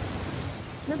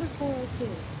 Number 402.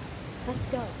 Let's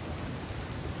go.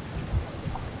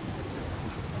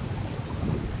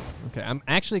 Okay, I'm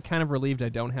actually kind of relieved I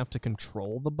don't have to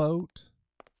control the boat.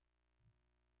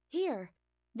 Here.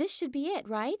 This should be it,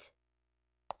 right?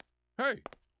 Hey,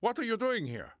 what are you doing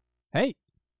here? Hey.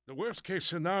 The worst case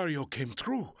scenario came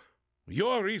true.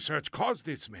 Your research caused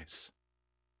this mess.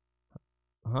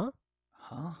 Huh?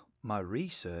 Huh? My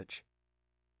research?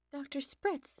 Dr.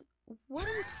 Spritz, what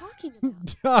are you talking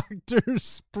about? Dr.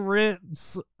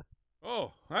 Spritz.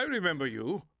 Oh, I remember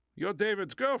you. You're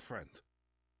David's girlfriend.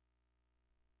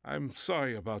 I'm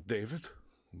sorry about David,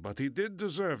 but he did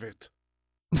deserve it.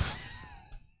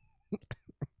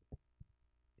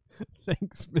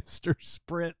 Thanks, Mr.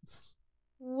 Spritz.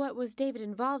 What was David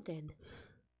involved in?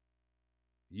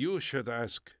 You should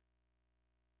ask.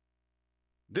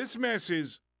 This mess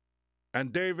is,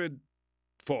 and David,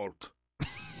 fault.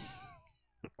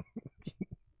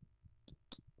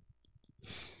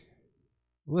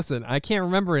 Listen, I can't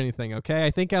remember anything, okay?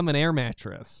 I think I'm an air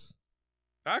mattress.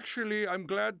 Actually, I'm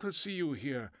glad to see you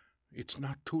here. It's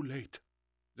not too late.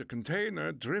 The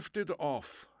container drifted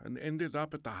off and ended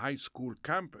up at the high school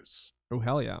campus. Oh,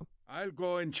 hell yeah. I'll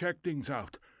go and check things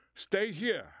out. Stay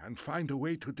here and find a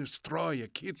way to destroy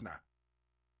Echidna.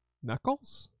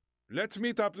 Knuckles? Let's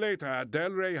meet up later at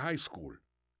Delray High School.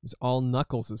 It's all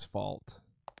Knuckles' fault.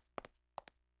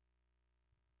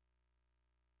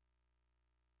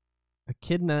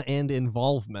 echidna and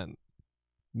involvement.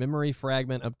 Memory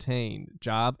fragment obtained.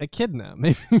 Job, echidna.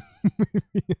 Maybe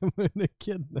I'm an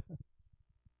echidna.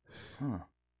 Huh.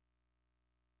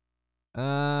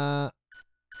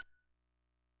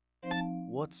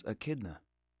 What's echidna?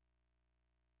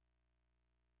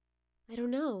 I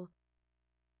don't know.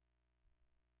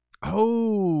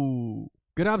 Oh,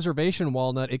 good observation,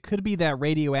 Walnut. It could be that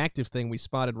radioactive thing we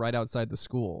spotted right outside the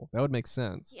school. That would make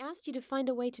sense. He asked you to find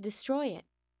a way to destroy it.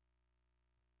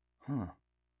 Huh.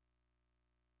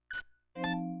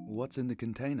 What's in the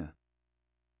container?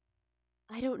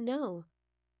 I don't know.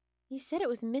 He said it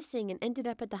was missing and ended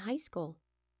up at the high school.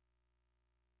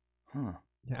 Huh.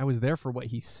 Yeah, I was there for what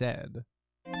he said.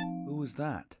 Who was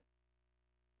that?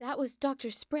 That was Dr.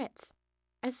 Spritz.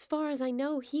 As far as I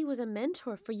know, he was a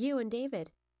mentor for you and David.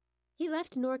 He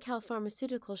left NorCal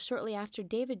Pharmaceuticals shortly after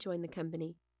David joined the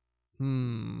company.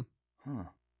 Huh.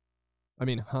 I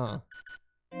mean, huh.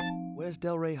 Where's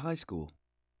Delray High School?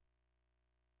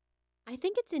 I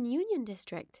think it's in Union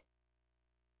District.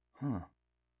 Huh.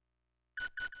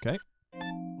 Okay.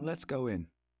 Let's go in.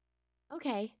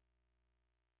 Okay.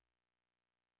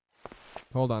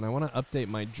 Hold on, I want to update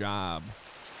my job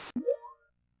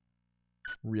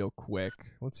real quick.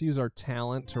 Let's use our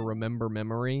talent to remember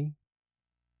memory.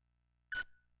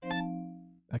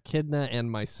 Echidna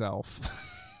and myself.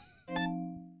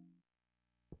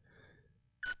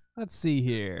 Let's see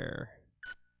here.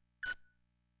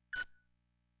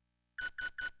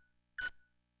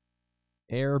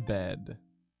 Airbed.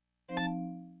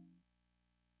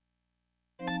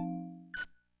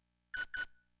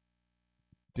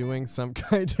 Doing some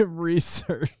kind of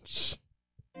research.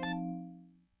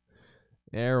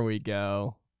 There we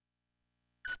go.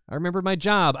 I remembered my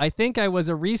job. I think I was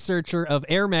a researcher of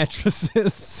air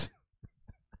mattresses.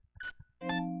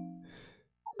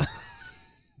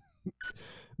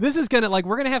 This is gonna, like,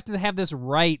 we're gonna have to have this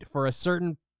right for a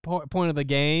certain point of the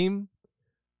game.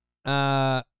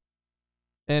 And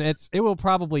it will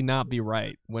probably not be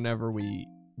right whenever we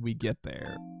get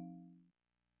there.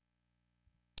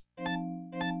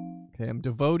 Okay, I'm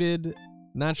devoted.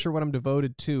 Not sure what I'm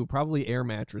devoted to. Probably air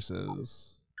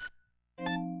mattresses.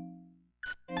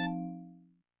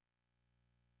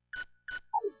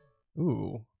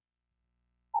 Ooh.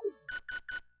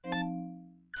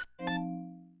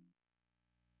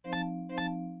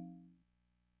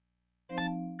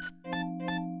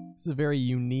 This is a very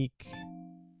unique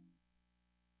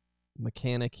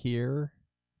mechanic here.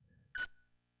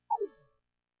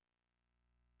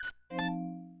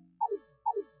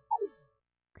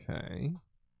 Okay.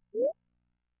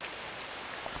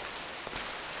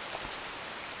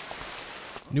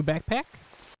 New backpack?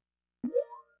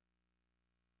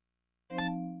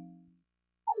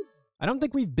 I don't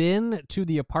think we've been to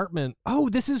the apartment. Oh,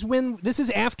 this is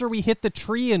after we hit the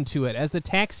tree into it as the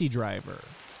taxi driver.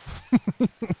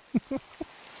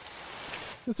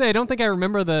 Let's say I don't think I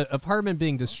remember the apartment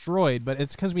being destroyed, but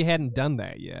it's because we hadn't done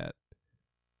that yet.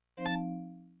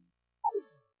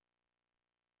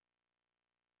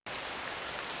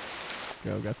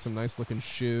 Go, got some nice looking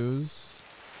shoes.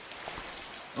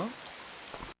 Huh?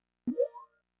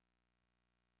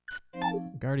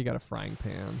 I already got a frying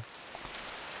pan.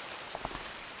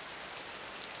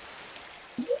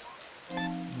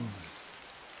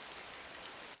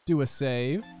 Do a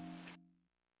save.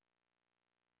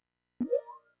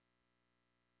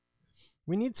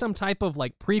 We need some type of,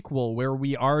 like, prequel where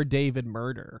we are David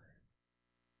Murder.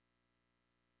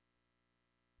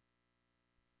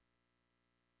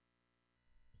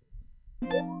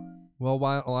 Well,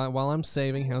 while I'm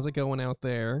saving, how's it going out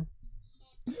there?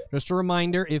 Just a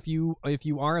reminder, if you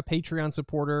are a Patreon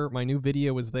supporter, my new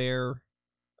video is there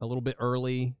a little bit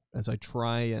early as I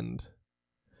try and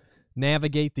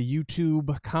navigate the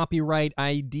YouTube copyright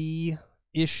ID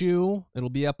issue. It'll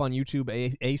be up on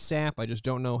YouTube ASAP. I just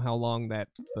don't know how long that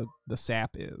the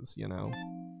sap is, you know.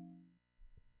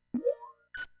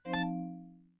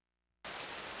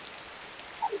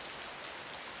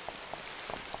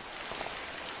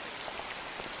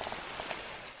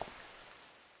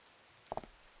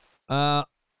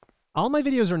 All my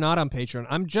videos are not on Patreon.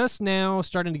 I'm just now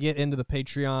starting to get into the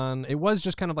Patreon. It was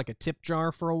just kind of like a tip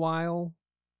jar for a while,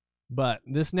 but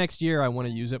this next year I want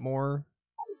to use it more.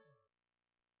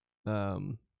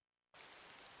 Oh,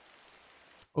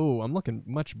 I'm looking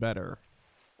much better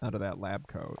out of that lab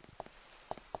coat.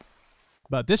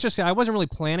 But this just, I wasn't really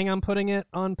planning on putting it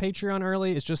on Patreon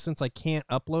early. It's just since I can't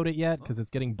upload it yet because it's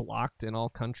getting blocked in all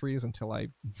countries until I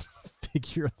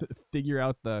figure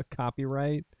out the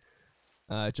copyright.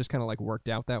 It just kind of like worked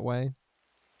out that way.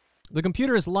 The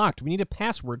computer is locked. We need a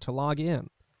password to log in.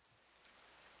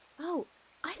 Oh,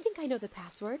 I think I know the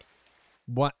password.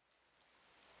 What?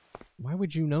 Why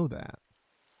would you know that?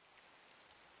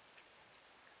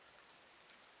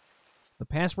 The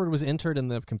password was entered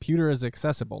and the computer is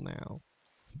accessible now.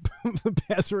 The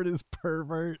password is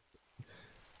pervert.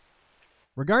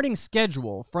 Regarding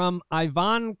schedule from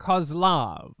Ivan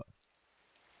Kozlov.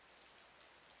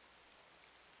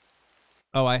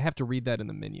 Oh, I have to read that in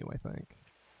the menu, I think.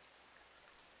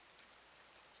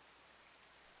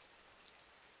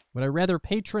 Would I rather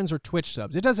patrons or Twitch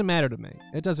subs? It doesn't matter to me.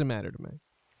 It doesn't matter to me.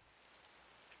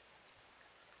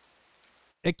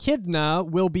 Echidna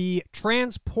will be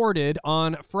transported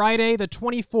on Friday the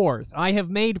 24th. I have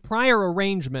made prior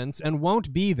arrangements and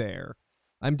won't be there.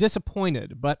 I'm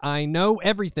disappointed, but I know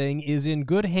everything is in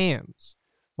good hands.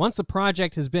 Once the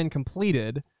project has been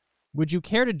completed, would you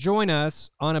care to join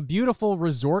us on a beautiful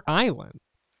resort island?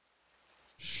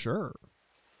 Sure.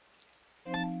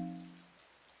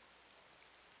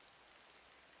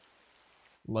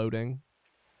 Loading.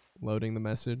 Loading the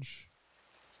message.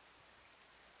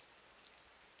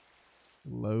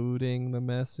 Loading the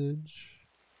message.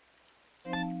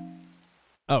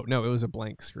 Oh, no, it was a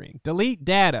blank screen. Delete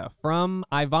data from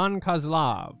Ivan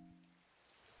Kozlov.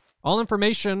 All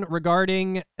information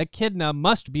regarding Echidna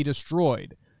must be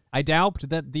destroyed. I doubt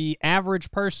that the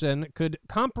average person could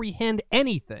comprehend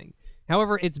anything.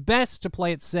 However, it's best to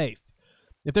play it safe.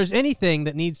 If there's anything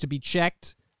that needs to be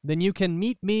checked, then you can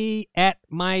meet me at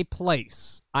my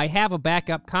place. I have a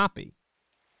backup copy.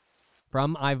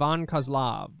 From Ivan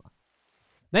Kozlov.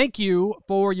 Thank you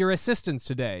for your assistance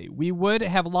today. We would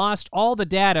have lost all the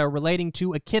data relating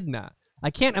to Echidna. I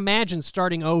can't imagine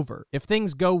starting over. If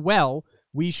things go well,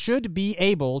 we should be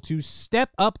able to step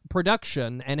up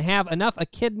production and have enough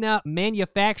Echidna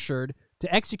manufactured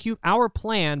to execute our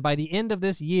plan by the end of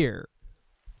this year.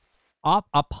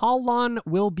 Apollon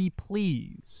will be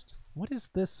pleased. What is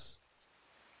this?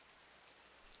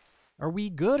 Are we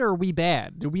good or are we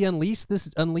bad? Did we unleash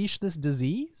this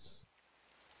disease?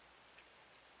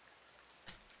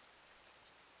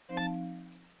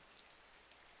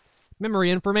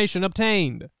 Memory information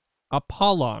obtained.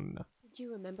 Apollon. Did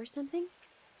you remember something?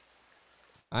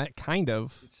 Kind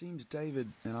of. It seems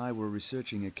David and I were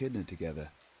researching Echidna together.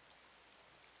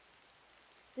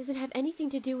 Does it have anything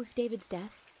to do with David's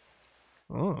death?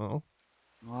 Oh.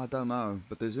 I don't know,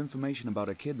 but there's information about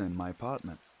Echidna in my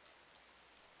apartment.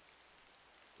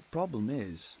 The problem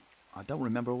is, I don't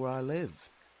remember where I live.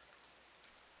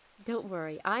 Don't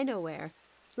worry, I know where.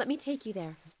 Let me take you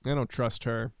there. I don't trust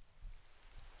her.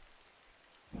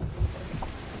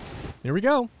 Here we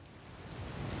go.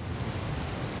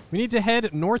 We need to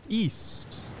head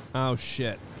northeast. Oh,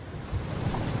 shit.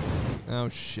 Oh,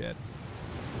 shit.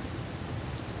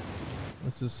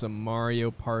 This is some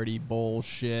Mario Party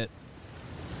bullshit.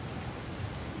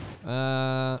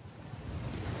 Okay.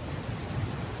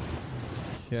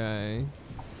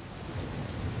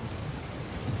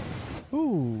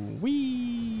 Ooh,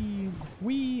 wee,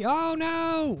 oh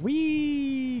no,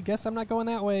 wee. Guess I'm not going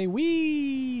that way.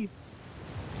 Wee.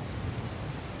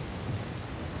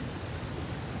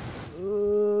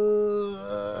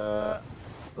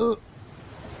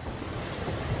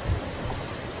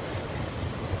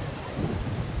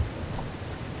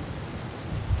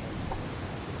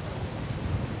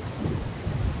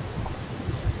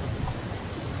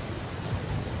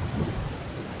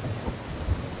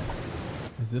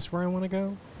 Is this where I want to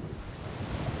go?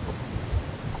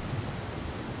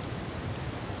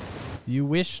 You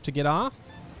wish to get off?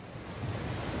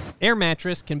 Air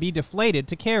mattress can be deflated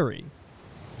to carry.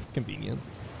 It's convenient.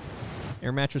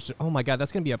 Air mattress. Oh my god,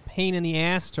 that's going to be a pain in the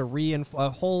ass to reinflate.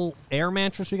 A whole air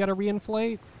mattress we got to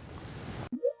reinflate?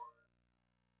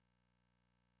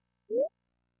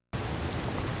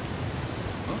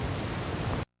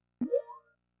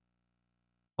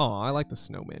 Oh, I like the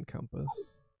snowman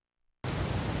compass.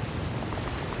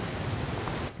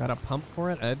 Got a pump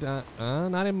for it?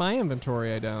 Not in my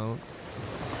inventory, I don't.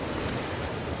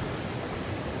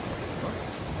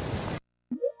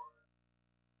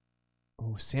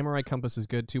 Oh, samurai compass is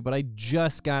good too, but I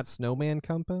just got snowman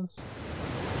compass.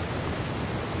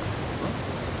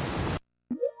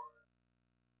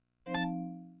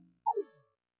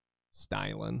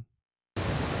 Stylin'.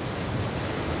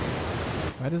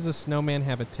 Why does the snowman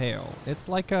have a tail? It's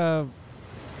like a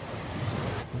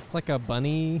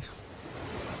bunny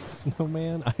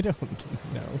snowman? I don't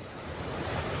know.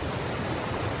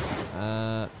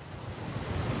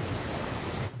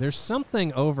 There's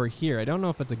something over here. I don't know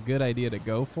if it's a good idea to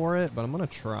go for it, but I'm gonna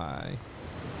try.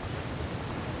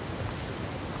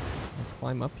 I'll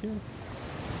climb up here?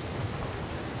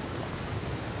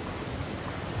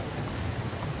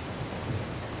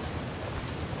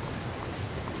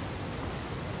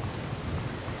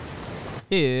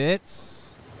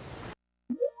 It's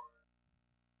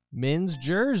men's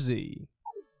jersey.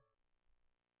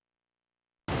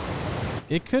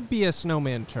 It could be a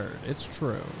snowman turd. It's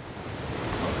true.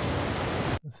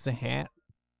 This is a hat.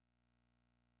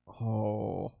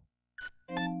 Oh.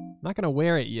 I'm not going to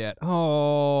wear it yet.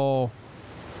 Oh.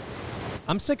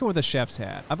 I'm sticking with the chef's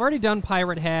hat. I've already done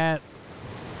pirate hat.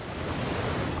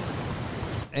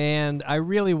 And I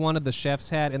really wanted the chef's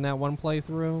hat in that one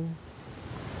playthrough.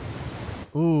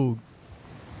 Ooh.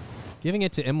 Giving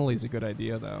it to Emily's a good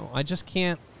idea, though. I just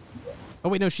can't... Oh,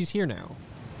 wait, no, she's here now.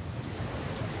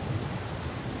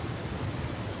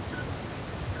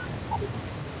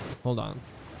 Hold on.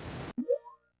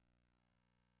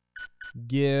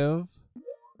 Give...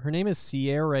 Her name is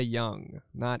Sierra Young,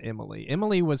 not Emily.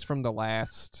 Emily was from the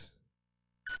last...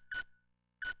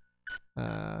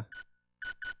 the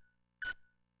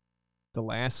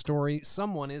last story.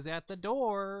 Someone is at the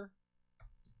door.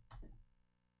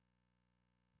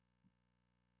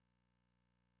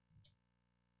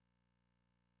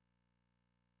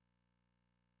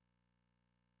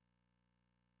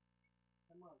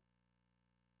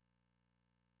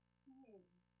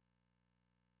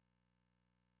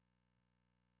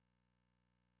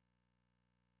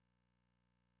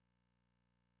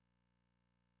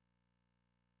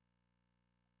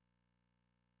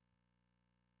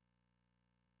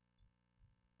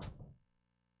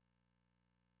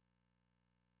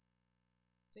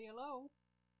 Say hello.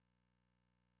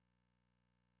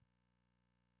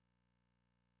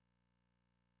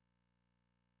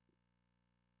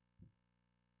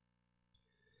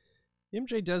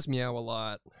 MJ does meow a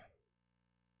lot.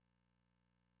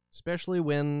 Especially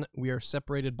when we are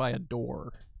separated by a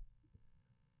door.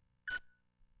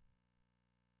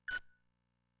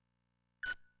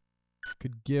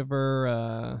 Could give her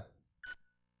a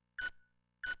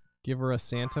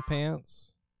Santa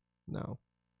pants? No.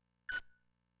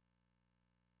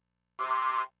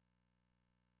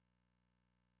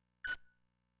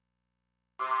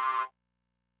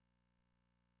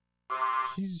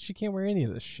 She can't wear any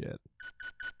of this shit.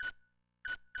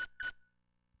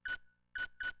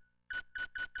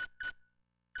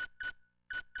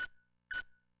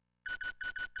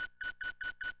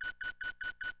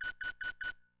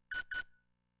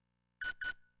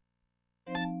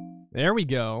 There we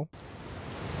go.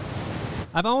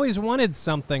 I've always wanted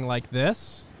something like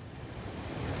this.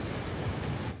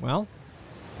 Well,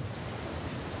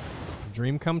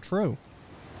 dream come true.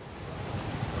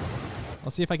 I'll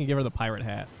see if I can give her the pirate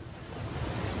hat.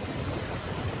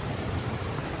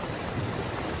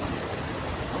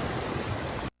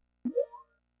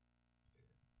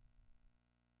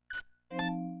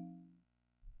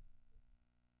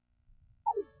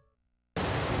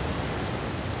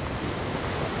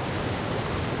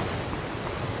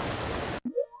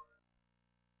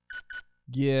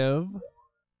 Give.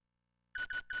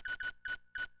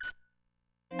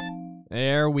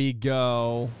 There we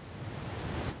go.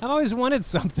 I've always wanted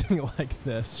something like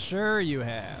this. Sure you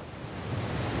have.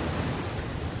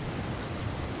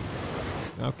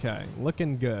 Okay,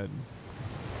 looking good.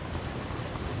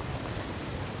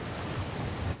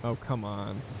 Oh, come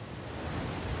on.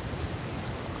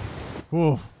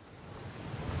 Oof.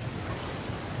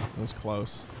 That was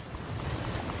close.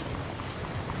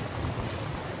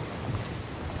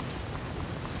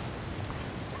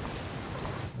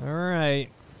 All right.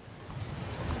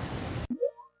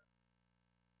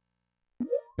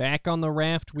 Back on the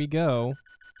raft we go.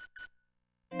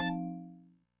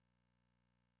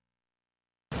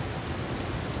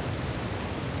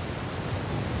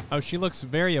 Oh, she looks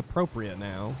very appropriate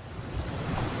now.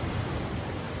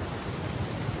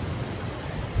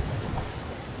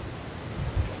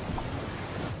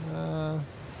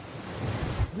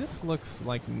 This looks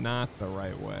like not the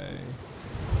right way.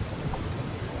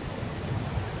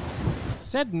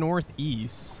 Said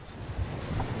northeast.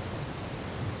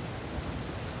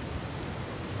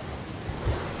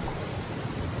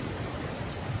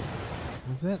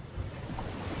 Is it?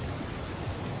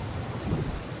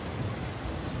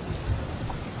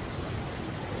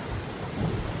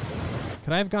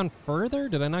 Could I have gone further?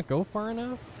 Did I not go far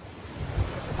enough?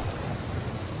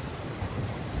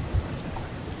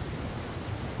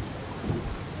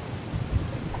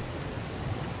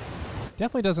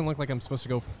 Definitely doesn't look like I'm supposed to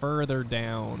go further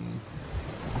down.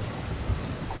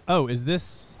 Oh, is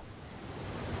this...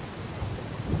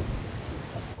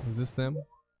 Is this them?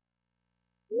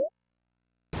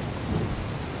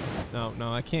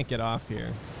 No, I can't get off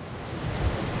here.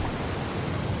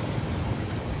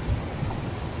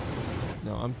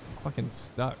 No, I'm fucking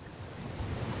stuck.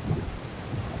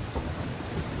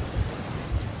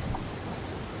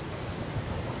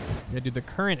 Yeah, dude, the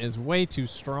current is way too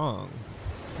strong.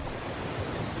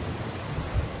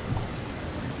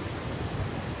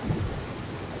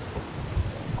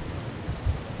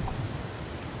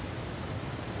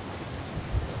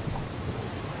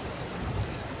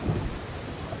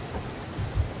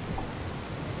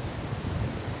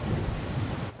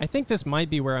 I think this might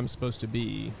be where I'm supposed to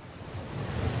be.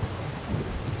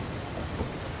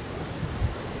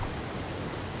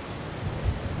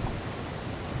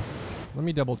 Let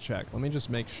me double check. Let me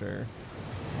just make sure.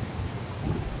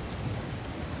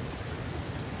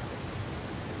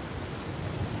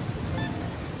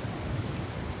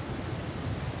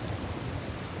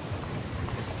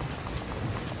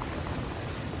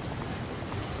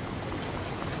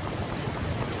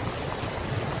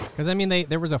 Because, I mean,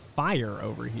 there was a fire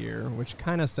over here, which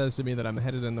kind of says to me that I'm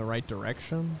headed in the right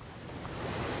direction.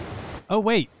 Oh,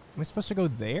 wait. Am I supposed to go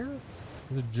there?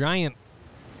 There's a giant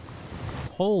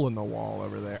hole in the wall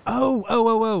over there. Oh,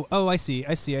 I see.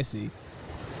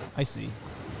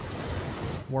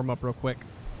 Warm up real quick.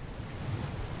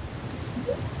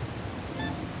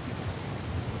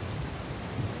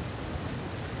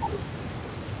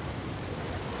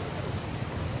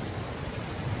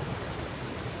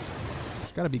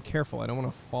 Just gotta be careful. I don't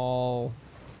want to fall.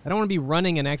 I don't want to be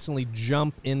running and accidentally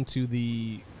jump into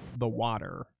the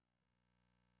water.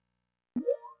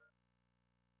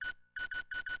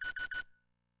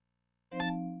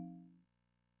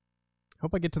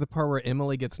 Hope I get to the part where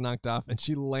Emily gets knocked off and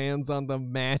she lands on the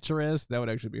mattress. That would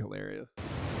actually be hilarious.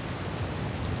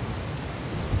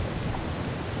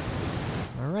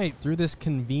 Alright, through this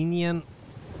convenient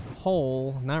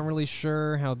hole. Not really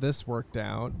sure how this worked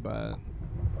out, but...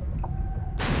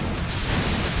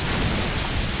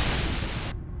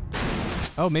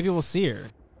 Oh, maybe we'll see her.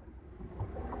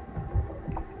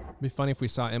 It'd be funny if we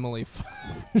saw Emily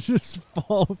just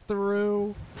fall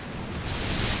through.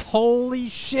 Holy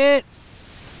shit!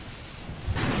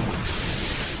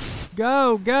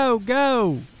 Go, go,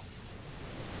 go!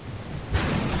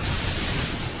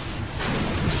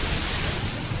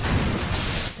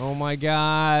 Oh my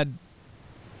god.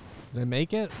 Did I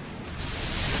make it?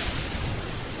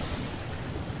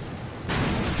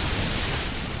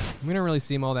 We don't really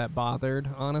seem all that bothered,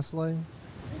 honestly.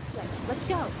 This way. Let's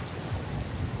go.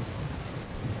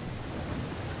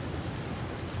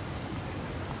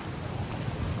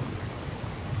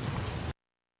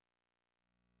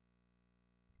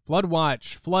 Flood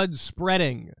watch. Flood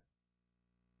spreading.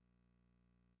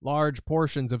 Large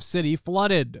portions of city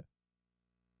flooded.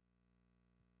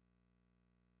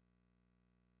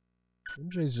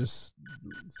 MJ's just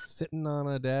sitting on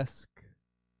a desk,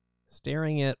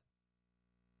 staring at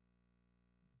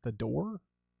the door.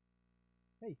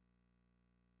 Hey.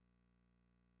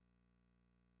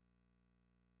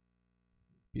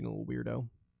 Being a little weirdo.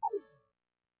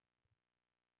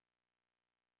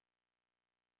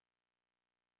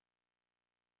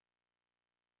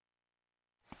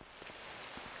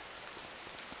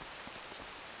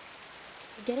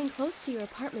 We're getting close to your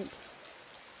apartment.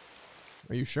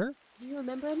 Are you sure? Do you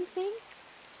remember anything?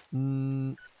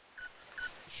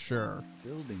 Sure.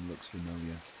 Building looks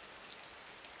familiar.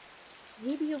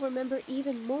 Maybe you'll remember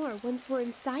even more once we're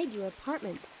inside your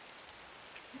apartment.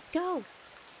 Let's go.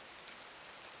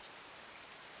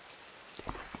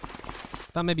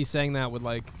 Thought maybe saying that would,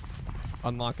 like,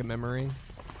 unlock a memory.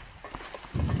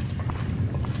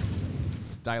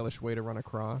 Stylish way to run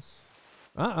across.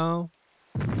 Uh-oh.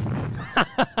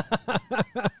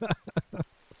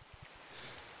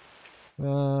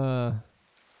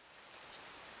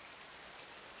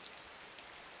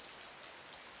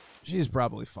 She's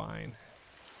probably fine.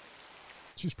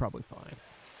 She's probably fine.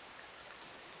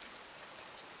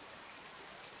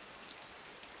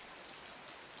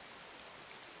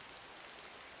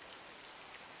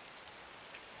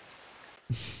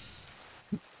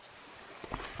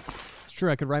 It's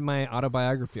true, I could write my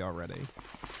autobiography already.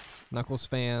 Knuckles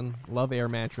fan, love air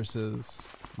mattresses,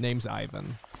 name's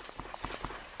Ivan.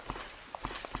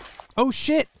 Oh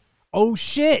shit! Oh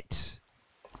shit!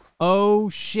 Oh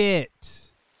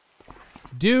shit!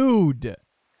 Dude!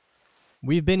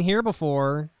 We've been here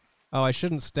before. Oh, I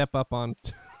shouldn't step up on...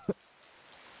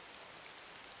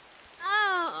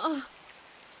 Oh!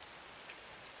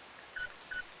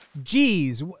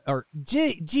 Jeez! Or,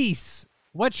 jeez!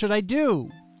 What should I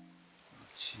do?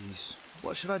 Jeez,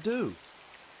 what should I do?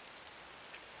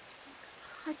 It's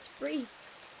hard to breathe.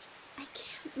 I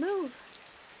can't move.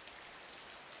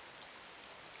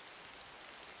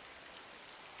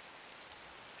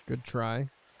 Good try.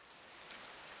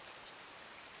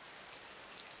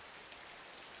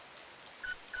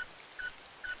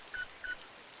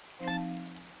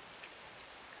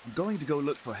 I'm I'm going to go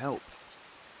look for help.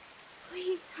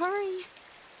 Please hurry.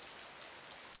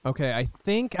 Okay, I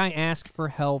think I asked for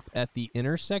help at the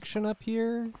intersection up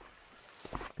here.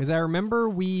 Because I remember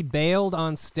we bailed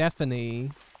on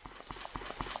Stephanie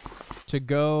to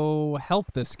go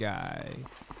help this guy.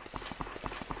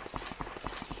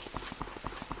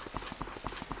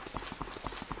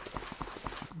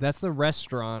 That's the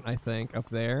restaurant, I think, up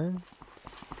there.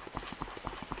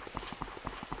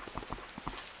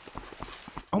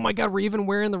 Oh my god, we're even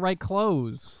wearing the right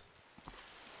clothes.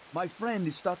 My friend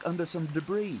is stuck under some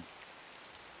debris.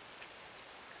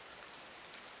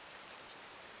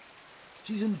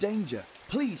 She's in danger.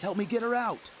 Please help me get her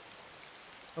out.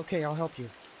 Okay, I'll help you.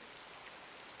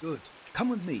 Good. Come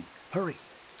with me. Hurry.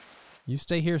 You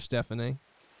stay here, Stephanie.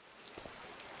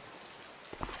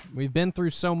 We've been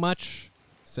through so much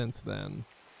since then.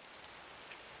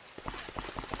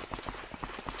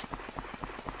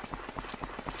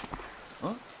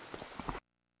 Huh?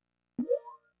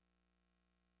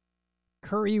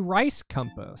 Curry rice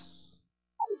compass.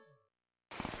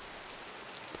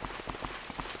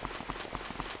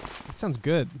 That sounds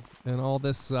good. And all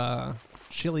this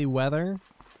chilly weather.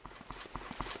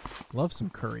 Love some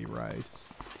curry rice.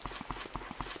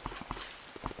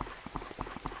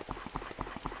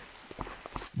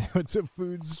 Now it's a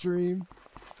food stream.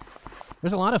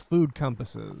 There's a lot of food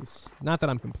compasses. Not that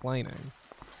I'm complaining.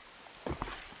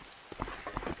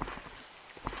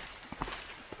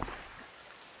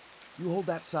 You hold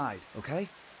that side, okay?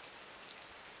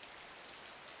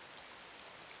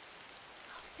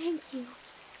 Thank you.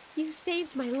 You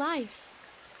saved my life.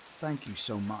 Thank you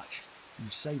so much. You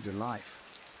saved her life.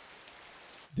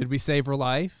 Did we save her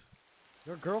life?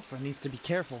 Your girlfriend needs to be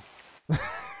careful.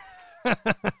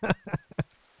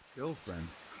 Girlfriend?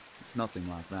 It's nothing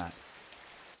like that.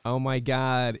 Oh my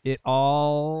god, it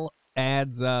all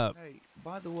adds up. Hey,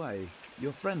 by the way,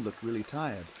 your friend looked really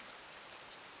tired.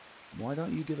 Why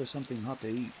don't you give her something hot to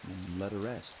eat and let her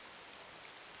rest?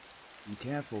 Be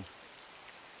careful.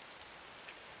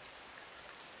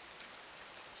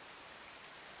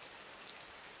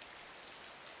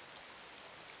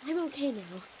 I'm okay now.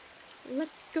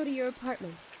 Let's go to your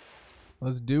apartment.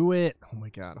 Let's do it. Oh my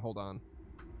god, hold on.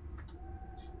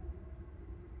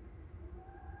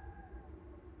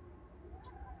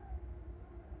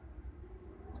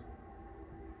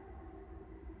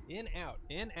 In, out,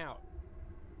 in, out.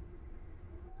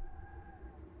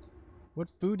 What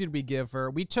food did we give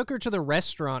her? We took her to the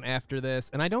restaurant after this,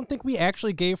 and I don't think we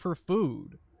actually gave her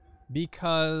food.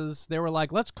 Because they were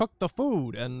like, let's cook the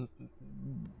food, and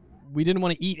we didn't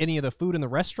want to eat any of the food in the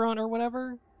restaurant or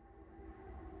whatever.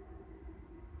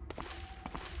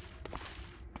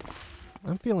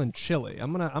 I'm feeling chilly.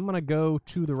 I'm gonna go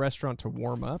to the restaurant to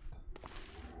warm up.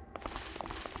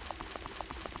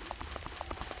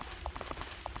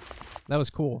 That was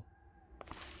cool.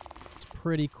 It's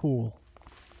pretty cool.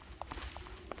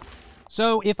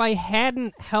 So if I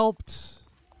hadn't helped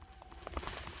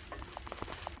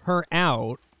her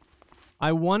out,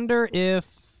 I wonder if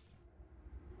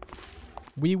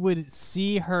we would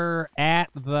see her at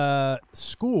the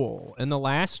school in the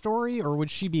last story, or would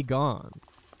she be gone?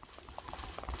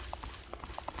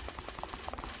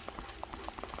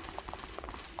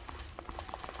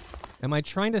 Am I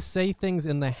trying to say things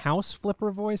in the house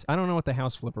flipper voice? I don't know what the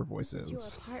house flipper voice is. This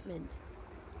is your apartment.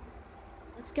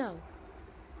 Let's go.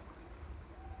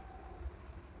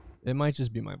 It might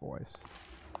just be my voice.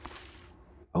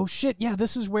 Oh shit, yeah,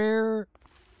 this is where...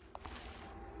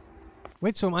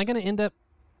 Wait, so am I gonna end up...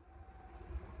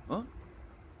 Huh?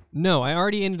 No, I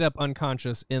already ended up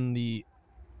unconscious in the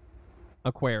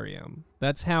aquarium.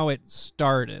 That's how it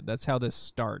started. That's how this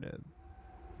started.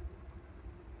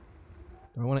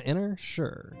 Do I want to enter?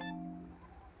 Sure.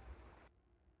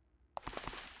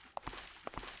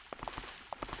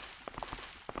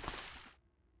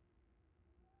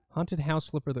 Haunted house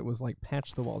flipper that was like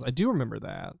patch the walls. I do remember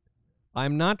that.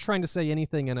 I'm not trying to say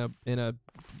anything in a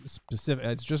specific.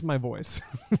 It's just my voice.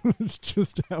 It's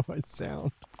just how I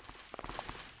sound.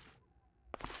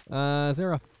 Is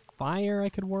there a fire I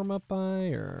could warm up by,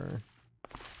 or?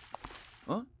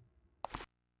 Huh?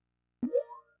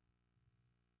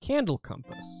 Candle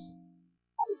compass.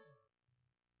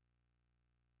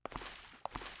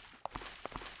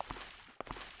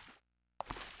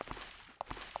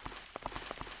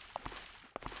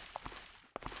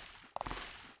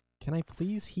 Can I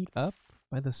please heat up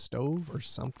by the stove or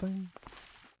something?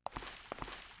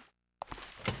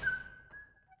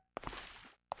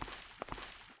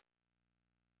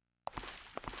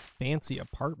 Fancy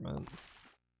apartment.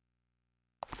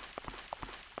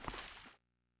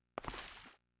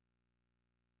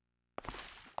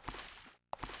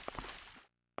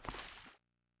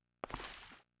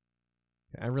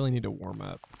 I really need to warm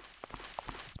up.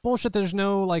 It's bullshit there's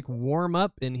no, like, warm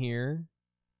up in here.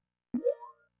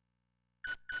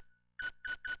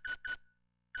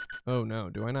 Oh, no.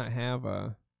 Do I not have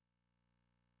a...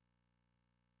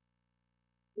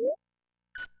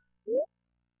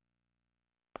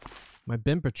 My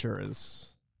temperature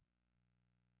is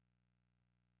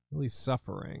really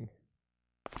suffering.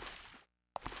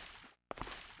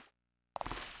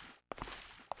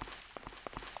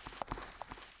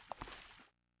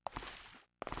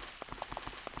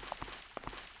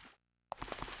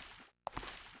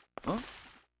 Huh?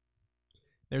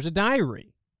 There's a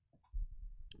diary.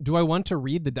 Do I want to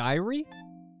read the diary?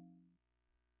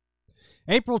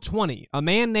 April 20. A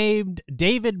man named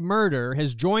David Murder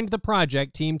has joined the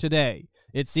project team today.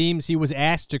 It seems he was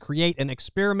asked to create an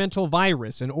experimental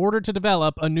virus in order to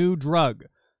develop a new drug.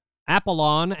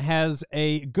 Apollon has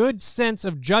a good sense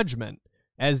of judgment,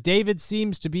 as David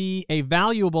seems to be a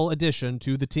valuable addition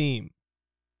to the team.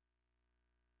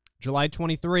 July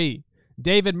 23.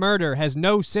 David Murder has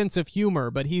no sense of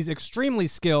humor, but he's extremely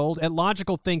skilled at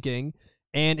logical thinking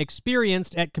and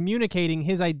experienced at communicating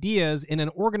his ideas in an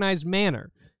organized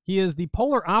manner. He is the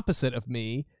polar opposite of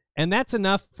me, and that's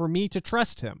enough for me to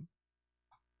trust him.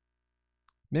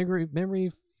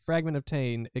 Memory fragment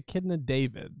obtained. Echidna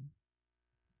David.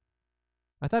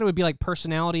 I thought it would be like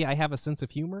personality. I have a sense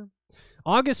of humor.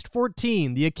 August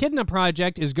 14. The Echidna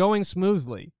project is going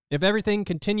smoothly. If everything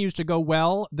continues to go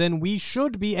well, then we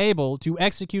should be able to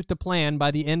execute the plan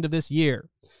by the end of this year.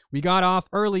 We got off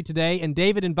early today, and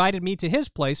David invited me to his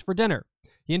place for dinner.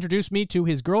 He introduced me to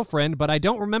his girlfriend, but I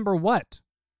don't remember what.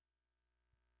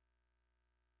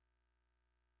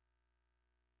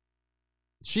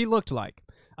 She looked like.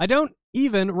 I don't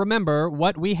even remember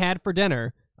what we had for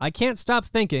dinner. I can't stop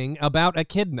thinking about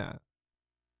Echidna.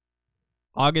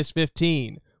 August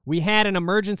 15. We had an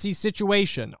emergency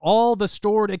situation. All the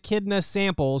stored Echidna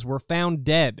samples were found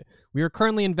dead. We are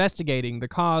currently investigating the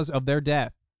cause of their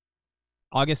death.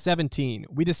 August 17.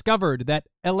 We discovered that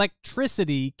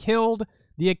electricity killed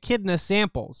the Echidna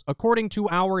samples. According to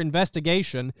our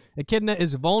investigation, Echidna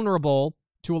is vulnerable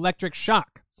to electric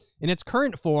shock. In its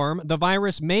current form, the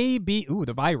virus may be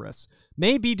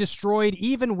destroyed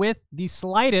even with the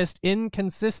slightest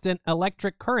inconsistent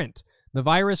electric current. The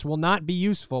virus will not be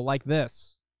useful like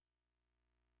this.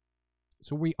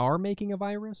 So we are making a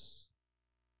virus?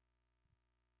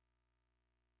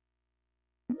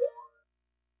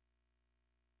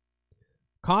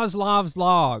 Kozlov's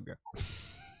log.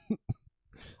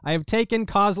 I have taken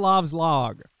Kozlov's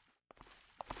log.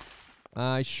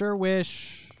 I sure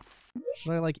wish...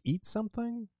 Should I, like, eat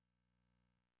something?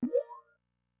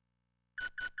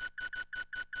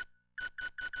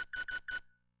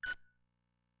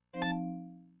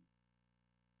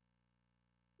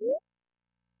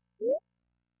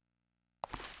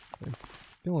 I'm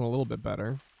feeling a little bit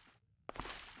better.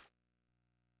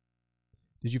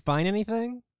 Did you find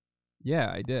anything? Yeah,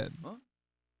 I did. Huh?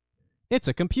 It's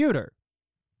a computer.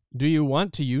 Do you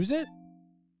want to use it?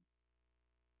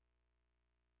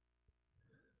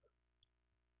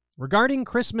 Regarding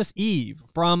Christmas Eve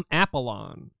from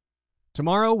Apollon.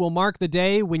 Tomorrow will mark the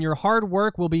day when your hard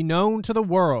work will be known to the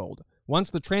world.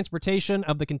 Once the transportation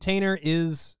of the container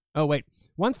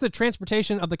Once the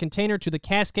transportation of the container to the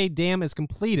Cascade Dam is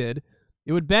completed,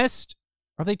 it would best...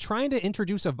 Are they trying to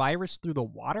introduce a virus through the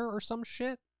water or some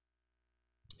shit?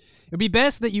 It would be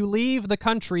best that you leave the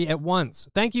country at once.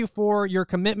 Thank you for your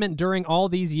commitment during all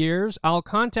these years. I'll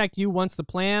contact you once the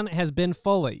plan has been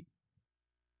fully.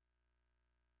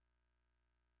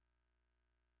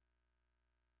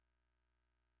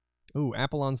 Ooh,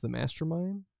 Apollon's the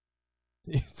mastermind?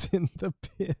 It's in the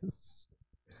piss.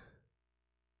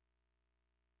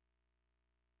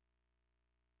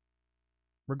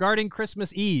 Regarding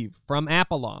Christmas Eve from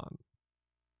Apollon.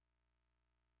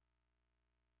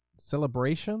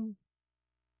 Celebration?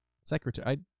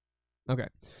 Secretary. Okay.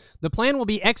 The plan will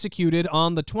be executed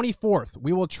on the 24th.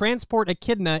 We will transport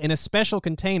Echidna in a special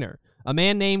container. A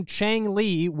man named Chang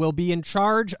Li will be in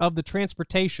charge of the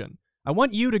transportation. I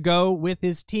want you to go with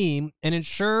his team and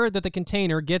ensure that the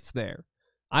container gets there.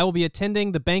 I will be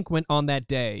attending the banquet on that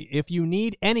day. If you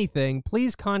need anything,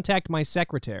 please contact my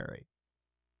secretary.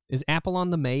 Is Apollon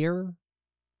the mayor?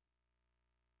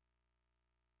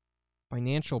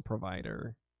 Financial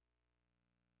provider.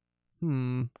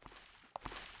 Yeah,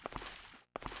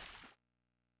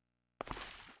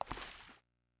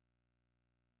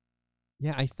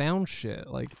 I found shit.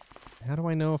 Like, how do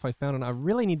I know if I found it? I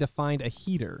really need to find a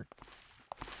heater.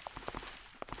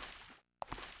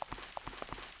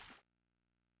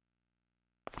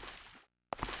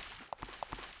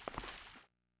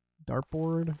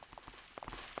 Dartboard.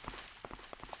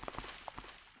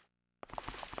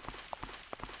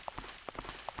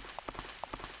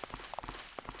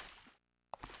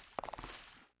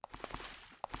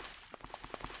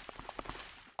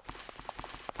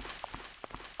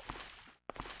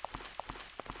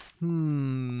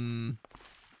 Sure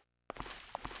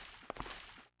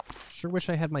wish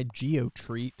I had my Geo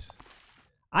treat.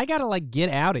 I gotta, like, get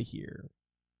out of here.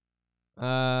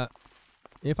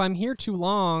 If I'm here too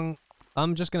long,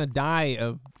 I'm just gonna die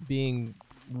of being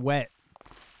wet.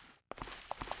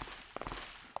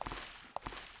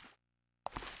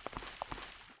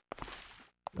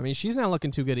 I mean, she's not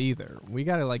looking too good either. We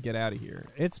gotta, like, get out of here.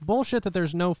 It's bullshit that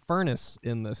there's no furnace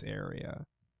in this area.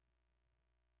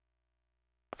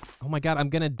 Oh my god, I'm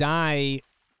gonna die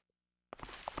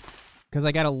because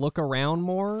I gotta look around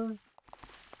more.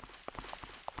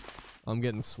 I'm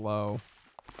getting slow.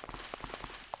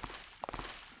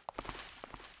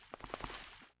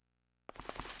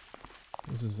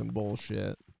 This is some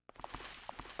bullshit.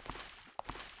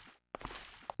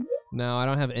 No, I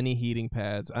don't have any heating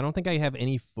pads. I don't think I have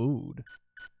any food.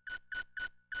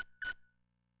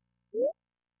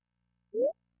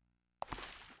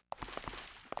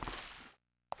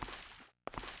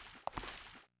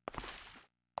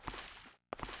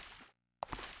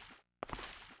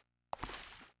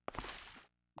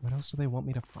 What else do they want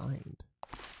me to find?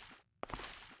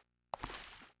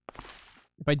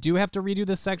 If I do have to redo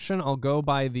this section, I'll go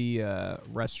by the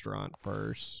restaurant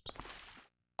first.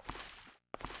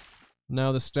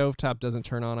 No, the stovetop doesn't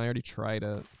turn on. I already tried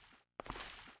it.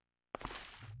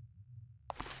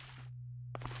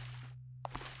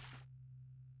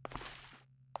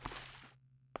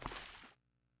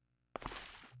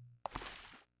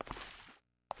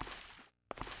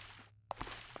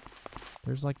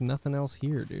 There's like nothing else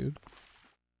here, dude.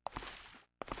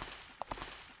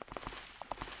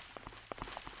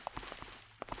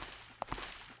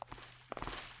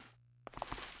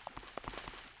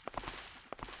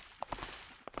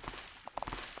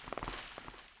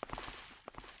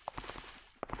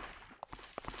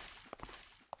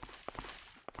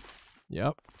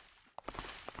 Yep.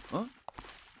 Huh?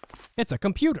 It's a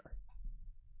computer.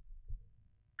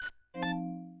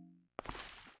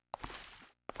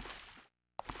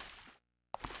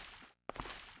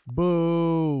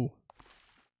 Boo.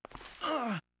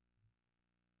 Did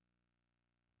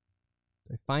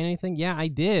I find anything? Yeah, I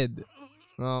did.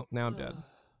 Well, now I'm dead.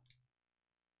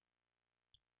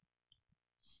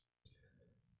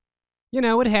 You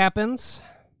know, it happens.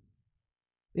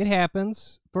 It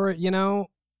happens. For, you know,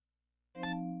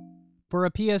 for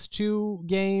a PS2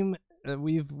 game,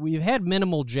 we've had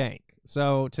minimal jank.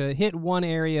 So to hit one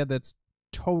area that's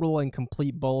total and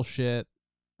complete bullshit.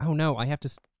 Oh no, I have to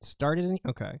start it.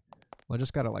 Okay, well, I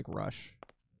just gotta like rush.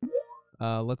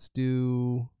 Let's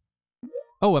do.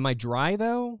 Oh, am I dry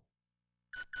though?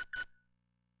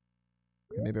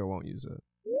 Okay, maybe I won't use it.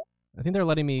 I think they're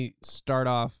letting me start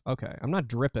off. Okay, I'm not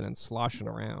dripping and sloshing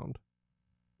around.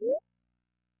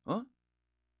 Huh?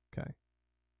 Okay.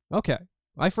 Okay.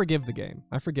 I forgive the game.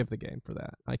 I forgive the game for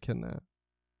that. I can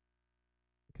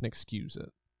excuse it.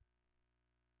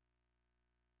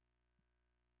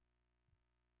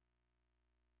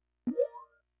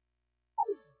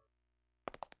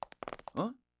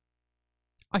 Huh?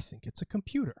 I think it's a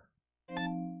computer.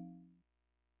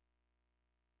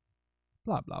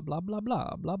 Blah, blah, blah, blah,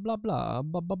 blah, blah, blah, blah,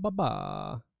 blah, blah, blah,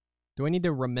 blah. Do I need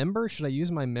to remember? Should I use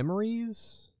my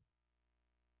memories?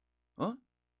 Huh?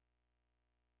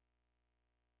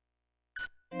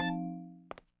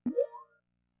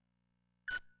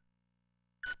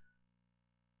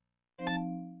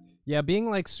 Yeah, being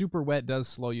like super wet does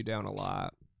slow you down a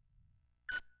lot.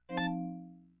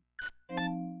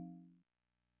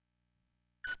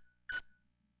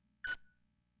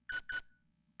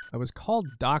 I was called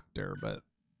doctor, but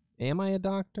am I a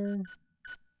doctor?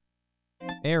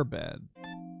 Airbed.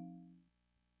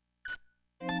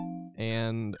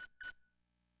 And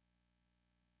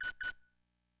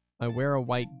I wear a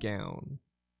white gown.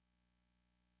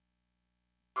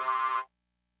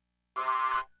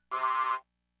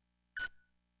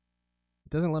 It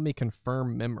doesn't let me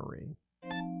confirm memory.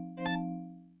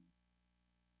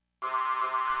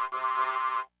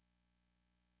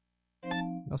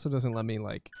 It also doesn't let me,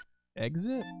 like,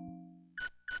 exit?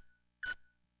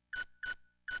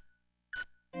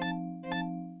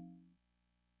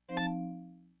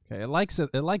 Okay, it likes it.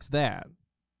 It likes that.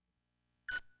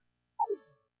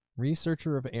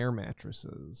 Researcher of air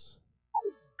mattresses.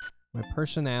 My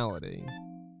personality.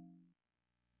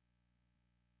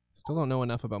 Still don't know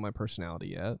enough about my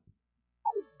personality yet.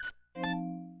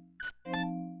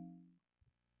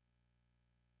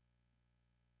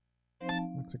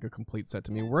 Looks like a complete set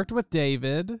to me. Worked with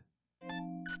David.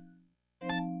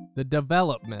 The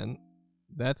development.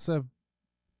 That's a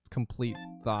complete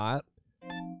thought.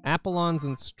 Apollon's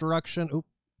instruction. Oop.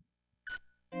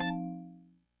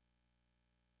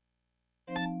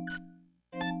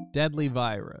 Deadly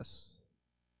virus.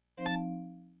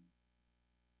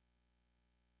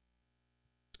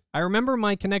 I remember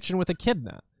my connection with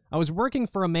Echidna. I was working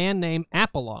for a man named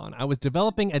Apollon. I was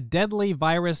developing a deadly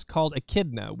virus called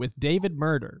Echidna with David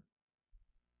Murder.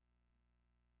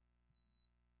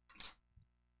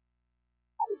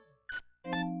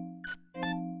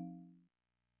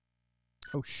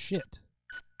 Oh, shit.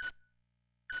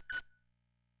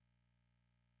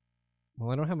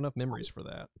 Well, I don't have enough memories for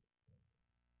that.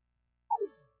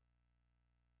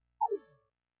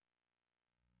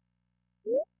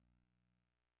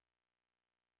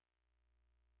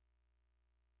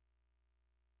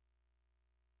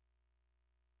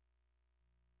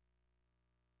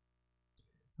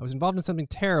 I was involved in something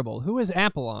terrible. Who is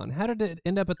Apollon? How did it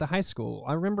end up at the high school?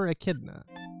 I remember Echidna.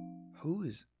 Who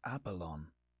is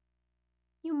Apollon?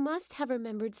 You must have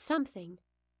remembered something.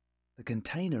 The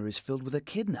container is filled with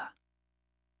Echidna.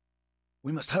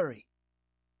 We must hurry.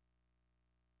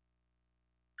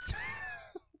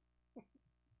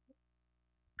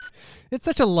 It's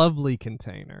such a lovely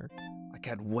container. I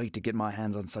can't wait to get my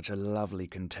hands on such a lovely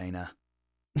container.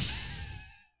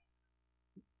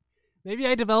 Maybe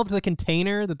I developed the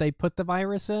container that they put the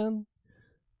virus in.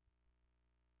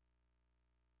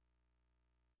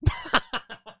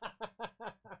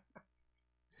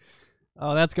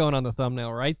 Oh, that's going on the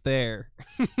thumbnail right there.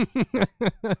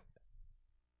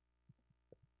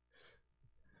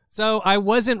 So I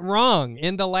wasn't wrong.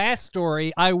 In the last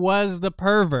story, I was the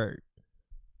pervert.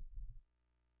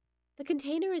 The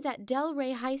container is at Del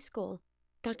Rey High School.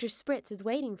 Dr. Spritz is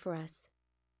waiting for us.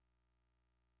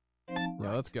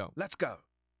 Yeah, let's go. Let's go.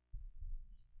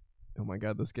 Oh my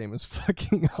god, this game is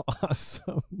fucking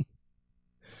awesome.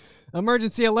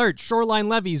 Emergency alert. Shoreline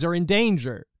levees are in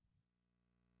danger.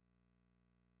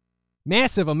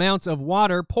 Massive amounts of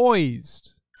water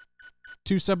poised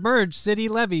to submerge city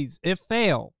levees if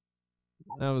fail.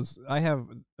 I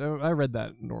read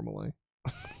that normally.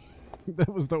 That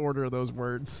was the order of those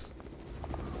words.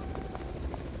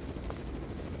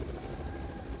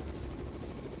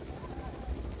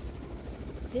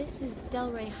 This is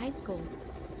Del Rey High School.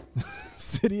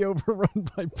 City overrun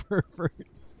by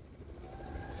perverts.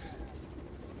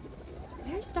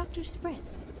 Where's Dr.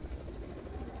 Spritz?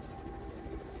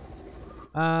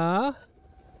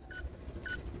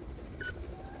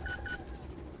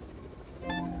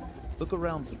 Look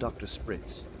around for Dr.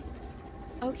 Spritz.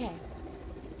 Okay.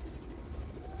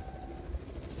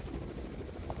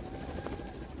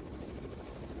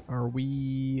 Are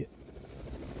we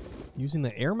using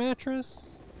the air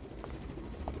mattress?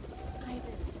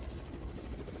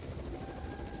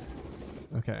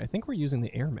 Okay, I think we're using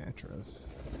the air mattress.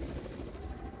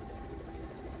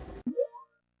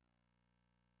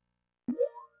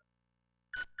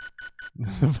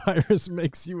 The virus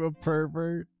makes you a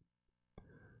pervert.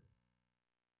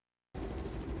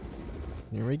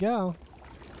 Here we go.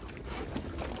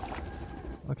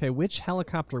 Okay, which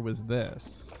helicopter was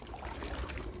this?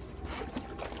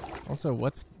 Also,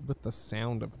 what's with the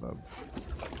sound of the...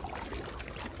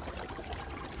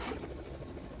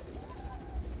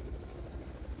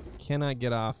 Cannot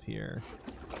get off here.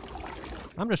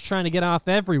 I'm just trying to get off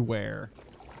everywhere.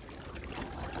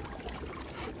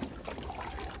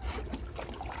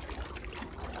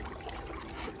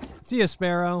 See ya,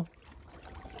 Sparrow.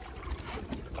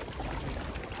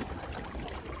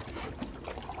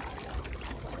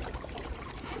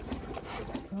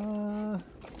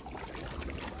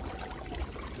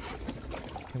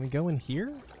 Can we go in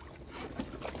here?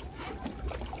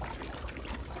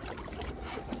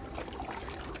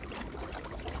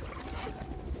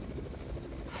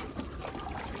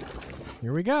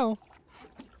 Here we go.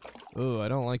 Ooh, I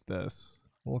don't like this.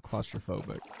 A little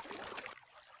claustrophobic.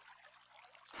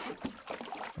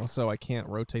 Also, I can't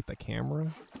rotate the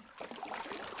camera.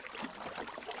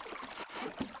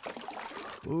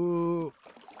 Ooh.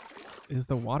 Is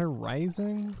the water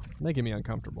rising? Making me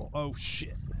uncomfortable. Oh,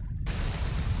 shit.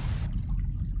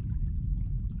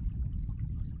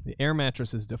 The air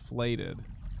mattress is deflated.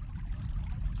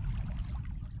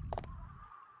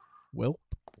 Welp.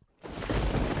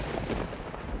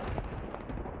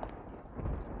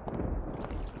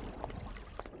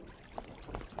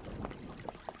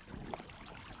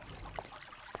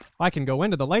 I can go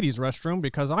into the ladies' restroom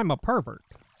because I'm a pervert.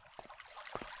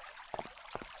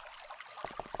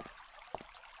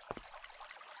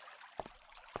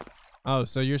 Oh,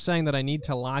 so you're saying that I need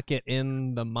to lock it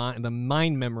in the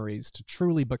mind memories to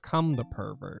truly become the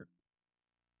pervert.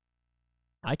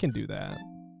 I can do that.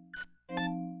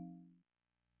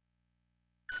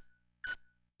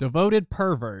 Devoted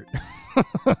pervert.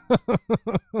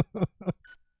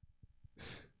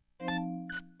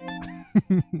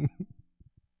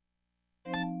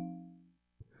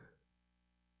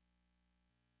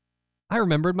 I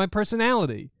remembered my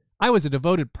personality. I was a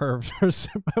devoted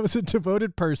person. I was a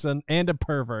devoted person and a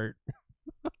pervert.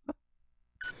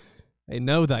 Hey,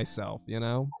 know thyself, you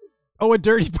know? Oh,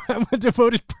 I'm a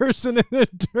devoted person and a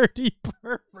dirty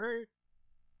pervert.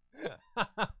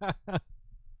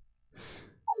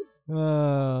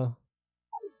 All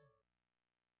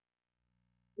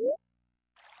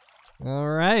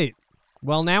right.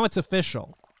 Well, now it's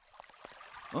official.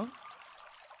 Huh?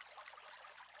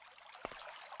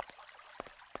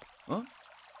 Huh?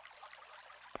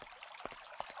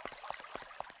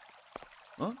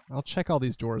 Huh? I'll check all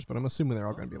these doors, but I'm assuming they're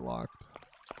all going to be locked.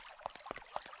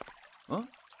 Huh?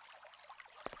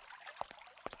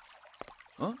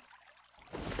 Huh?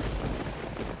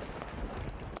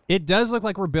 It does look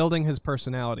like we're building his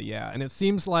personality, yeah. And it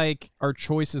seems like our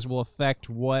choices will affect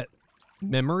what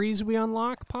memories we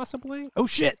unlock, possibly. Oh,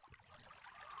 shit!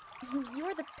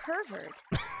 You're the pervert.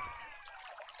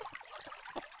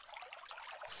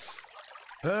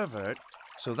 Pervert?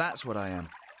 So that's what I am.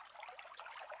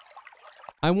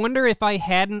 I wonder if I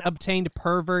hadn't obtained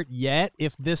pervert yet,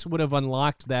 if this would have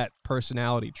unlocked that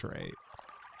personality trait.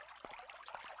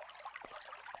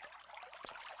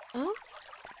 Oh,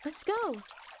 let's go.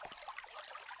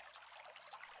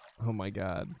 Oh my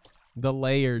god. The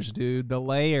layers, dude. The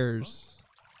layers.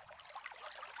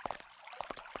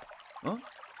 Huh?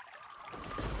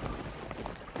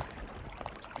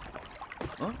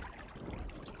 Huh?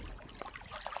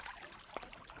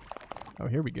 Oh,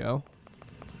 here we go.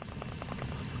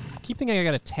 I keep thinking I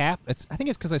got a tap. I think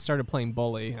it's because I started playing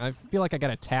Bully. I feel like I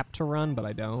got a tap to run, but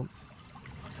I don't.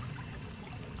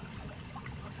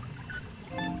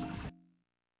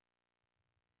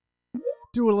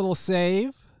 Do a little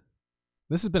save.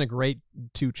 This has been a great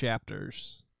 2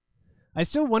 chapters. I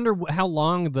still wonder how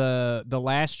long the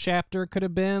last chapter could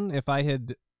have been if I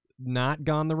had not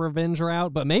gone the revenge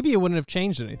route, but maybe it wouldn't have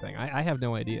changed anything. I have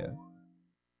no idea.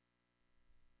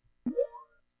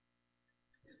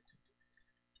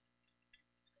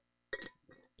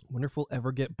 Wonder if we'll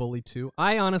ever get Bully 2.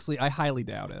 I highly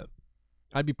doubt it.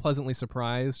 I'd be pleasantly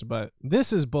surprised, but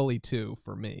this is Bully 2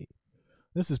 for me.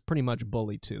 This is pretty much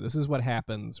Bully 2. This is what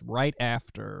happens right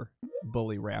after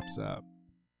Bully wraps up.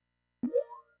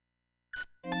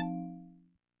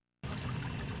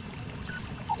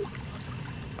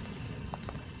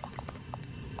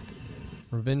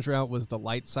 Revenge route was the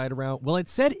light side route. Well, it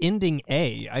said ending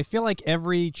A. I feel like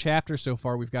every chapter so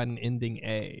far we've got an ending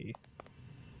A.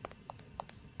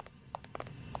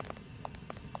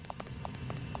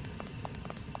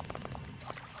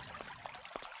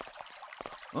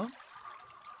 Huh?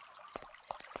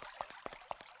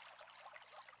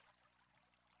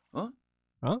 Huh?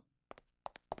 Huh?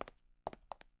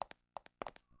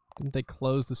 Didn't they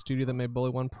close the studio that made Bully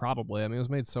 1? Probably. I mean, it was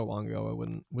made so long ago, I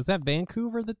wouldn't... Was that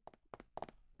Vancouver that...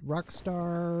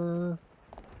 Rockstar...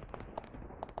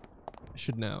 I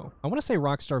should know. I want to say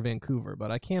Rockstar Vancouver,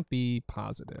 but I can't be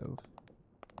positive.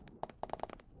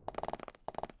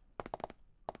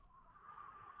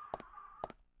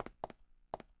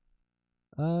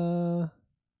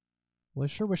 Well, I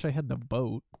sure wish I had the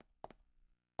boat.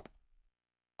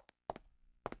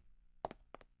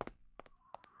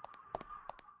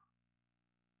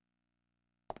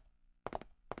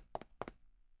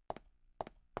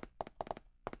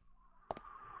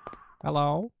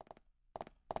 Hello?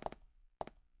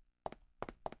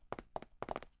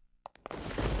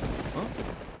 Huh?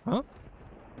 Huh?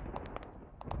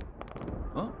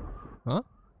 Huh? Huh?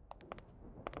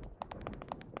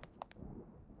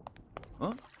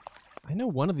 Huh? I know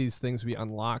one of these things we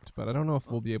unlocked, but I don't know if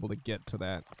we'll be able to get to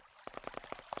that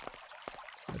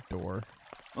door.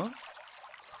 Huh?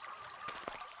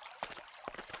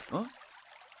 Huh?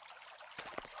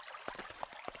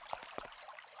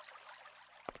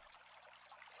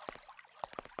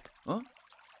 Huh?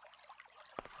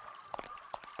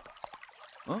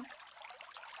 Huh?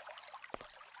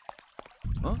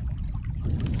 Huh?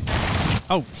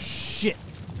 Oh, shit!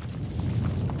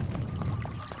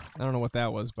 I don't know what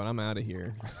that was, but I'm out of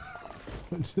here.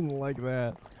 I didn't like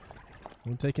that.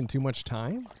 Am I taking too much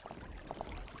time?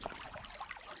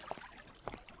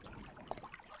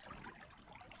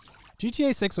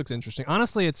 GTA 6 looks interesting.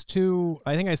 Honestly, it's too...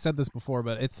 I think I said this before,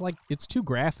 but it's like... It's too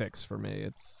graphics for me.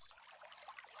 It's...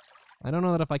 I don't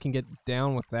know that if I can get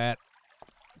down with that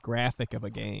graphic of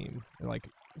a game. Like,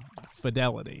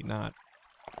 fidelity, not...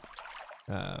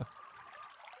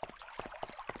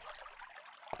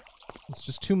 It's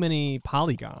just too many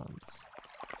polygons.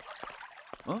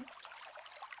 Huh?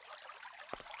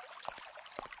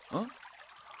 Huh?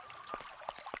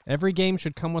 Every game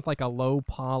should come with like a low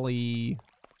poly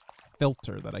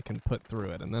filter that I can put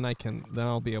through it, and then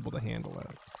I'll be able to handle it.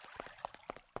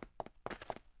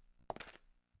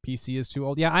 PC is too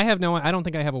old. Yeah, I don't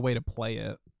think I have a way to play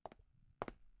it.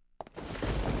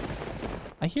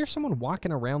 I hear someone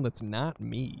walking around that's not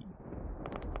me.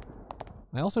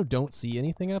 I also don't see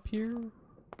anything up here.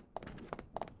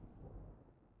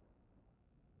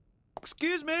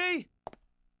 Excuse me?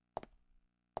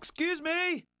 Excuse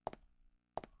me?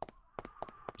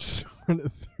 Just run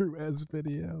it through as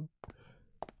video.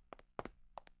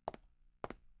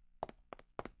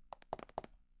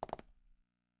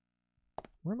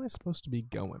 Where am I supposed to be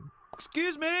going?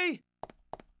 Excuse me?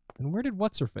 And where did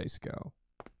What's-Her-Face go?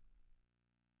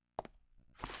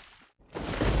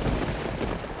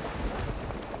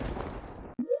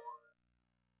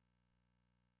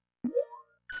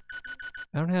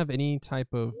 I don't have any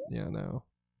type of... Yeah, no.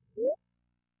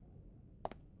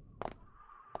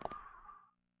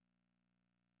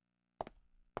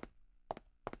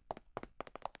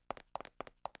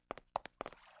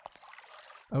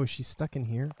 Oh, she's stuck in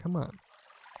here? Come on.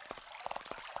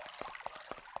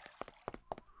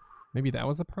 Maybe that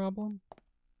was the problem?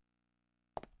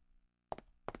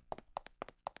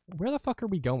 Where the fuck are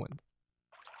we going?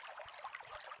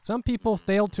 Some people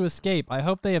failed to escape. I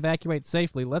hope they evacuate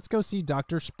safely. Let's go see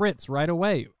Dr. Spritz right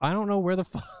away. I don't know where the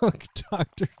fuck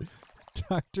Dr.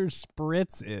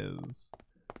 Spritz is.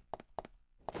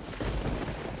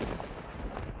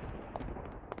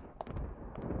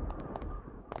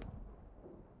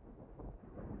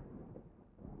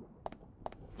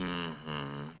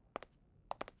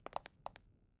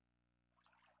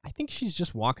 I think she's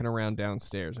just walking around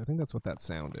downstairs. I think that's what that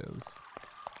sound is.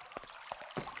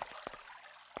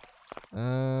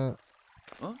 Huh?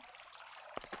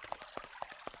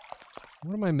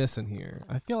 What am I missing here?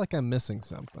 I feel like I'm missing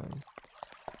something.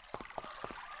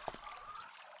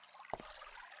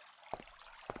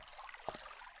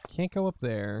 Can't go up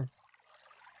there.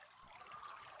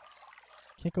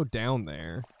 Can't go down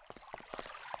there.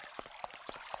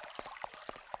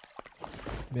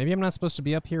 Maybe I'm not supposed to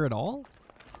be up here at all?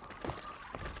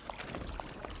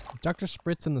 Is Dr.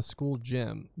 Spritz in the school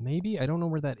gym? Maybe? I don't know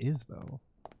where that is, though.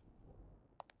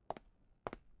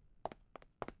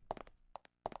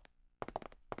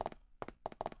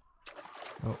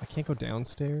 Oh, I can't go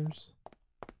downstairs?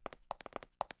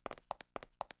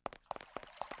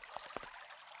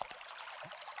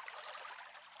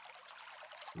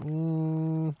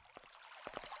 Oh,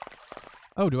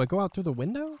 do I go out through the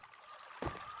window?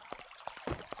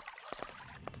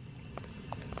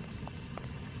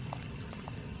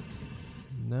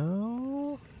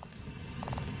 No?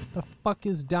 The fuck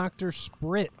is Dr.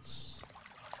 Spritz?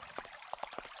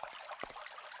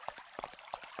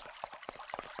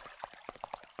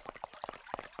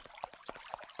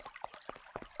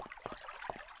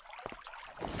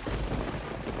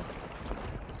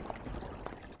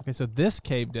 Okay, so this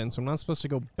caved in, so I'm not supposed to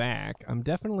go back. I'm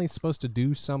definitely supposed to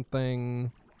do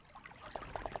something.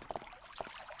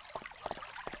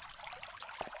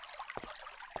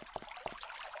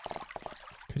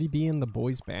 Could he be in the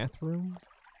boys' bathroom?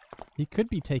 He could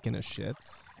be taking a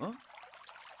shits. Huh?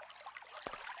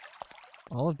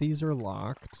 All of these are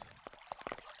locked.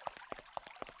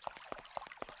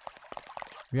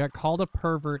 We got called a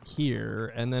pervert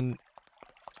here, and then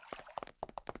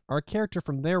our character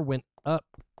from there went up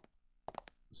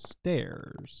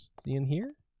stairs. Is he in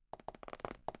here?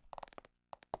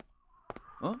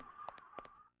 Huh?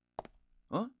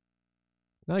 Huh?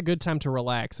 Not a good time to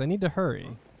relax. I need to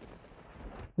hurry.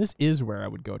 This is where I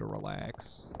would go to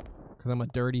relax. Because I'm a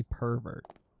dirty pervert.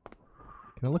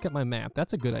 Can I look at my map?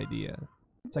 That's a good idea.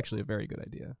 It's actually a very good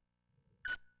idea.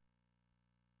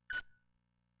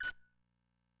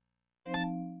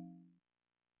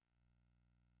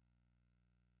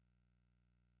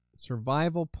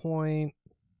 Survival point.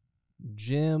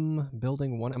 Gym.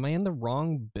 Building 1. Am I in the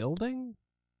wrong building?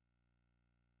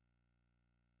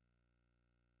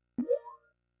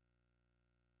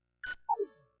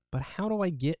 But how do I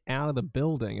get out of the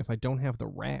building if I don't have the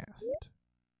raft?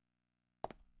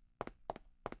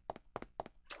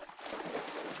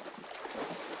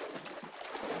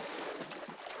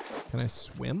 Can I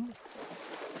swim?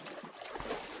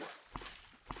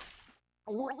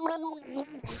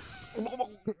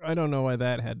 I don't know why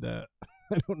that had to...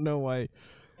 I don't know why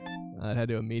that had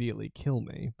to immediately kill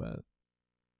me, but...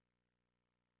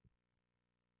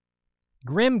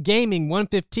 Grim Gaming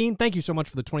 115, thank you so much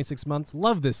for the 26 months.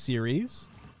 Love this series.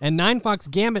 And 9 Fox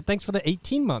Gambit, thanks for the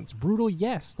 18 months. Brutal,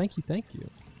 yes. Thank you, thank you.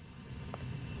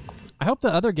 I hope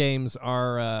the other games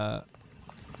are...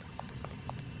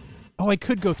 Oh, I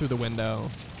could go through the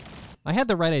window. I had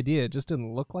the right idea. It just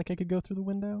didn't look like I could go through the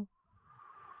window.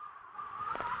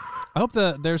 I hope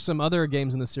there's some other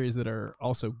games in the series that are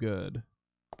also good.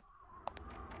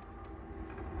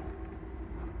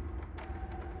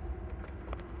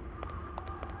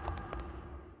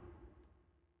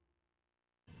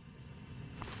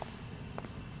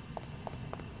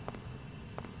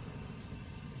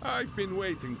 I've been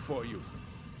waiting for you.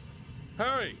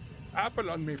 Hurry!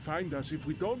 Apollon may find us if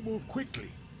we don't move quickly.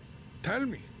 Tell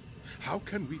me, how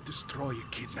can we destroy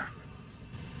Echidna?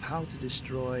 How to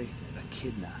destroy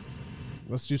Echidna?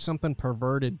 Let's do something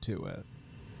perverted to it.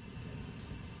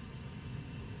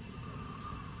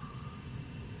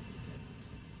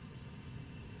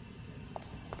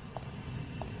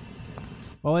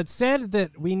 Well, it said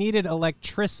that we needed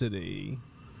electricity.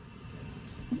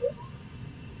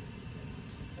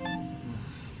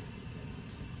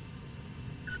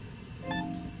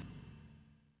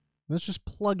 Let's just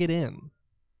plug it in.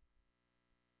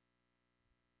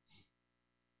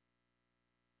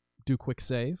 Do quick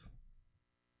save.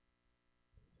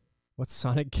 What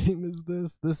Sonic game is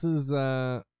this? This is,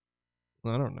 I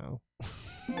don't know.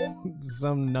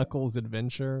 Some Knuckles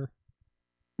adventure.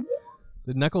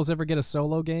 Did Knuckles ever get a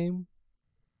solo game?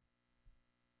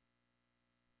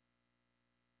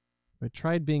 I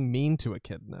tried being mean to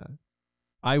Echidna.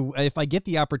 If I get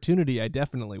the opportunity, I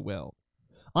definitely will.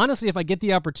 Honestly, if I get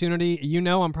the opportunity, you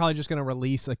know I'm probably just going to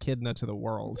release Echidna to the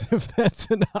world, if that's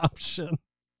an option.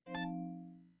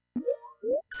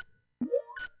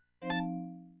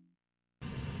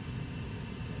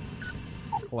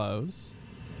 Close.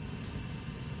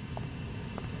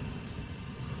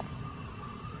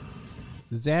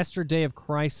 Disaster Day of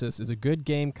Crisis is a good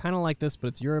game, kind of like this, but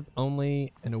it's Europe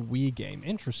only and a Wii game.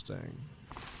 Interesting.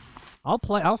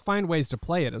 I'll find ways to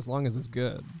play it as long as it's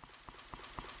good.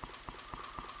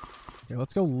 Okay,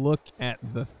 let's go look at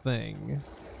the thing.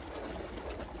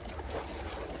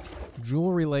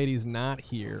 Jewelry lady's not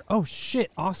here. Oh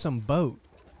shit, awesome boat.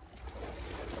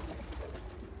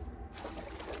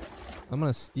 I'm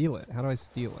gonna steal it. How do I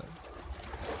steal it?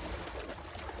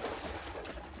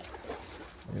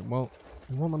 It won't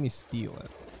let me steal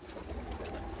it.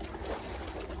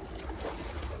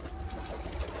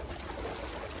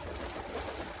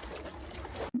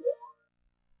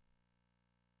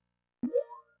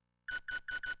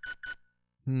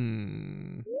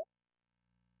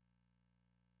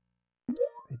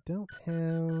 I don't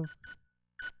have...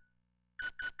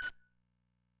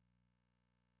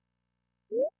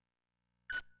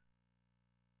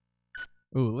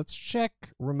 Ooh, let's check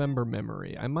Remember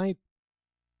Memory. I might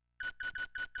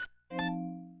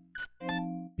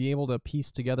be able to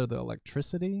piece together the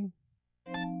electricity.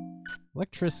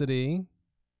 Electricity.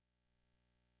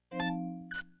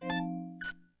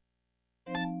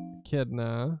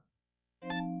 Echidna.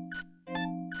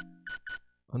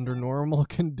 Under normal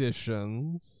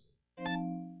conditions.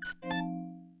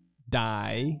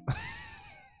 Die.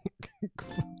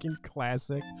 Fucking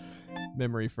classic.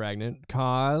 Memory fragment.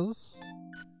 Cause.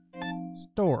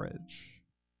 Storage.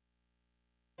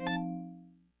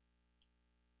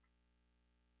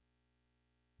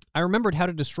 I remembered how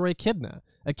to destroy Echidna.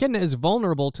 Echidna is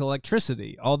vulnerable to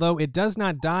electricity, although it does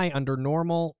not die under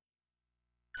normal...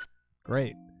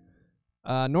 Great.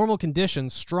 Normal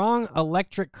conditions. Strong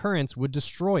electric currents would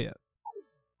destroy it.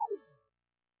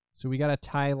 So we gotta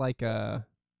tie like a...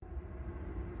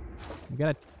 We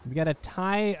gotta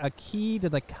tie a key to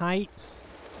the kite.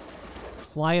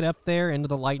 Fly it up there into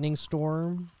the lightning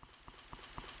storm.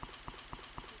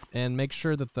 And make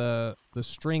sure that the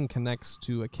string connects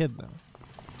to Echidna.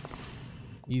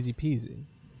 Easy peasy.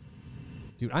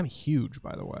 Dude, I'm huge,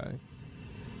 by the way.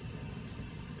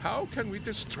 How can we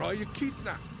destroy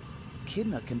Echidna?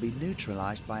 Echidna can be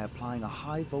neutralized by applying a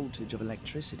high voltage of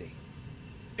electricity.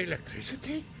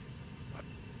 Electricity? What?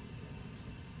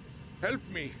 Help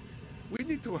me. We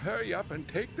need to hurry up and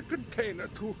take the container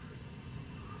to...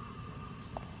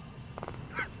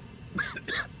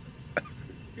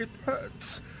 It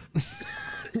hurts.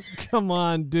 Come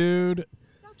on, dude.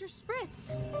 Dr.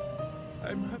 Spritz.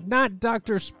 I'm not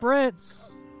Dr.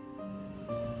 Spritz.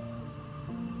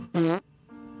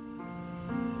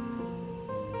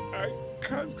 I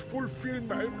can't fulfill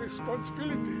my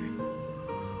responsibility.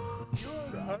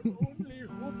 You're our only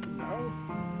hope now.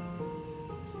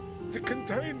 The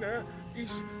container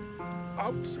is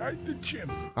outside the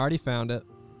gym. Already found it.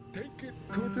 Take it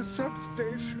to the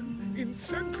substation in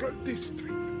Central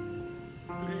District.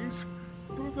 Please,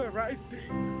 do the right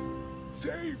thing.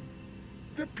 Save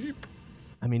the people.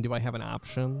 I mean, do I have an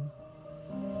option?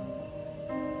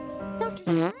 Dr.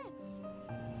 Spritz.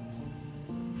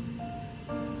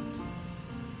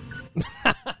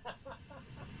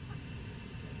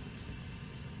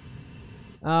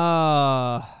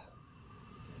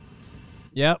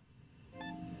 Yep.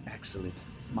 Excellent.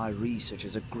 My research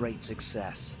is a great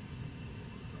success.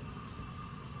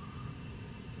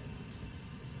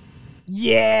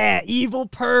 Yeah, evil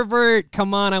pervert.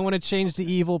 Come on, I want to change to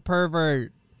evil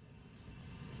pervert.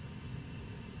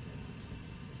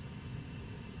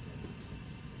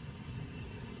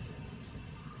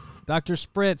 Dr.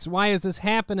 Spritz, why is this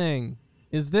happening?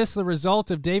 Is this the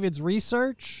result of David's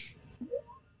research?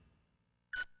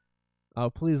 Oh,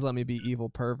 please let me be evil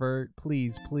pervert.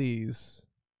 Please, please.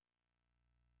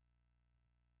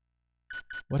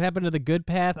 What happened to the good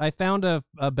path? I found a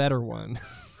better one.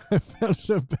 I found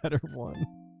a better one.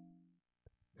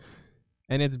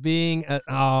 And it's being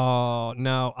oh,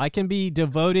 no. I can be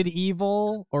devoted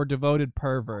evil or devoted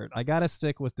pervert. I gotta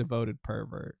stick with devoted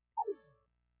pervert.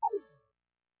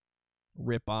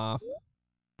 Rip off.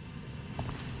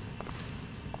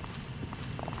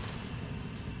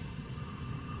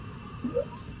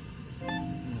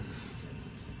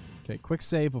 Okay, quick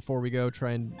save before we go.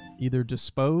 Try and either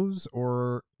dispose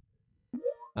or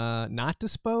not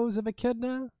dispose of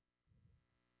Echidna.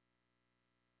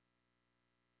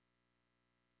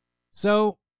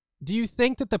 So, do you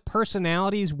think that the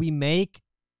personalities we make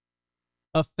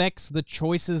affects the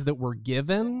choices that we're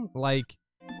given? Like,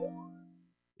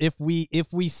 if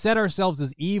we set ourselves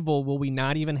as evil, will we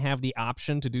not even have the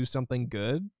option to do something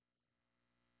good?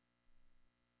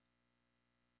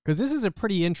 Because this is a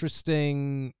pretty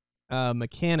interesting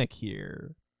mechanic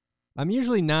here. I'm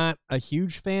usually not a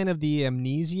huge fan of the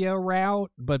amnesia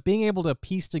route, but being able to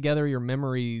piece together your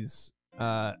memories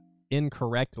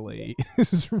incorrectly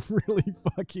is really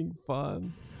fucking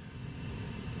fun.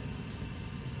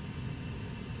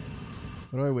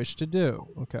 What do I wish to do?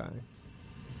 Okay.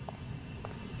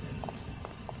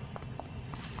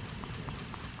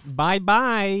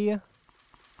 Bye-bye,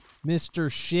 Mr.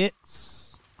 Shits.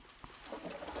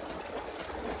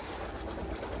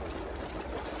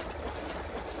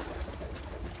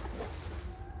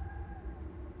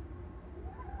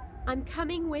 I'm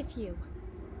coming with you.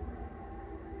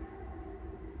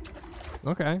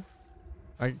 Okay.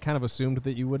 I kind of assumed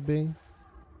that you would be.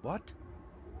 What?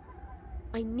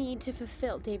 I need to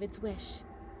fulfill David's wish.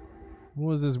 What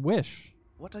was his wish?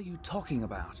 What are you talking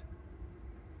about?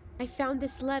 I found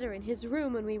this letter in his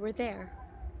room when we were there.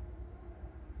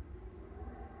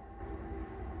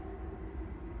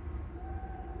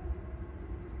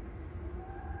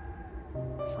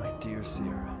 My dear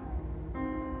Sierra,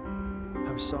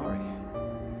 I'm sorry.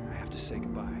 I have to say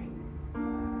goodbye.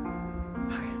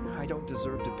 I don't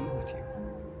deserve to be with you.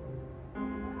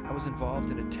 I was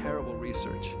involved in a terrible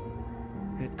research,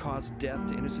 and it caused death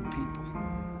to innocent people.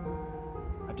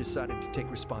 I've decided to take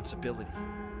responsibility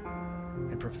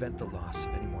and prevent the loss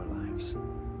of any more lives.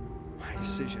 My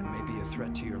decision may be a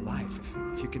threat to your life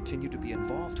if you continue to be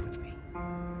involved with me.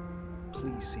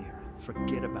 Please, Sierra,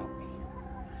 forget about me.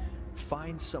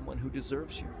 Find someone who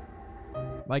deserves you.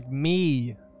 Like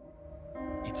me.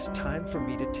 It's time for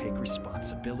me to take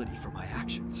responsibility for my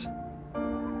actions.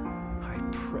 I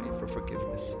pray for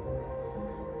forgiveness.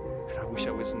 And I wish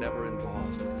I was never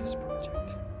involved with this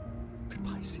project.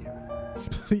 Goodbye, Sierra.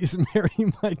 Please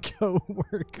marry my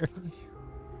co-worker.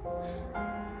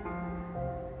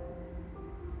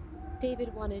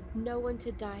 David wanted no one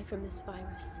to die from this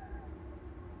virus.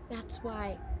 That's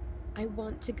why I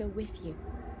want to go with you.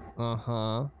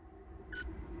 Uh-huh.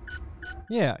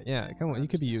 Yeah, come on, you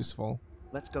could be useful.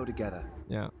 Let's go together.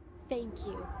 Yeah. Thank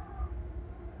you.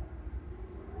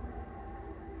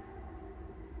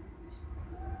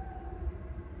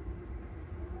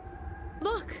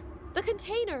 Look! The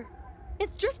container!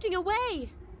 It's drifting away!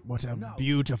 What a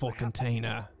beautiful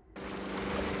container.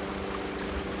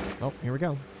 Oh, here we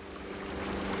go.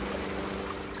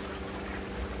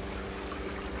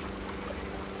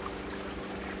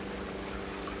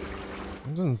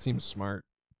 That doesn't seem smart.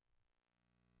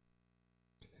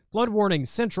 Flood warning,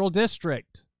 Central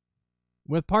District.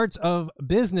 With parts of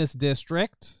Business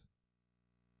District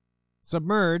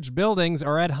submerged, buildings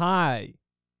are at high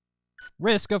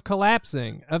risk of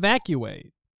collapsing.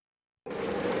 Evacuate.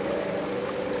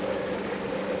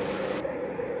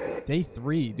 Day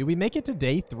 3. Do we make it to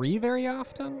day 3 very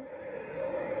often?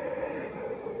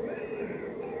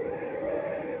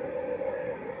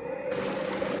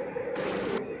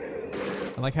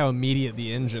 I like how immediate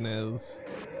the engine is.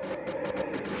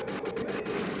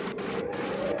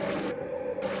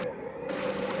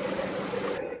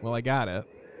 Well, I got it.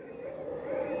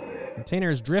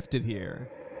 Container is drifted here.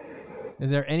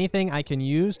 Is there anything I can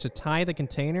use to tie the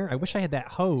container? I wish I had that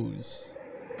hose.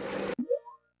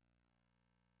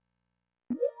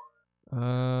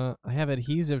 I have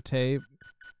adhesive tape.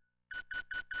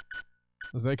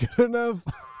 Is that good enough?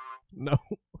 No.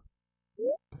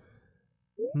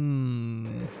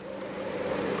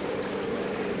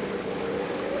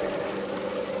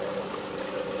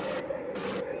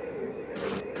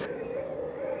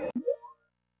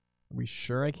 Are we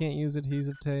sure I can't use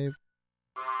adhesive tape?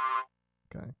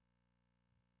 Okay.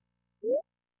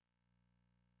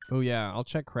 Oh yeah, I'll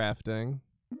check crafting.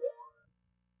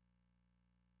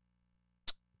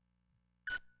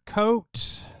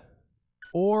 Coat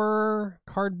or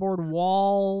cardboard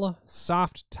wall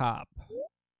soft top.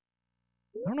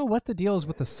 I don't know what the deal is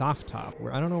with the soft top.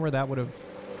 I don't know where that would have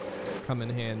come in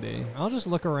handy. I'll just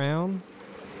look around.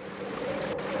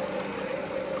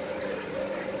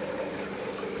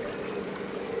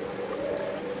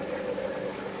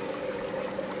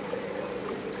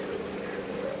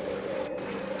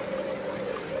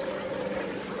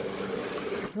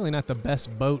 Really not the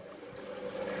best boat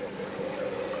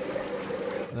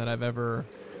that I've ever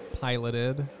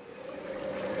piloted.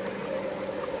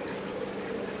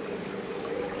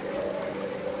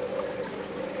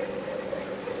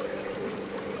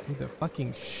 Dude, the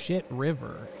fucking shit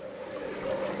river.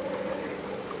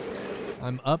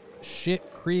 I'm up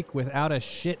shit creek without a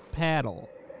shit paddle.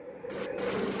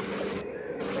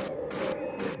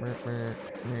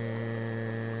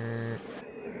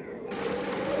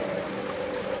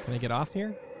 Can I get off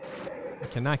here? I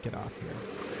cannot get off here.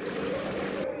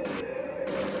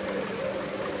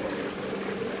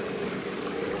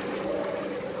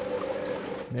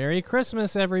 Merry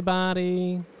Christmas,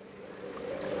 everybody!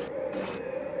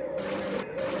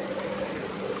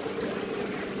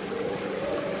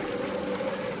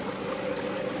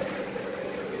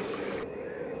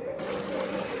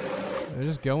 I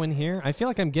just go in here? I feel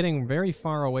like I'm getting very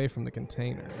far away from the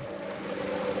container.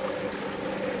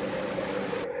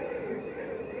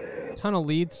 Tunnel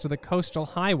leads to the coastal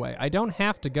highway. I don't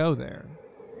have to go there.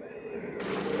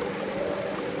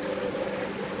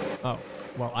 Oh,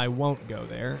 well, I won't go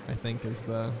there, I think is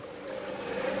the...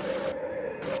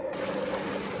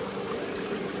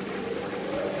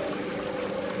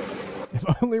 If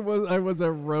only I was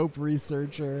a rope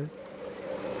researcher.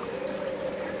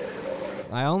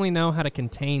 I only know how to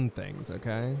contain things,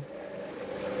 okay?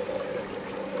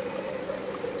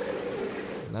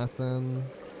 Nothing.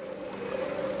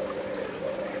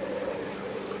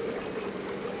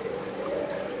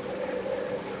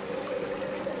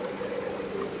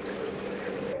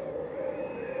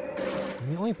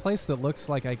 The only place that looks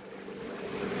like I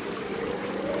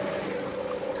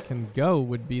can go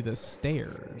would be the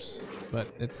stairs, but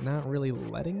it's not really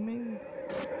letting me.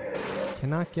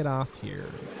 Cannot get off here.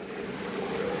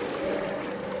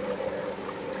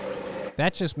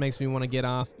 That just makes me want to get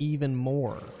off even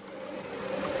more.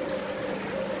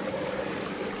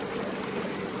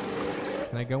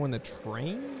 Can I go in the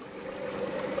train?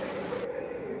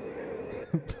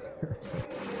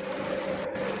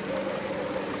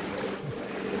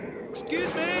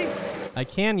 Excuse me! I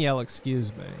can yell,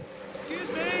 excuse me. Excuse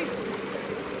me!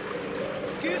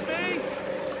 Excuse me!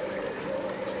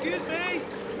 Excuse me!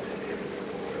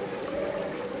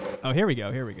 Oh, here we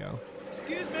go, here we go.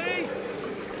 Excuse me!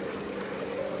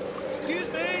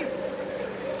 Excuse me!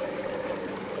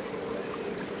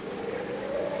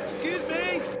 Excuse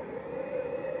me!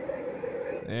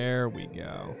 There we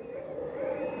go.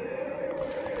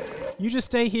 You just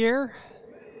stay here.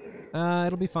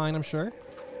 It'll be fine, I'm sure.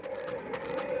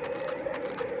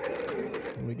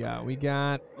 What we got? We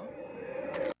got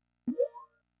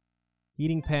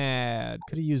heating pad.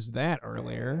 Could have used that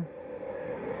earlier.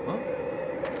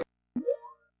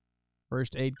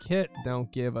 First aid kit.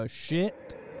 Don't give a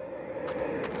shit.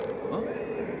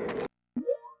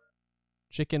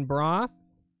 Chicken broth.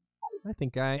 I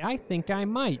think I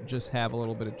might just have a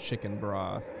little bit of chicken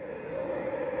broth.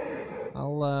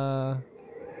 I'm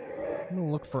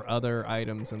gonna look for other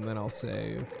items and then I'll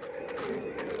save.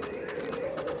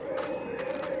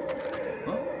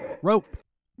 Rope.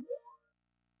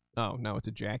 Oh, no, it's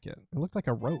a jacket. It looked like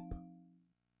a rope.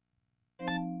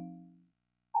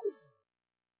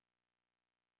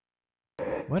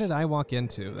 What did I walk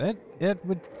into? It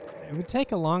would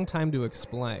take a long time to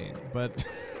explain, but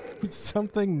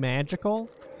something magical?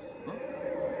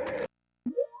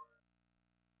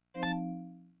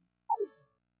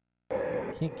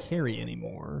 Can't carry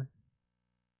anymore.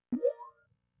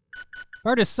 If I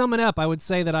were to sum it up, I would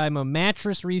say that I'm a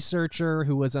mattress researcher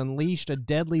who has unleashed a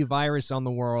deadly virus on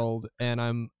the world,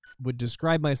 and would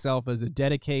describe myself as a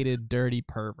dedicated, dirty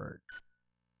pervert.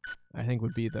 I think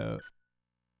would be the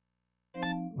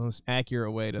most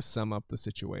accurate way to sum up the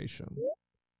situation.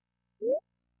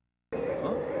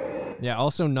 Yeah,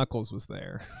 also Knuckles was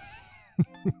there.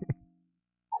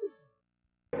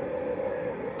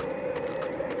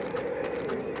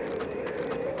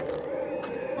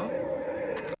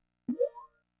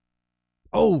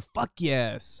 Oh, fuck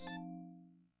yes.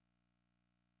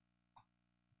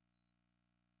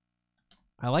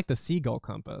 I like the seagull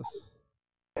compass.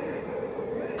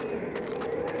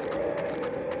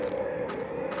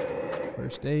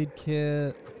 First aid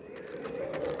kit.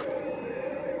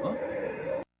 Huh?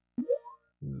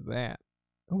 What is that?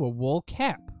 Oh, a wool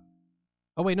cap.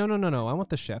 Oh, wait, no. I want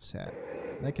the chef's hat.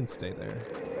 That can stay there.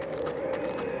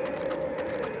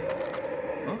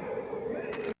 Huh?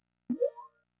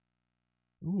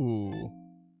 Ooh.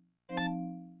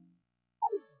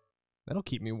 That'll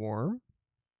keep me warm.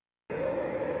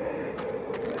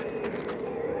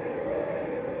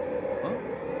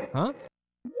 Huh?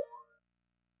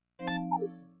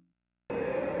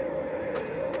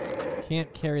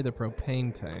 Can't carry the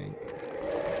propane tank.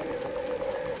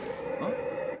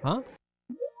 Huh?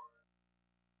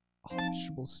 Oh,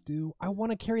 vegetable stew. I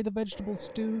want to carry the vegetable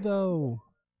stew, though.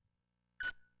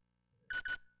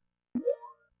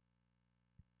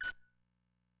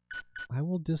 I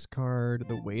will discard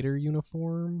the waiter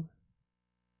uniform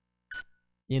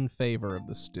in favor of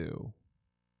the stew.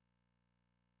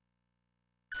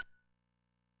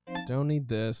 Don't need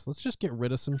this. Let's just get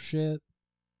rid of some shit.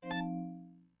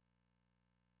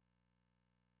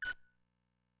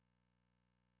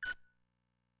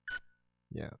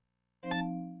 Yeah.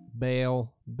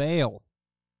 Bail. Bail.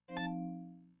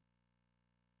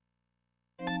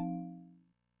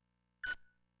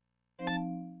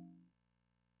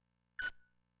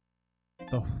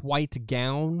 The white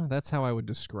gown. That's how I would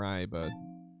describe a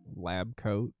lab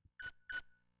coat.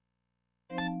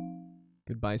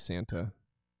 Goodbye, Santa.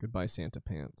 Goodbye, Santa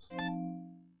pants.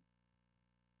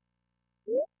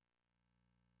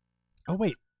 Oh,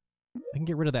 wait. I can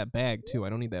get rid of that bag, too. I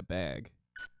don't need that bag.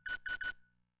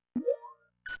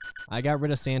 I got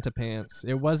rid of Santa pants.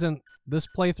 It wasn't... This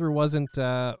playthrough wasn't...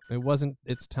 it wasn't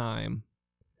its time.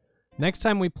 Next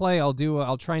time we play, I'll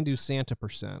try and do Santa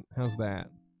 %. How's that?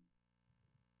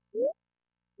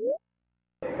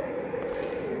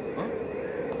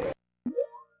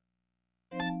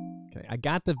 Okay, I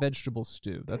got the vegetable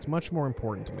stew. That's much more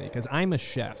important to me, because I'm a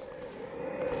chef.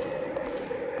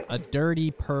 A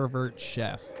dirty pervert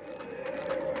chef.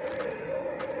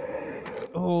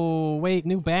 Oh, wait,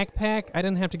 new backpack? I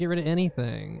didn't have to get rid of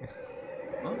anything.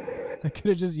 Huh? I could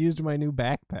have just used my new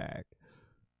backpack.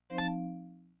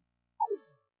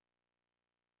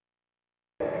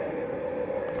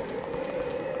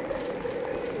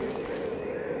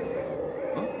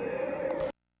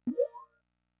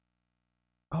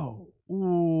 Oh,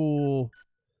 ooh.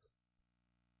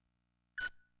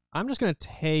 I'm just going to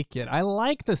take it. I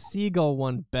like the seagull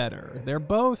one better. They're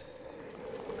both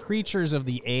creatures of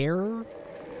the air.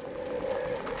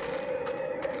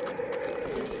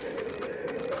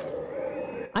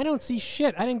 I don't see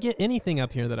shit. I didn't get anything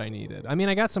up here that I needed. I mean,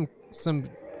 I got some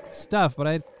stuff, but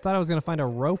I thought I was going to find a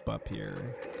rope up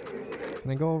here.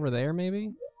 Can I go over there,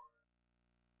 maybe?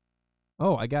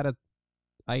 Oh,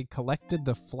 I collected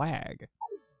the flag.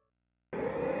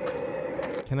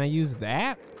 Can I use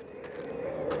that?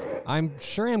 I'm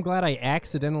glad I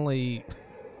accidentally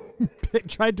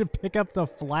tried to pick up the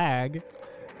flag.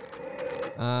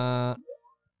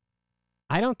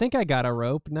 I don't think I got a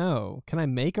rope, no. Can I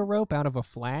make a rope out of a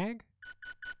flag?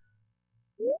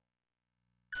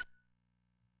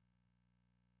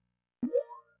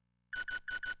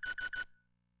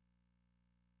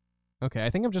 Okay, I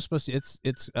think I'm just supposed to...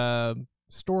 It's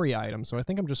story item, so I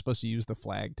think I'm just supposed to use the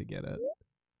flag to get it.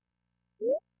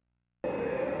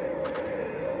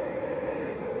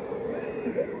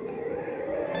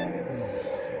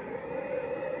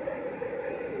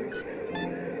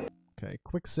 Okay,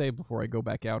 quick save before I go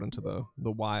back out into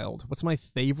the wild. What's my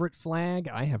favorite flag?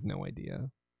 I have no idea.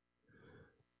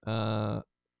 I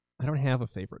don't have a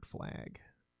favorite flag.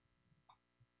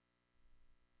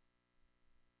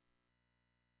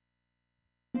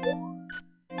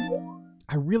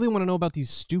 I really want to know about these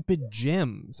stupid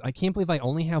gems. I can't believe I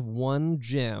only have one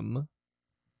gem.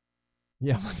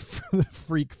 Yeah, the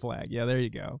freak flag. Yeah, there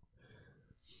you go.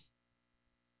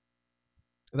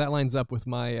 That lines up with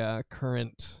my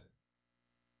current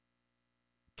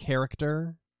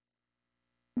character.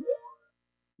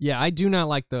 Yeah, I do not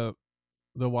like the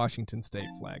Washington State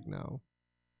flag, no.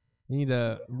 You need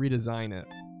to redesign it.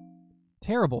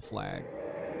 Terrible flag.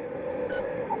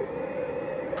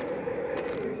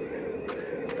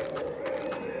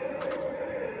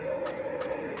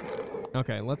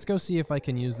 Okay, let's go see if I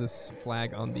can use this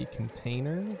flag on the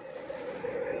container.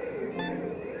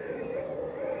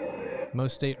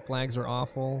 Most state flags are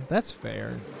awful. That's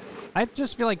fair. I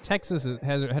just feel like Texas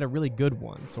had a really good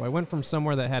one. So I went from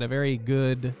somewhere that had a very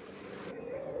good,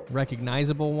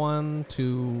 recognizable one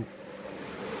to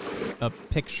a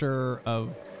picture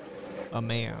of a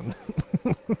man.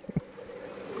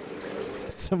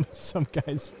 some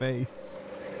guy's face.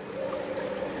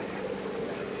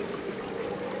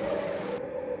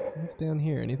 What's down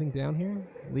here? Anything down here?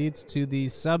 Leads to the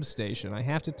substation. I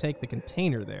have to take the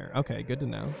container there. Okay, good to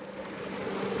know.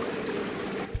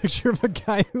 Picture of a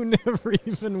guy who never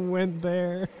even went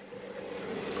there.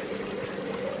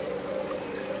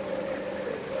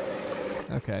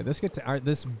 Okay,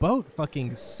 this boat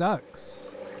fucking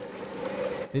sucks.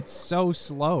 It's so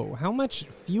slow. How much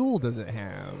fuel does it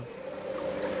have?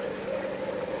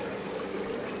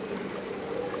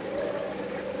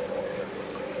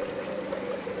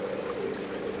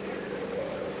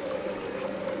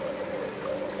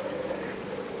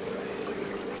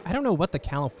 I don't know what the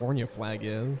California flag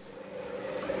is.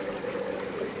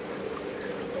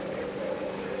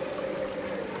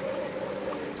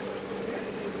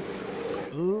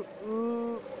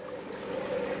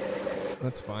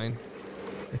 That's fine.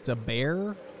 It's a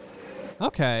bear?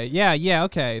 Okay, yeah,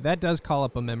 okay. That does call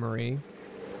up a memory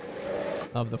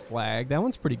of the flag. That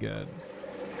one's pretty good.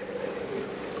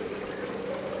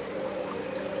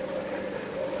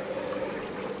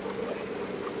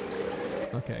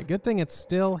 Okay, good thing it's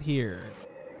still here.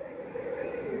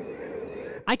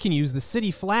 I can use the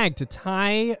city flag to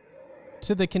tie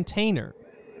to the container.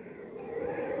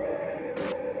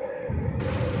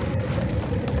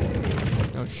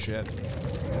 Oh shit.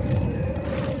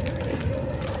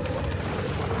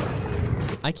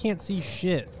 I can't see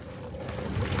shit.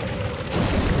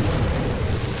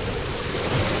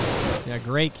 Yeah,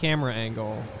 great camera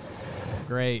angle.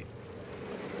 Great.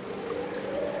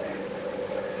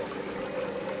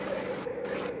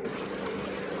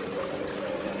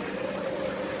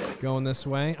 Going this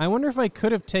way. I wonder if I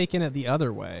could have taken it the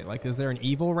other way. Like, is there an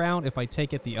evil route if I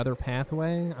take it the other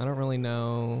pathway? I don't really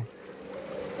know.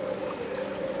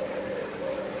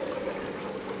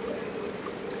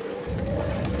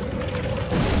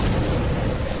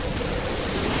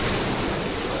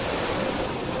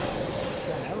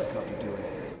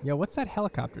 Yo, what's that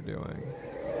helicopter doing?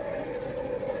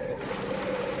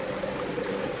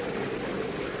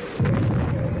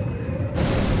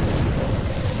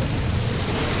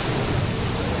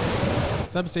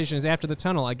 Substation is after the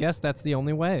tunnel. I guess that's the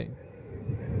only way.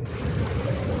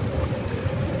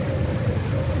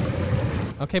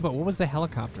 Okay, but what was the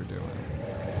helicopter doing?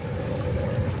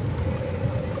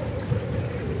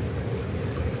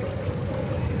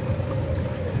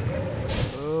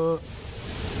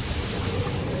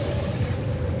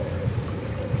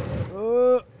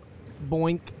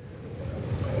 Boink.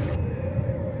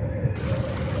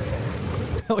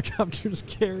 Helicopter's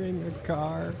carrying a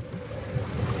car.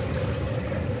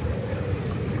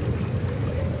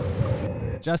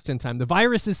 Just in time. The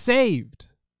virus is saved.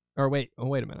 Or wait. Oh,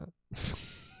 wait a minute.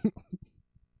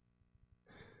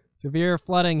 Severe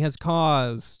flooding has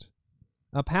caused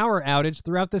a power outage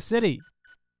throughout the city.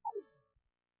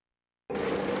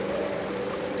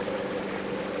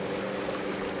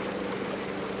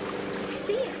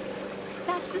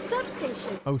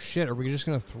 Substation. Oh shit, are we just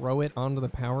gonna throw it onto the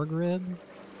power grid?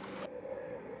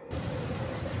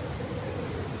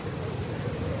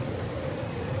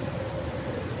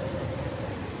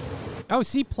 Oh,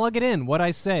 see, plug it in. What'd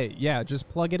I say? Yeah, just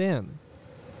plug it in.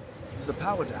 Is the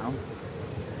power down?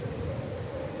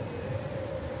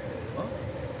 Huh?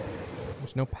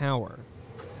 There's no power.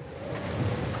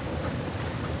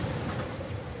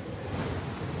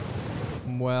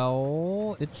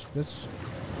 Well, it's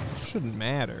shouldn't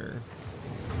matter.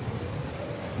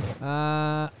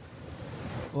 Well,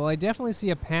 I definitely see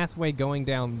a pathway going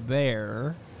down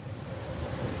there.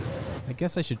 I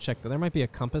guess I should check that. There might be a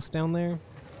compass down there.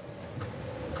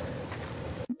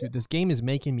 Dude, this game is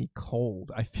making me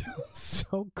cold. I feel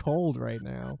so cold right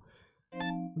now.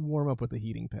 Warm up with the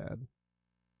heating pad.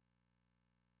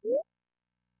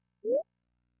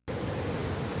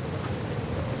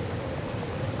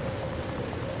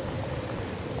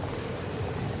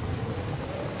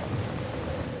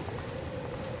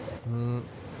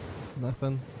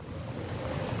 Nothing.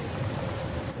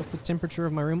 What's the temperature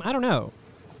of my room? I don't know.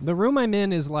 The room I'm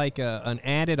in is like an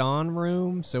added-on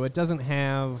room, so it doesn't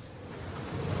have...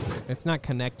 It's not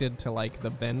connected to like the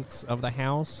vents of the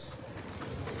house.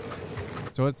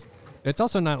 So it's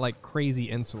also not like crazy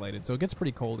insulated, so it gets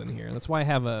pretty cold in here. That's why I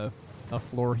have a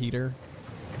floor heater.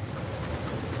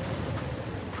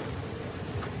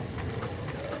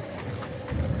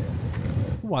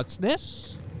 What's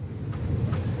this?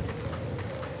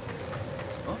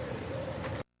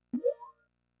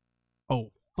 Oh,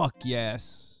 fuck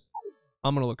yes.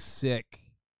 I'm gonna look sick.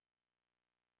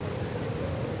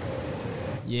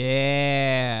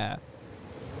 Yeah.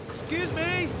 Excuse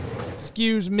me!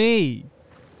 Excuse me.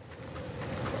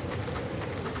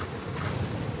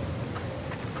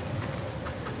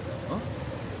 Huh?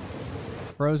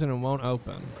 Frozen and won't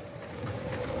open.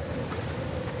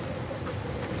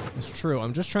 It's true.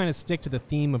 I'm just trying to stick to the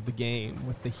theme of the game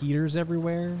with the heaters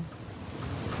everywhere.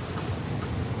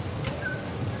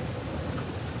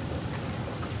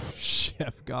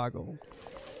 Chef goggles.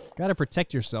 Gotta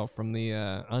protect yourself from the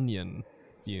onion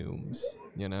fumes,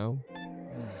 you know?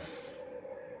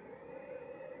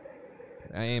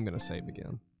 I am gonna save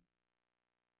again.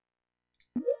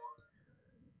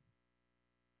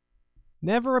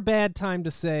 Never a bad time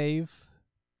to save.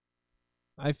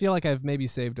 I feel like I've maybe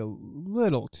saved a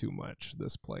little too much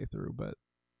this playthrough, but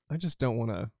I just don't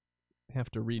want to have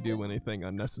to redo anything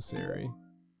unnecessary.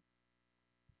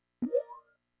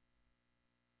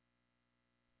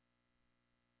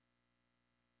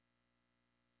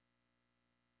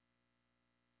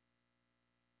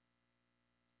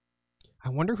 I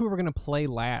wonder who we're going to play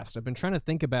last. I've been trying to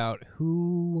think about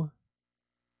who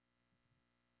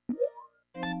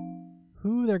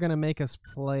they're going to make us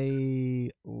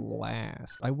play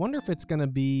last. I wonder if it's going to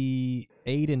be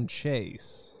Aiden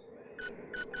Chase.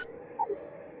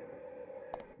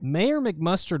 Mayor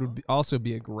McMustard would also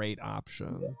be a great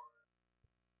option.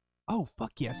 Oh,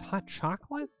 fuck yes. Hot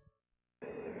chocolate?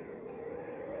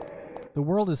 The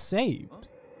world is saved.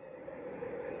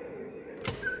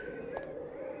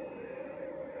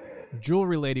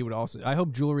 Jewelry Lady would also... I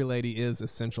hope Jewelry Lady is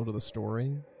essential to the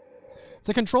story. It's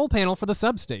a control panel for the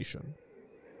substation.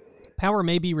 Power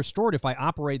may be restored if I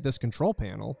operate this control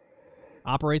panel.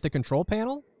 Operate the control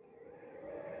panel?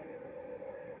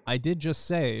 I did just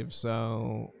save,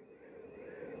 so...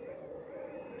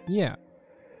 yeah.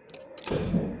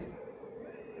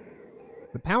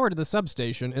 The power to the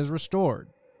substation is restored.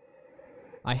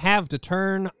 I have to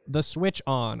turn the switch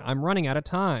on. I'm running out of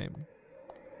time.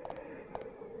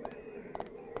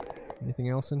 Anything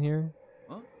else in here?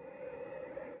 Huh?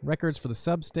 Records for the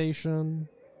substation.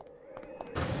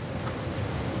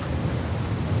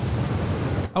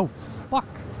 Oh, fuck.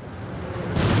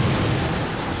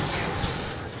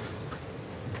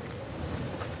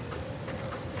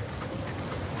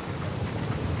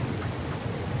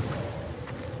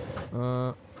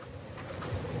 Well,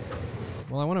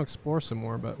 I want to explore some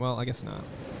more, but, well, I guess not.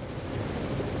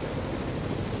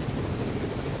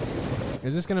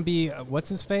 Is this going to be, what's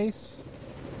his face?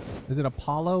 Is it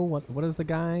Apollo? What is the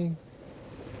guy?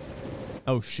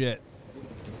 Oh, shit.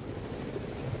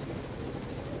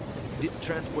 You didn't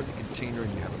transport the container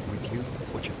and you have it with you?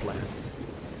 What's your plan?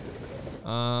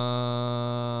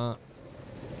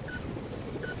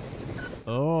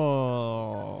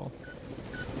 Oh.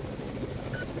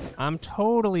 I'm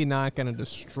totally not going to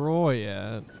destroy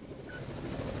it.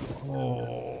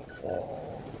 Oh.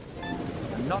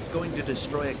 I'm not going to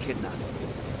destroy a kidnapper.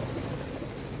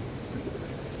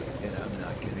 And I'm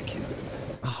not going to kill him.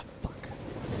 Oh, fuck.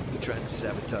 You're trying to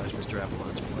sabotage Mr.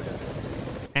 Apollon's plan.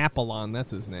 Apollon,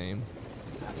 that's his name.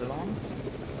 Apollon?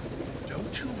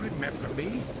 Don't you remember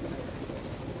me?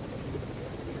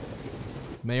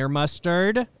 Mayor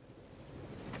Mustard.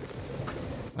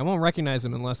 I won't recognize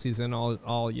him unless he's in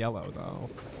all yellow, though.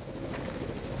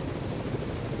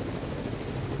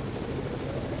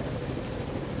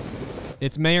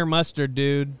 It's Mayor Mustard,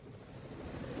 dude.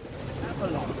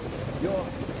 Apollon, you're...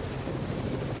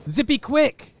 Zippy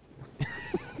Quick!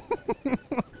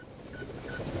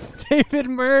 David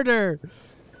Murder!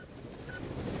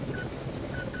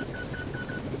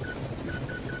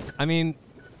 I mean,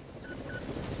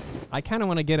 I kind of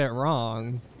want to get it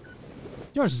wrong.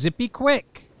 You're Zippy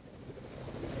Quick!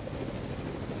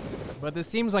 But this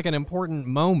seems like an important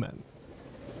moment.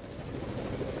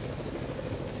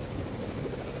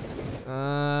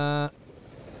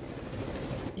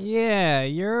 Yeah,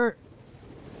 you're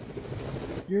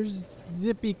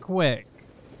Zippy Quick.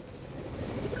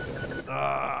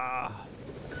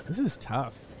 This is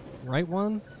tough. Right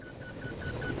one?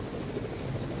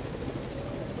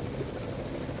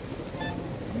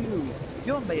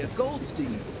 You're Mayor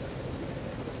Goldstein.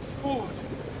 Good.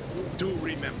 You do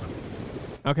remember me.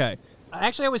 Okay.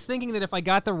 Actually, I was thinking that if I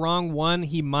got the wrong one,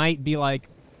 he might be like,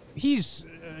 he's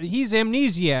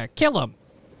amnesiac. Kill him.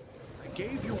 I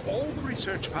gave you all the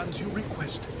research funds you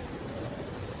requested.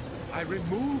 I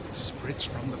removed Spritz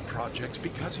from the project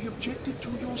because he objected to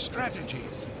your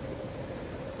strategies.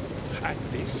 And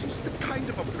this is the kind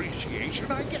of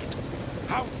appreciation I get.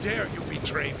 How dare you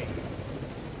betray me?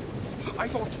 I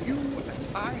thought you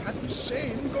and I had the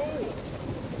same goal.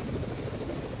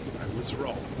 I was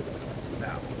wrong.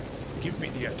 Now, give me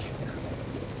the echidna.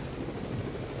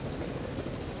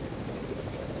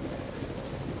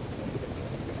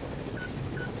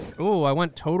 Ooh, I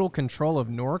want total control of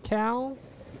NorCal?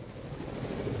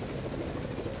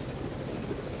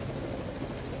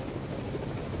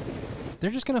 They're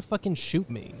just gonna fucking shoot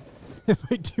me if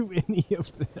I do any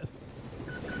of this.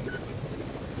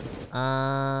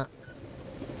 Oh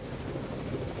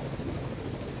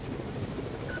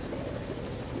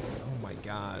my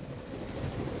god.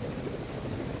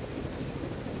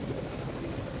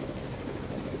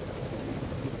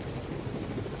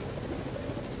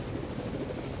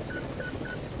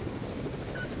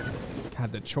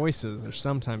 God, the choices are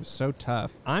sometimes so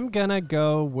tough. I'm gonna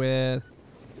go with...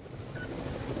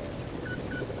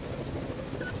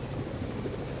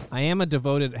 I am a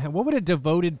devoted... What would a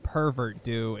devoted pervert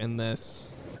do in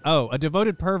this? Oh, a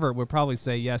devoted pervert would probably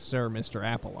say, yes, sir, Mr.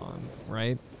 Apollon,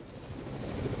 right?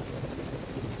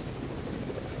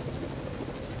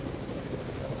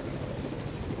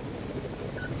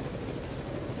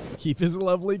 Keep his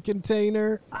lovely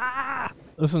container. Ah!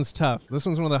 This one's tough. This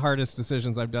one's one of the hardest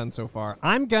decisions I've done so far.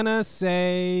 I'm gonna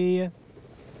say...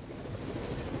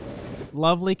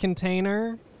 lovely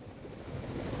container.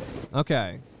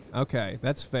 Okay. Okay,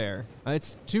 that's fair.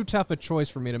 It's too tough a choice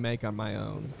for me to make on my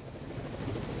own.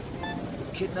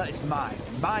 Echidna is mine.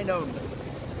 Mine only.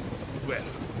 Well,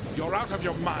 you're out of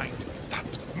your mind.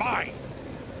 That's mine.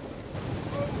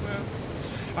 Oh, well,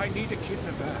 I need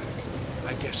Echidna back.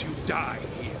 I guess you die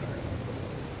here.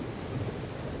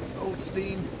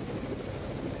 Goldstein.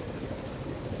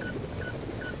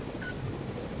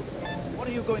 What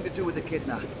are you going to do with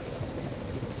Echidna?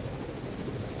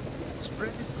 Spread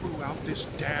it throughout this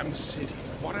damn city.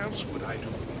 What else would I do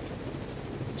with it?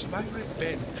 It's my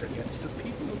revenge against the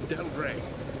people of Del Rey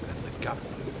and the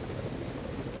government.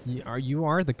 You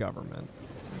are the government.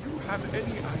 Do you have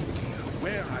any idea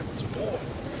where I was born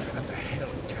and the Hell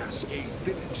Cascade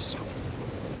village suffered?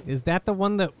 Is that the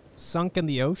one that sunk in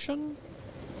the ocean?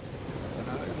 When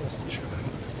I was a child,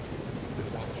 I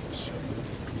watched so many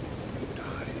people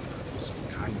die from some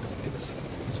kind of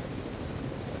disease.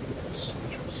 It was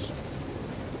such a slow,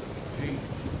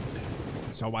 painful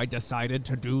death. So I decided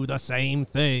to do the same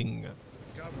thing.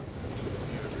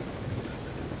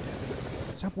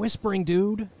 Stop whispering,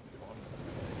 dude.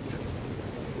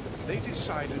 They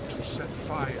decided to set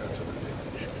fire to the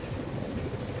village.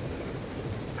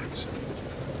 Accident.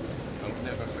 I'll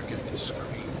never forget the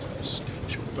screams and the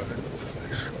stench of burning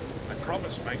flesh. I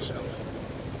promised myself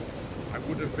I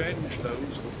would avenge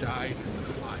those who died in the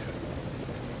fire.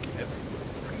 Make everyone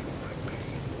feel my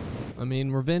pain. I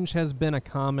mean, revenge has been a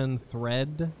common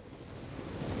thread.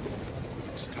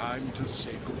 It's time to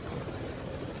say goodbye.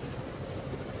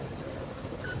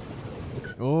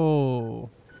 Oh.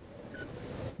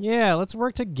 Yeah, let's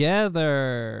work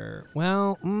together.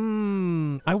 Well,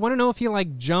 I want to know if he,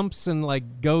 like, jumps and,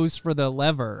 like, goes for the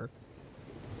lever.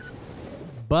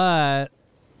 But...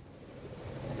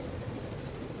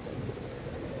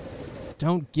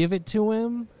 don't give it to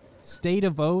him? Stay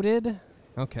devoted?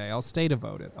 Okay, I'll stay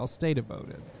devoted. I'll stay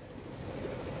devoted.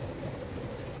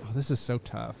 Oh, this is so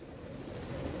tough.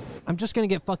 I'm just gonna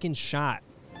get fucking shot.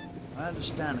 I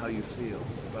understand how you feel,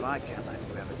 but I can't let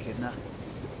you have Echidna.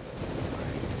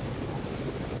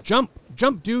 Jump!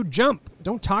 Jump, dude, jump!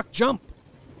 Don't talk, jump!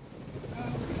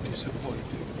 How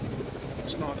disappointing.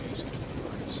 It's not easy to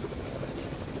find someone like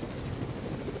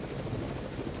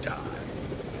you. Die.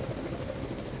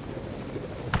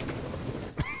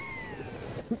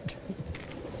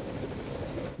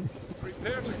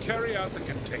 Prepare to carry out the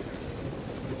container.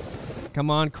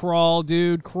 Come on, crawl,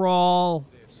 dude, crawl.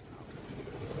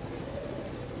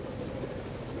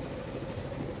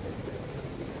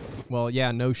 Well,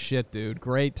 yeah, no shit, dude.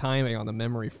 Great timing on the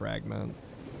memory fragment.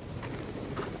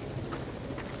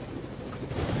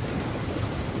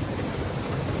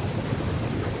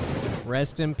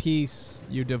 Rest in peace,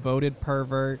 you devoted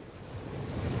pervert.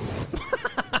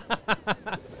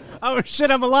 Oh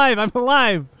shit, I'm alive! I'm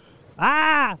alive!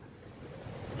 Ah!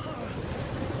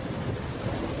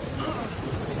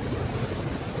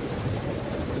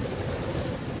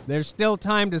 There's still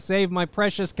time to save my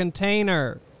precious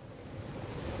container.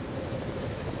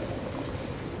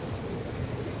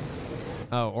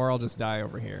 Oh, or I'll just die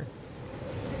over here.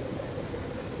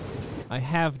 I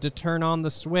have to turn on the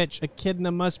switch.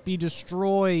 Echidna must be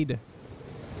destroyed.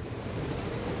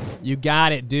 You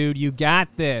got it, dude. You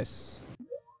got this.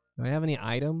 Do I have any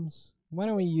items? Why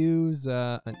don't we use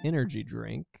an energy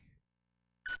drink?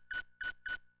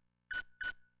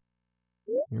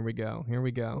 Here we go. Here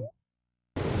we go.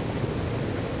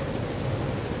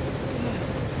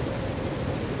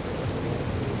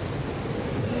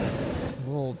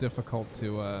 A little difficult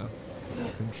to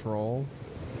control.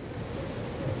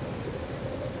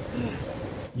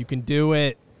 You can do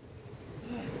it.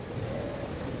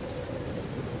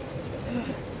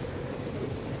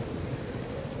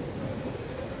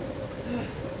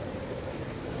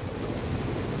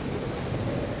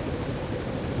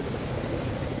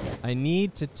 I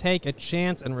need to take a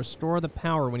chance and restore the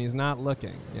power when he's not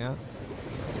looking. Yeah.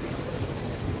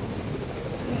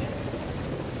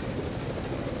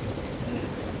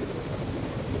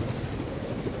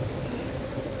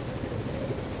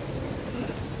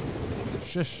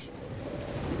 Shush.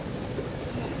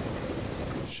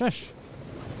 Shush.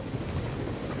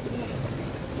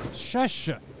 Shush.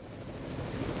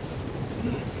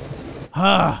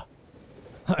 Ah.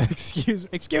 Excuse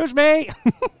me.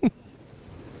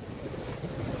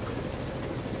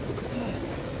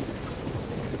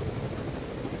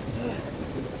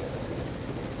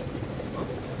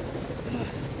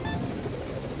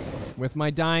 With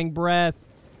my dying breath.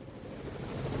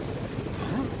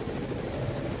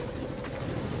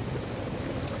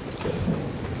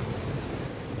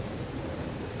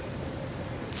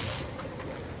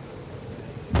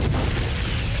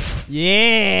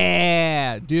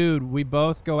 Yeah! Dude, we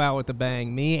both go out with a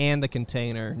bang. Me and the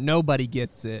container. Nobody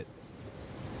gets it.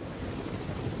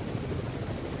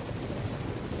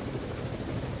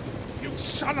 You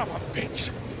son of a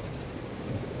bitch!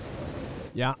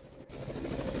 Yeah.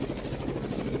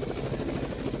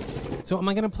 So am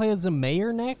I going to play as the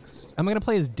mayor next? Am I going to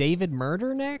play as David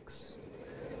Murder next?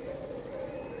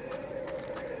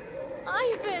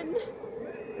 Ivan!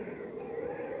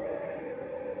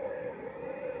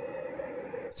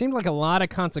 Seemed like a lot of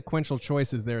consequential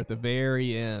choices there at the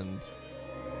very end.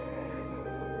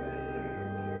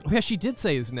 Oh yeah, she did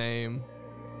say his name.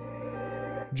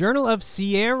 Journal of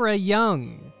Sierra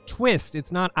Young. Twist,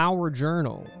 it's not our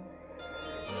journal.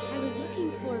 I was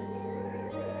looking for...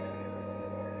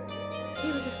 He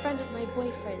was a friend of my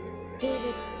boyfriend,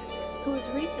 David, who was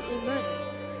recently murdered.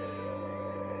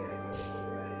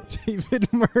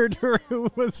 David Murder, who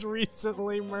was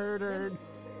recently murdered.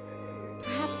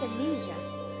 Perhaps amnesia.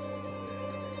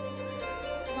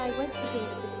 So I went to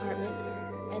David's apartment,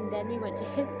 and then we went to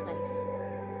his place.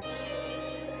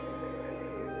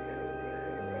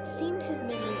 It seemed his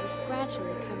memory was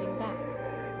gradually coming back.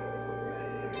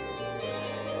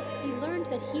 He learned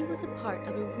that he was a part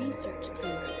of a research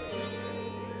team.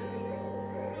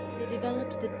 They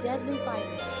developed the deadly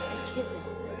virus echidna.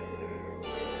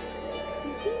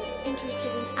 He seemed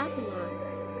interested in Apollon.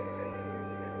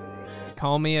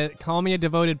 Call me a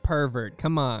devoted pervert.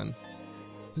 Come on.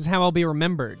 This is how I'll be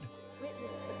remembered.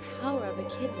 Witness the power of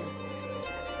echidna.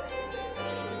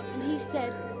 And he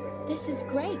said, "This is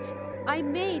great. I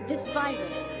made this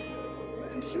virus."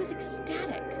 And he was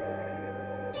ecstatic.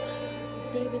 As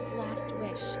David's last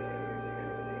wish,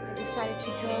 I decided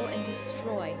to go and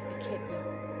destroy echidna.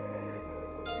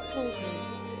 He told me,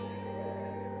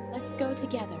 "Let's go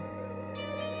together."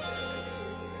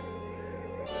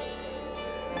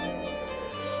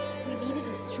 We needed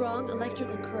a strong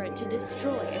electrical current to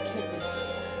destroy echidna.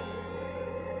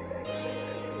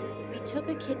 We took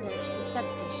echidna to the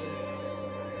substation.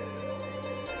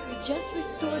 We just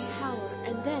restored power,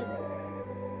 and then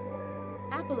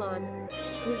Apollon,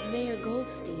 who is Mayor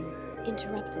Goldstein,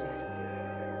 interrupted us.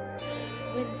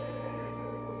 When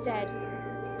said,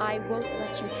 "I won't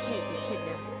let you take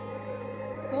echidna."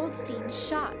 Goldstein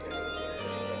shot.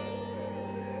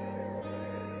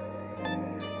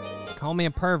 Call me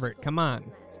a pervert. Come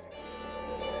on.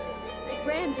 I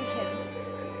ran to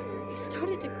him. He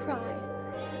started to cry.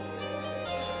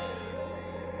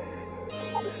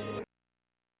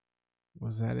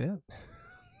 Was that it?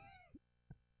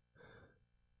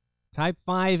 Type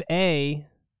 5A.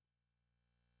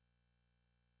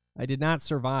 I did not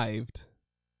survived.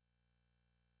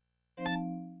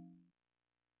 I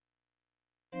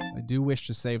do wish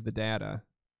to save the data.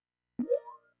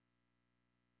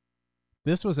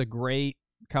 This was a great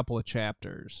couple of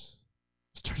chapters.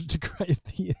 Started to cry at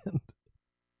the end.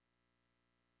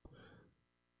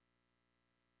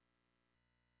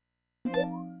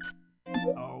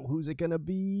 Oh, who's it gonna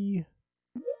be?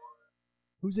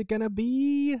 Who's it gonna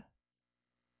be?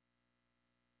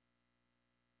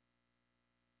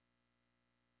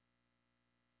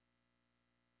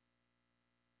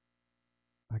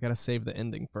 I gotta save the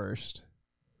ending first.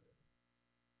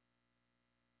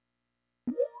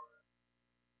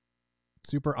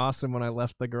 Super awesome when I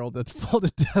left the girl to fall to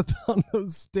death on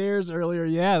those stairs earlier.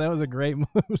 Yeah, that was a great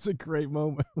it was a great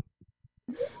moment.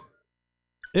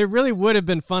 It really would have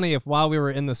been funny if while we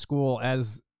were in the school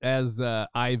as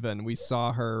Ivan, we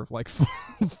saw her like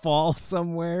fall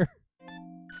somewhere.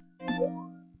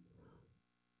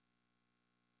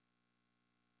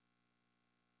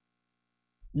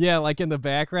 Yeah, like in the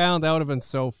background, that would have been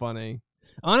so funny.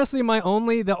 Honestly,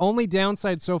 the only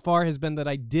downside so far has been that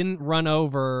I didn't run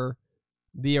over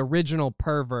the original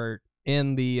pervert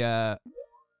in the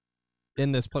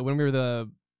in this play when we were the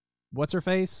what's her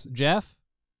face? Jeff?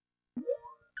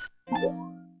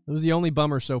 It was the only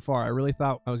bummer so far. I really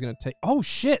thought I was going to take... Oh,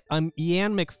 shit! I'm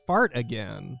Ian McFart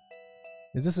again.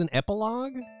 Is this an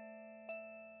epilogue?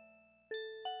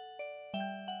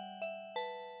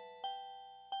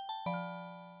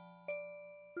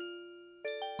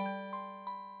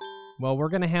 Well, we're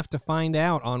going to have to find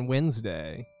out on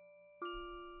Wednesday.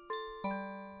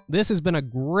 This has been a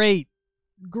great,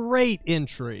 great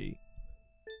entry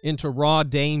into Raw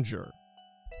Danger.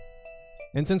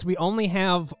 And since we only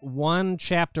have one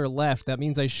chapter left, that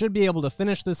means I should be able to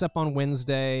finish this up on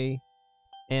Wednesday.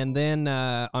 And then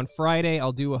on Friday,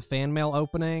 I'll do a fan mail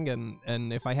opening.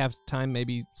 And if I have time,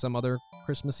 maybe some other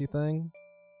Christmassy thing.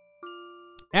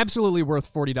 Absolutely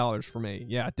worth $40 for me.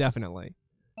 Yeah, definitely.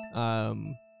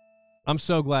 I'm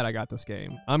so glad I got this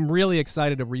game. I'm really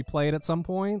excited to replay it at some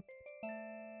point.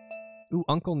 Ooh,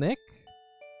 Uncle Nick?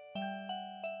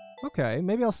 Okay,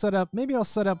 maybe I'll set up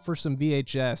for some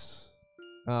VHS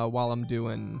while I'm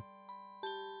doing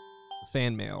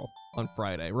fan mail on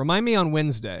Friday. Remind me on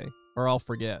Wednesday, or I'll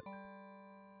forget.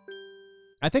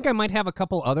 I think I might have a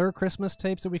couple other Christmas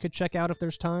tapes that we could check out if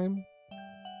there's time.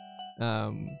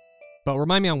 But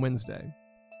remind me on Wednesday.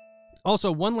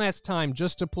 Also, one last time,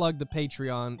 just to plug the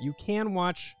Patreon, you can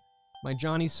watch my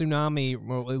Johnny Tsunami,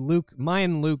 my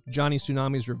and Luke Johnny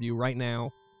Tsunami's review right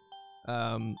now.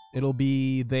 It'll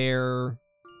be there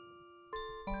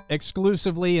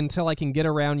exclusively until I can get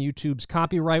around YouTube's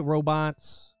copyright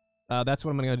robots. That's what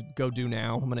I'm going to go do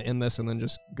now. I'm going to end this and then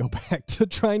just go back to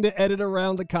trying to edit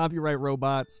around the copyright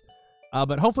robots.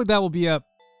 But hopefully that will be up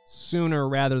sooner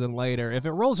rather than later. If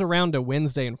it rolls around to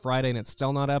Wednesday and Friday and it's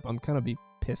still not up, I'm going to be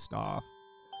pissed off.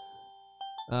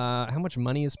 How much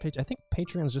money is Patreon? I think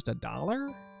Patreon's just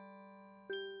 $1.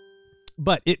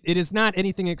 But it is not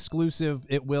anything exclusive.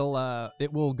 It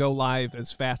will go live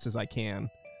as fast as I can.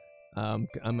 I'm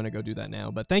going to go do that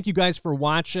now. But thank you guys for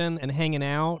watching and hanging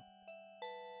out.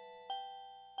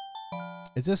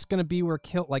 Is this going to be where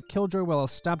Killjoy will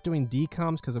stop doing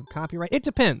decoms because of copyright? It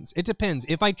depends. It depends.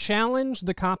 If I challenge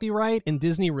the copyright and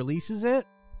Disney releases it,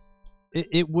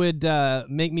 it would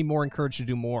make me more encouraged to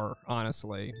do more,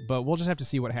 honestly. But we'll just have to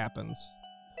see what happens.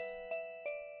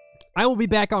 I will be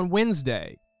back on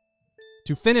Wednesday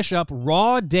to finish up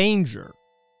Raw Danger.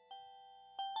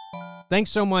 Thanks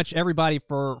so much, everybody,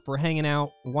 for hanging out,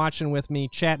 watching with me,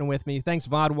 chatting with me. Thanks,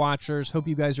 VOD watchers. Hope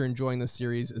you guys are enjoying this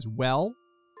series as well.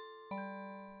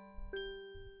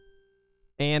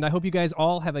 And I hope you guys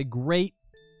all have a great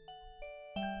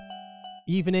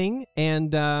evening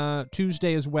and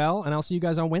Tuesday as well. And I'll see you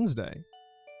guys on Wednesday.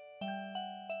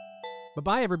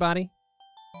 Bye-bye, everybody.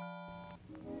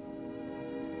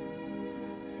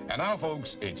 And now,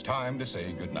 folks, it's time to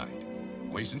say goodnight.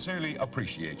 We sincerely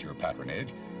appreciate your patronage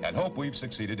and hope we've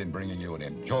succeeded in bringing you an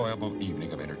enjoyable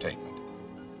evening of entertainment.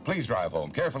 Please drive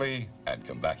home carefully and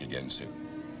come back again soon.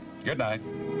 Good night.